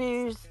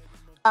interviews,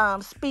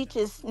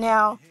 speeches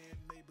now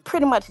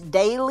pretty much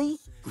daily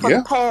for the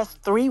Yeah.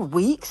 past 3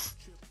 weeks.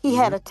 He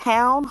Hmm. had a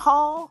town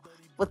hall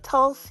with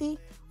Tulsi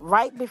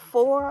right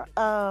before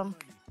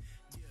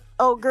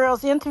old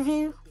girl's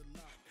interview.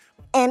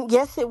 And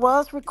yes, it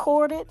was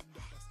recorded.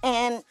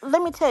 And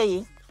let me tell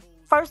you,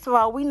 first of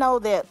all, we know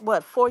that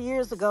 4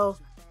 years ago,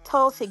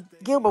 Tulsi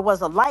Gilbert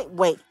was a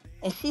lightweight.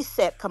 and she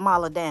set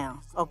Kamala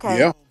down. Okay,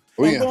 Yeah.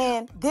 Oh and yeah.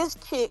 then this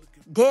chick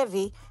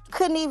Devi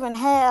couldn't even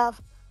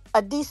have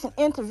a decent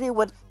interview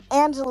with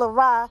Angela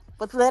Rye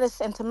with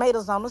lettuce and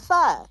tomatoes on the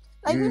side.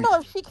 Now you Mm, know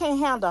if she can't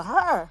handle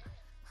her,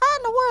 how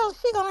in the world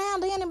is she gonna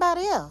handle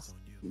anybody else?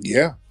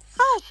 yeah.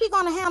 How is she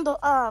gonna handle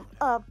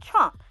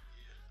Trump?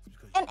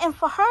 And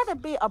for her to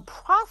be a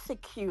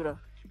prosecutor,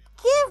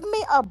 give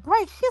me a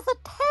break. She's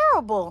a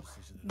terrible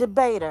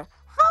debater.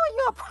 How are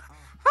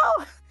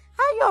you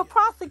how you a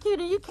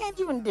prosecutor? You can't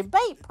even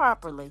debate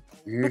properly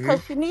Mm-hmm.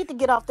 because you need to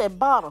get off that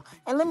bottle.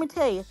 And let me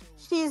tell you,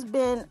 she's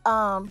been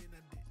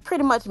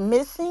pretty much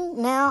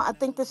missing now. I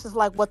think this is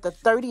like what the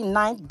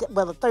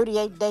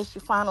 38th day she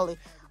finally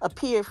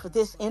appeared for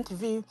this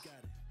interview.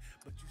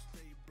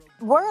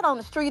 Word on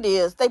the street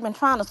is they've been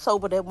trying to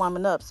sober that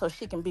woman up so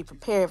she can be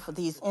prepared for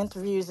these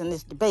interviews and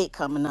this debate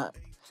coming up.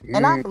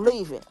 And I Mm,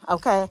 believe it,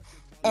 okay?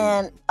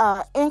 And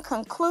in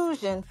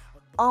conclusion,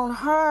 on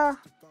her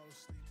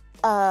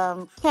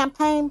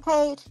campaign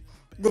page,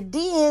 the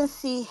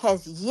DNC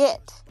has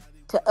yet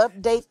to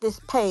update this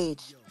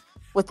page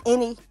with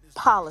any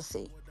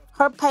policy.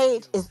 Her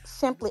page is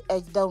simply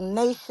a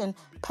donation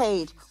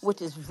page,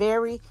 which is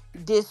very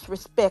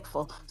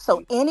disrespectful.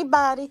 So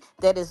anybody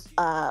that is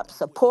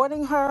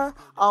supporting her,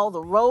 all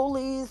the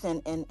rollies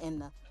and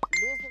the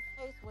lizard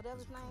face, whatever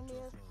his name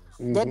is,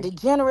 that mm-hmm.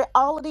 degenerate,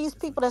 all of these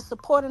people that's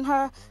supporting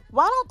her,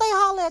 why don't they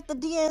holler at the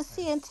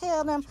DNC and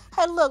tell them,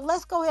 hey, look,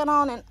 let's go ahead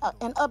on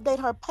and update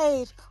her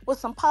page with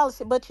some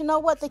policy. But you know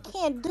what? They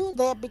can't do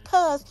that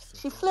because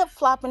she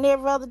flip-flopping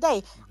every other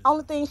day.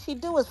 Only thing she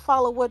do is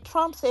follow what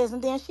Trump says,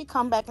 and then she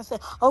come back and say,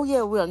 oh,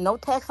 yeah, we're no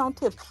tax on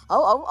tips.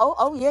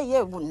 Yeah,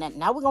 yeah. Well,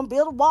 now we're going to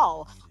build a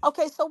wall.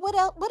 Okay, so what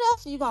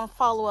else are you going to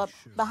follow up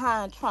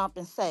behind Trump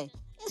and say?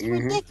 It's Mm-hmm.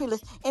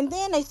 ridiculous. And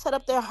then they set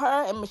up there,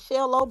 her and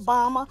Michelle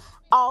Obama,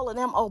 all of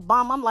them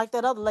Obama. I'm like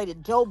that other lady,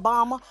 Joe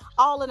Obama.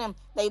 All of them,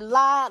 they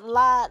lied,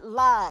 lied,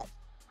 lied.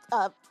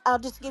 I'll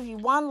just give you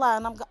one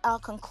line. I'll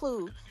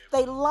conclude.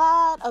 They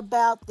lied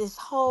about this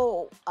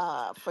whole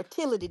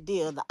fertility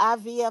deal, the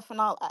IVF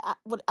and all.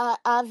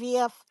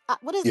 IVF?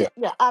 What is Yeah. it?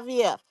 Yeah,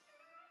 IVF.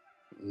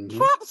 Mm-hmm.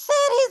 Trump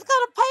said he's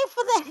gonna pay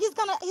for that.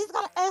 He's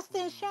gonna ask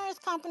the insurance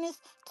companies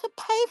to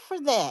pay for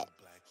that.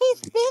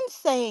 He's been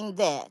saying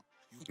that.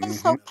 And Mm-hmm.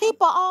 so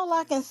people, all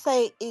I can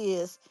say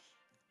is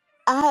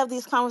I have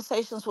these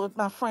conversations with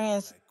my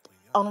friends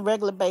on a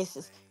regular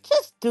basis.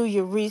 Just do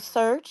your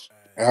research.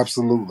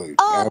 Absolutely.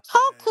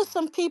 Talk to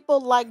some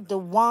people like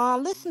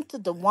Dewan. Listen to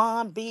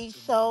Dewan B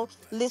show.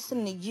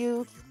 Listen to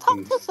you.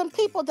 Talk to some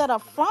people that are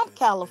from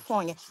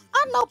California.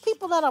 I know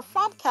people that are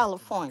from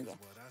California.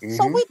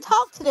 So Mm-hmm. we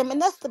talk to them,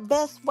 and that's the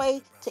best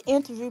way to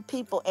interview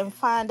people and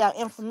find out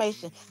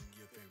information.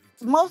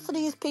 Most of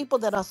these people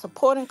that are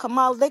supporting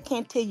Kamala, they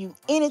can't tell you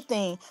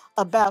anything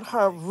about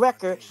her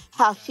record,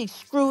 how she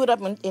screwed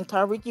up in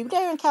Tariq. You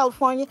there in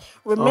California?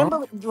 Uh-huh.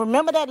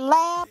 Remember that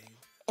lab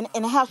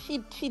and how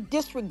she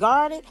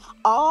disregarded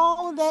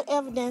all of that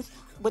evidence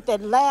with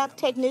that lab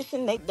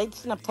technician. They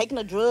just end up taking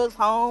the drugs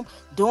home,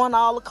 doing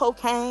all the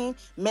cocaine,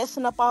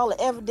 messing up all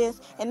the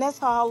evidence, and that's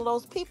how all of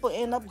those people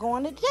end up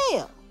going to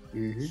jail.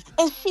 Mm-hmm.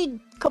 And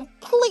she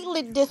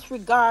completely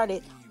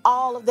disregarded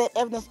all of that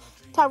evidence.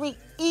 Tariq,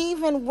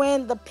 even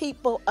when the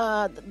people,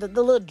 the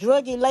little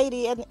druggy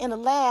lady in the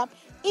lab,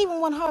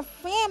 even when her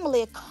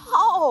family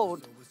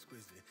called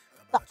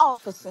the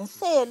office and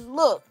said,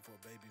 look,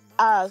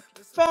 our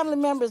family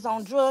members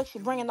on drugs,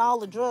 she's bringing all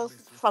the drugs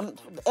from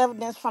the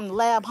evidence from the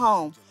lab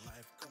home.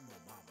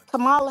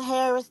 Kamala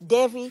Harris,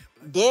 Devi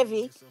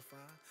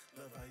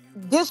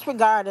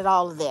disregarded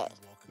all of that.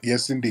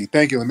 Yes, indeed.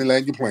 Thank you. Let me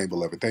land your plane,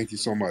 beloved. Thank you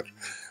so much.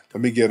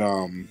 Let me get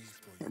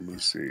let me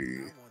see.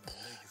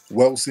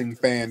 Welsing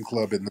Fan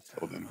Club in the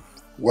building.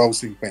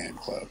 Welsing Fan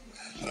Club.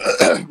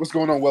 What's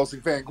going on,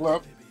 Welsing Fan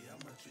Club?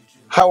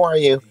 How are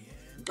you?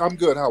 I'm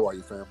good. How are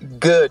you, fam?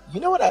 Good. You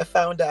know what I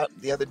found out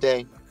the other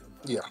day,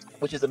 Yeah.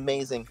 which is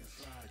amazing.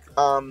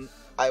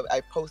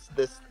 I posted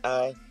this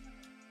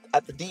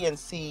at the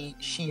DNC.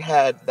 She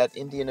had that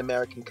Indian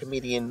American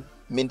comedian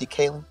Mindy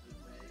Kaling.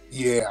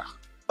 Yeah.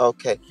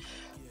 Okay.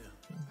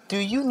 Do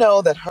you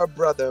know that her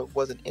brother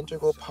was an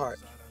integral part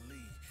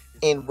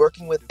in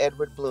working with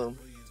Edward Bloom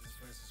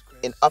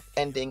in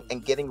upending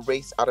and getting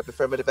race out of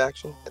affirmative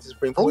action at the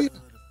Supreme Oh Court? yeah.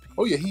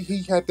 Oh yeah.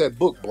 He had that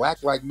book, Black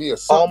Like Me, or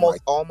something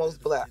like.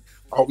 Almost black.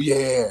 Oh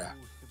yeah.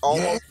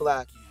 Yeah. Almost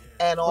black.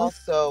 And Huh?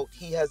 also,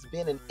 he has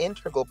been an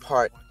integral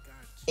part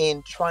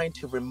in trying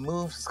to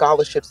remove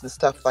scholarships and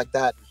stuff like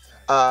that,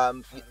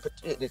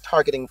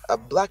 targeting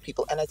black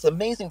people. And it's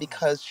amazing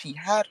because she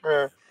had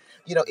her,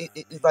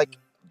 it's like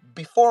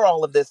before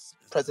all of this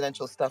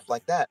presidential stuff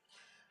like that,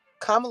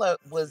 Kamala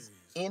was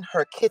in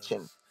her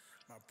kitchen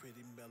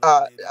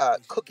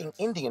cooking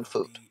Indian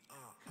food.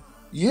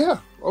 Yeah.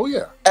 Oh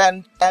yeah.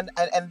 And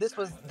this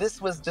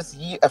was just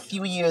a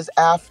few years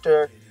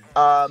after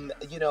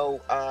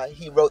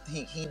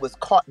he was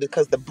caught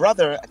because the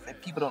brother,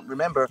 if people don't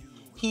remember,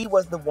 he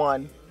was the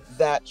one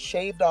that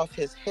shaved off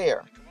his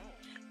hair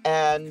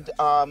and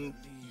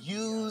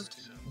used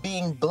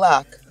being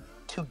black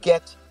to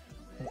get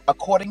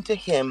according to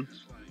him,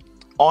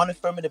 on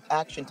affirmative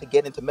action to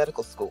get into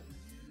medical school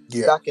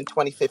Yeah. back in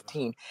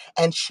 2015.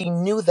 And she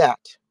knew that.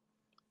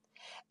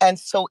 And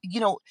so,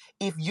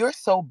 if you're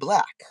so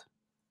black,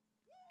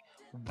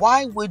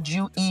 why would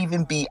you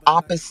even be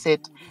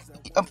opposite?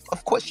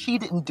 Of course, she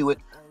didn't do it,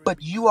 but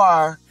you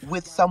are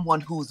with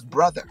someone whose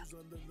brother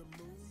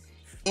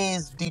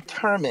is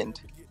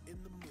determined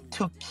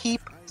to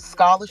keep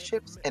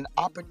scholarships and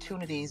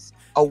opportunities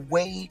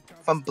away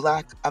from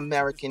Black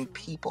American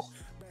people.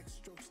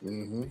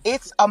 Mm-hmm.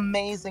 It's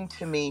amazing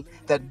to me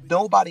that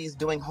nobody is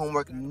doing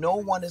homework. No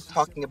one is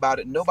talking about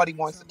it. Nobody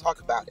wants to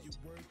talk about it.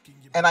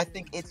 And I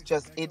think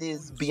it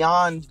is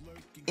beyond,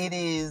 it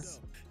is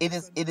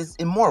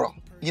immoral.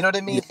 You know what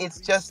I Yeah. mean?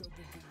 It's just,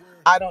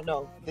 I don't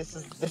know. This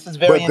is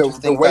very But the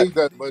interesting, but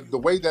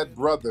way that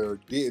brother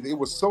did, it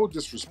was so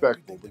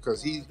disrespectful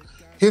because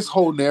his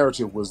whole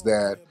narrative was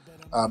that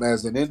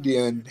as an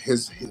Indian,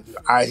 his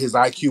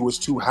IQ was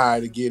too high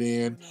to get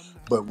in,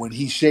 but when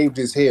he shaved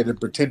his head and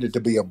pretended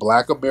to be a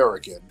Black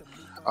American,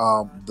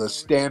 the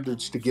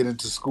standards to get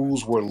into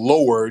schools were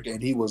lowered,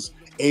 and he was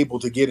able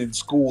to get in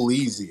school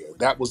easier.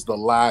 That was the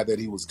lie that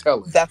he was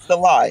telling. that's the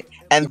lie.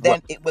 And Right.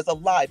 then it was a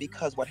lie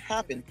because what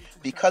happened,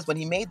 because when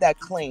he made that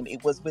claim,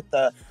 it was with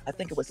I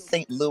think it was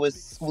St. Louis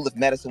School of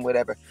Medicine,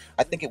 whatever.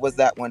 I think it was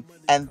that one.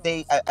 And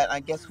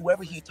I guess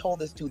whoever he told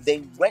this to,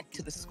 they went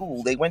to the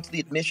school, they went to the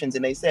admissions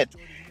and they said,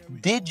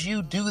 did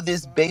you do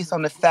this based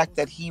on the fact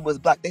that he was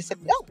Black? They said,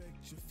 no,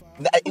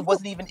 it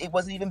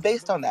wasn't even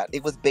based on that.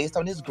 It was based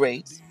on his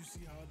grades.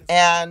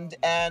 And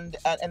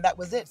that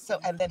was it. So,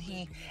 and then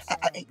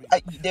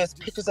there's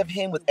pictures of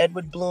him with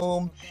Edward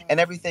Bloom and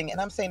everything,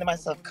 and I'm saying to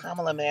myself,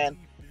 Kamala, man,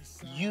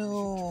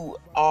 you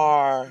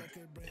are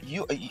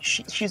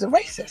she's a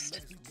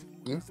racist.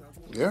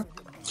 Yeah.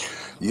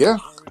 Yeah.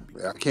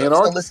 I can't So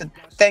argue. listen,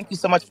 thank you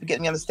so much for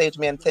getting me on the stage,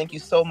 man. Thank you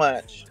so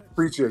much.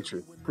 Appreciate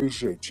you.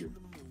 Appreciate you.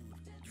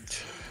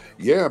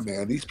 Yeah,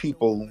 man. These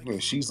people,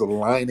 she's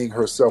aligning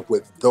herself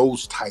with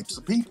those types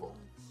of people.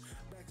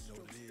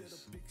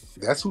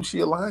 That's who she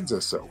aligns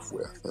herself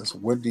with. That's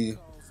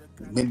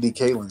Mindy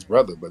Kaling's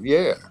brother. But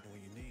yeah,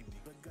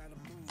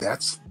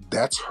 that's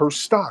her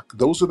stock.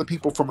 Those are the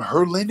people from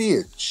her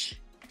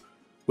lineage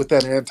with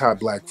that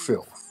anti-black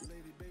filth.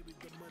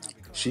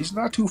 She's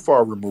not too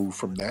far removed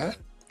from that.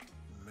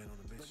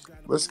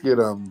 Let's get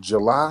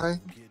July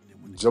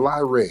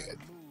Red.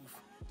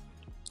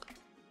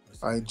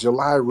 All right,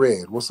 July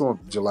Red. What's on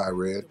July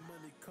Red?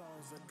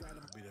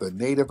 The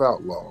Native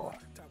Outlaw.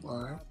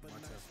 All right.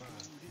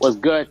 What's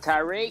good,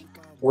 Tyreek?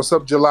 What's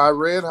up, July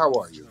Red? How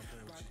are you?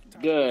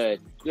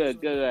 Good.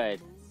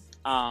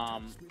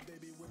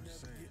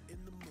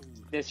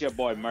 This your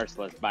boy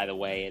Merciless, by the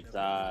way. It's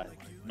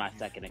my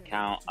second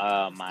account.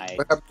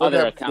 My What other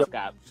happened? account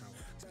got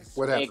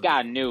What happened? it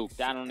got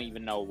nuked. I don't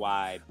even know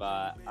why,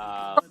 but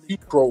You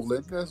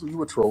trolling? You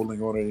were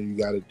trolling on it,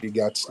 and you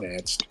got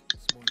snatched.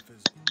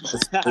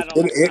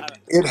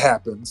 It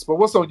happens. But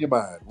what's on your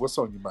mind? What's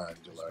on your mind,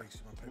 July?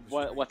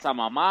 What's on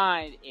my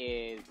mind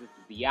is this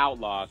is the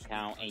Outlaw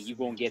account, and you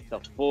gonna get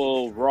the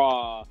full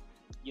raw,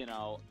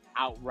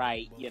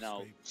 outright,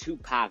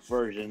 Tupac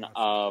version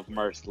of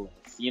Merciless.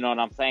 You know what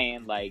I'm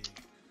saying? Like,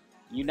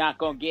 you're not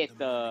gonna get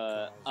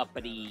the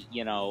uppity,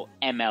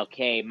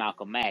 MLK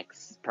Malcolm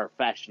X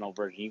professional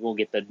version. You're gonna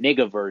get the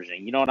nigga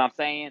version. You know what I'm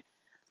saying?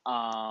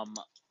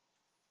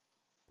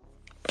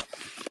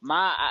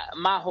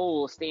 My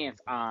whole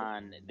stance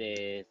on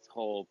this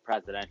whole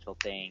presidential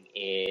thing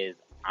is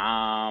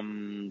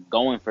I'm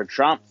going for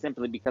Trump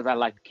simply because I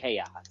like the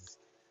chaos.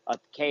 The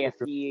chaos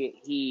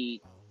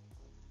he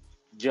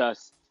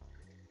just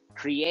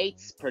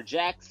creates,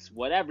 projects,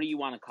 whatever you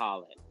want to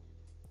call it.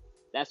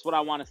 That's what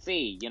I want to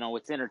see.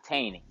 It's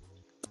entertaining.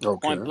 Okay.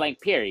 Point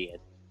blank, period.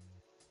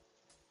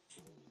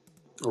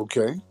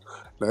 Okay.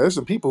 Now there's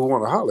some people who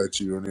want to holler at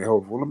you, and they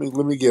hope. Well,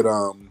 let me get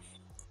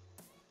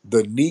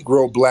the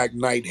Negro Black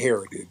Knight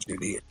Heritage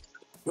in here.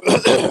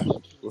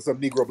 What's up,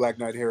 Negro Black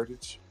Knight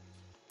Heritage?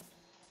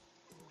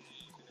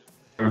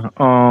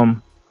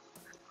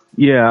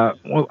 Yeah,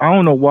 well, I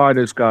don't know why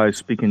this guy is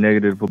speaking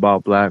negative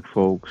about black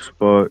folks,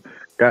 but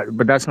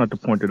that's not the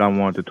point that I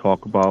wanted to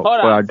talk about.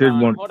 Hold But on, I did son.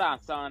 want. Hold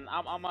on, son.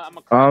 I'm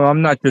gonna correct you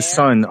I'm not right your there.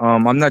 son.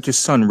 I'm not your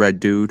son, red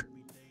dude.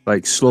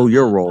 Like, slow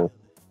your roll.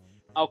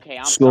 Okay,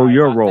 I'm Slow sorry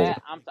your about roll.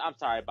 that. I'm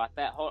sorry about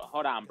that.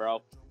 Hold on,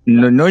 bro.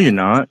 No, you're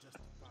not.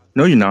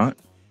 No, you're not.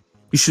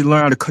 You should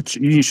learn how to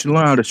You should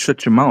learn how to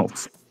shut your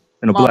mouth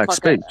in a black Motherfucker,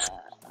 space.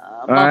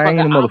 I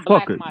ain't motherfucker, a I'm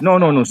black motherfucker. No.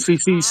 myself. See.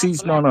 I'm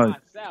No, black no.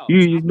 myself.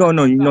 You I'm black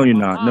no, myself. you're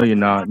My not. No, mom you're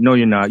black. not. No,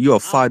 you're not. You're a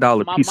 $5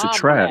 My piece of mom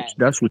trash. black.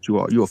 That's what you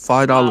are. You're a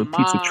My $5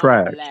 piece of mom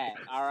trash.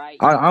 black. All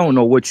right, I don't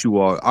know what you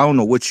are. I don't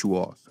know what you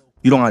are.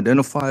 You don't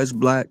identify as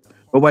black.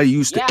 Nobody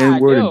used the Yeah, N I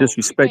word and do.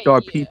 disrespect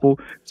our people.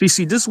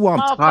 See, this is why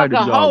I'm tired of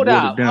Motherfucker, y'all hold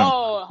watered up. down.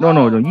 No.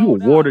 You a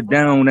Hold up. watered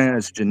down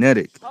ass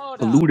genetic,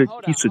 Hold up. polluted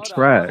Hold up. piece of Hold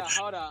up. Hold up. trash.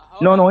 Hold up.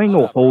 Hold No, up. ain't Hold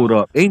no up, hold bro.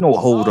 up. Ain't no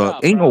hold Hold up.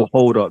 up, Ain't no bro.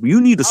 hold up.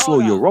 You need to slow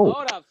your roll.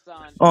 Hold up,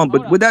 son. Hold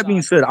But up, with that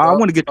being son. said, I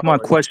want to get to All my right.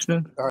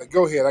 question. All right,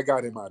 go ahead. I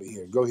got him out of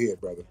here. Go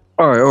ahead, brother.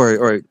 All right, all right,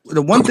 all right.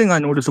 The one thing I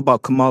noticed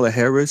about Kamala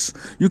Harris,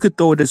 you could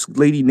throw this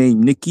lady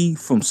named Nikki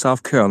from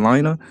South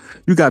Carolina.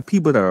 You got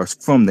people that are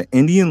from the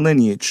Indian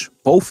lineage,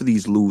 both of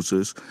these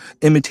losers,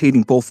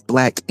 imitating both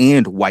black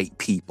and white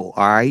people,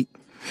 all right?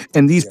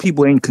 And these Yeah,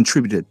 people ain't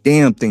contributed a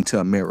damn thing to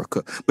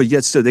America, but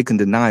yet still they can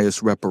deny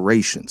us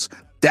reparations.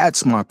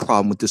 That's my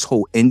problem with this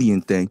whole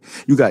Indian thing.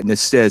 You got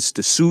Nasheed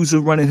D'Souza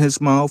running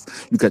his mouth.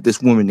 You got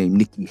this woman named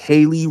Nikki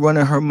Haley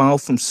running her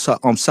mouth from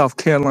South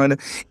Carolina.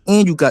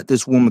 And you got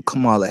this woman,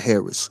 Kamala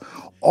Harris.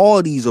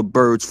 All these are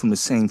birds from the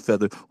same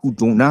feather who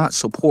do not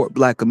support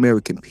black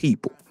American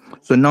people.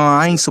 So, no,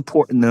 I ain't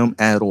supporting them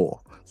at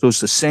all. So it's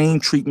the same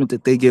treatment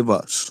that they give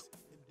us.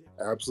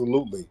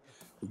 absolutely.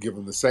 We give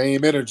them the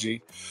same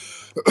energy.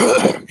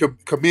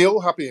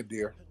 Camille, hop in,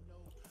 dear.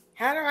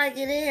 How do I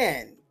get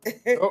in?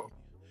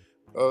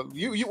 Oh,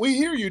 we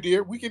hear you,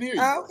 dear. We can hear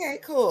you. Oh, okay,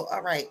 cool.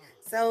 All right.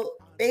 So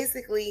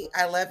basically,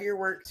 I love your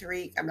work,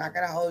 Tariq. I'm not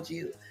going to hold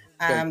you.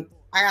 Thank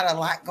I got a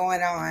lot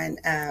going on.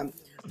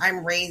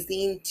 I'm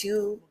raising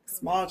two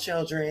small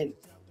children,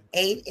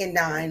 8 and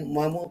 9.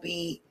 One will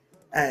be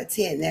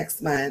 10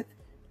 next month,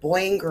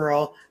 boy and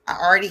girl. I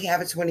already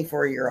have a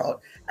 24-year-old.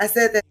 I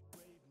said that.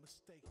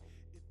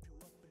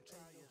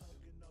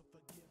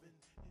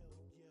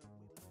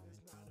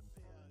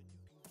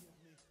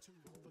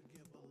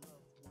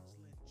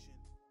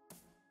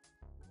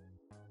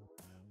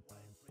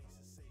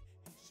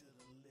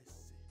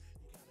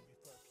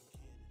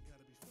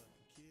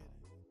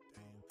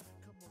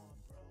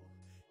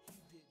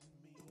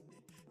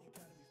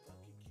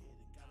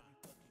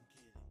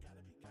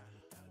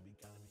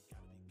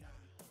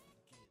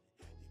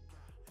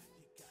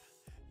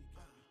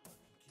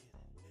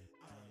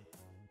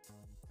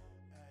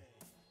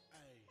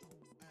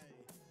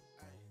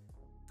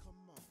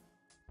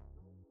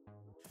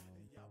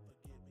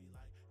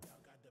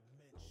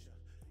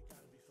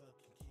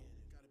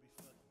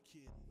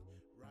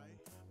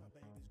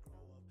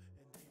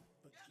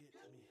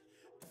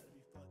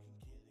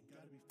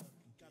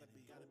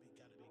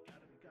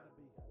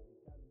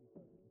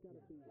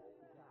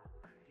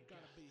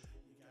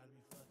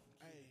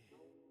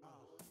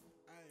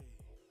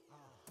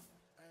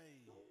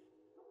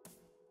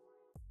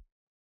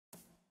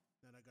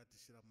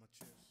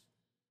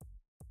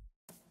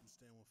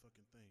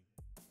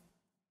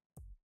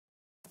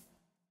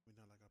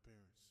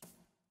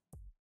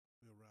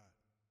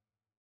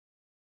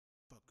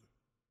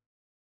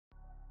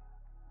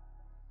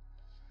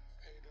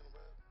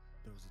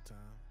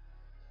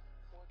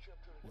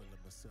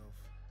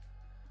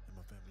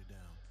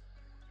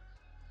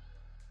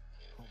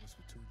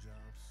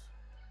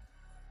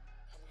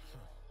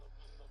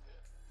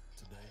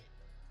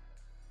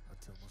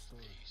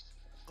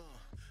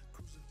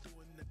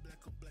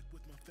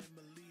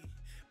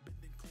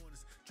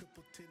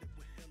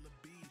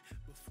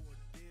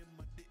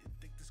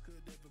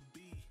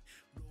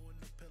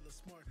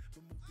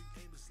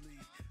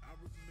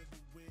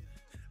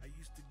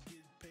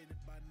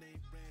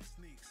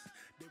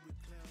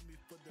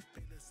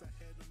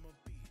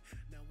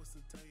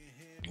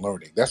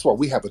 learning. That's why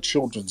we have a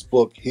children's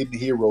book, Hidden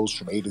Heroes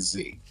from A to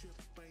Z,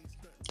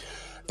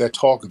 that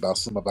talk about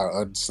some of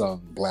our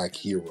unsung black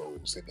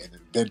heroes and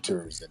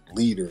inventors and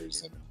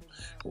leaders and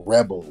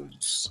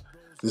rebels.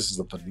 This is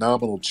a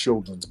phenomenal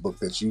children's book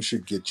that you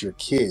should get your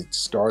kids.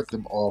 Start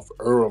them off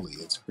early.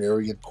 It's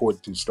very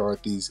important to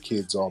start these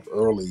kids off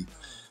early,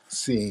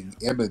 seeing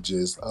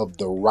images of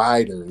the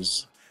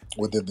riders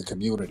within the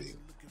community.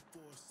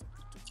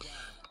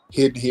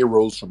 Hidden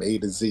Heroes from A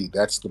to Z.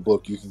 That's the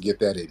book. You can get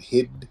that at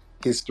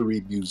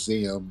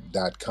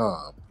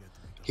hiddenhistorymuseum.com.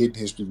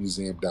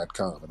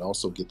 hiddenhistorymuseum.com, and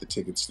also get the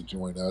tickets to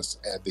join us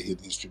at the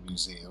Hidden History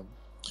Museum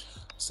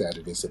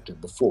Saturday,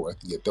 September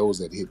 4th. Get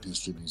those at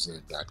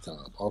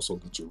hiddenhistorymuseum.com. Also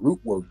get your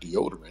Rootwork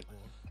deodorant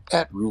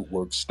at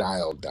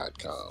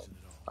rootworkstyle.com.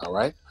 All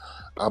right,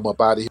 I'm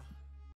up out of here.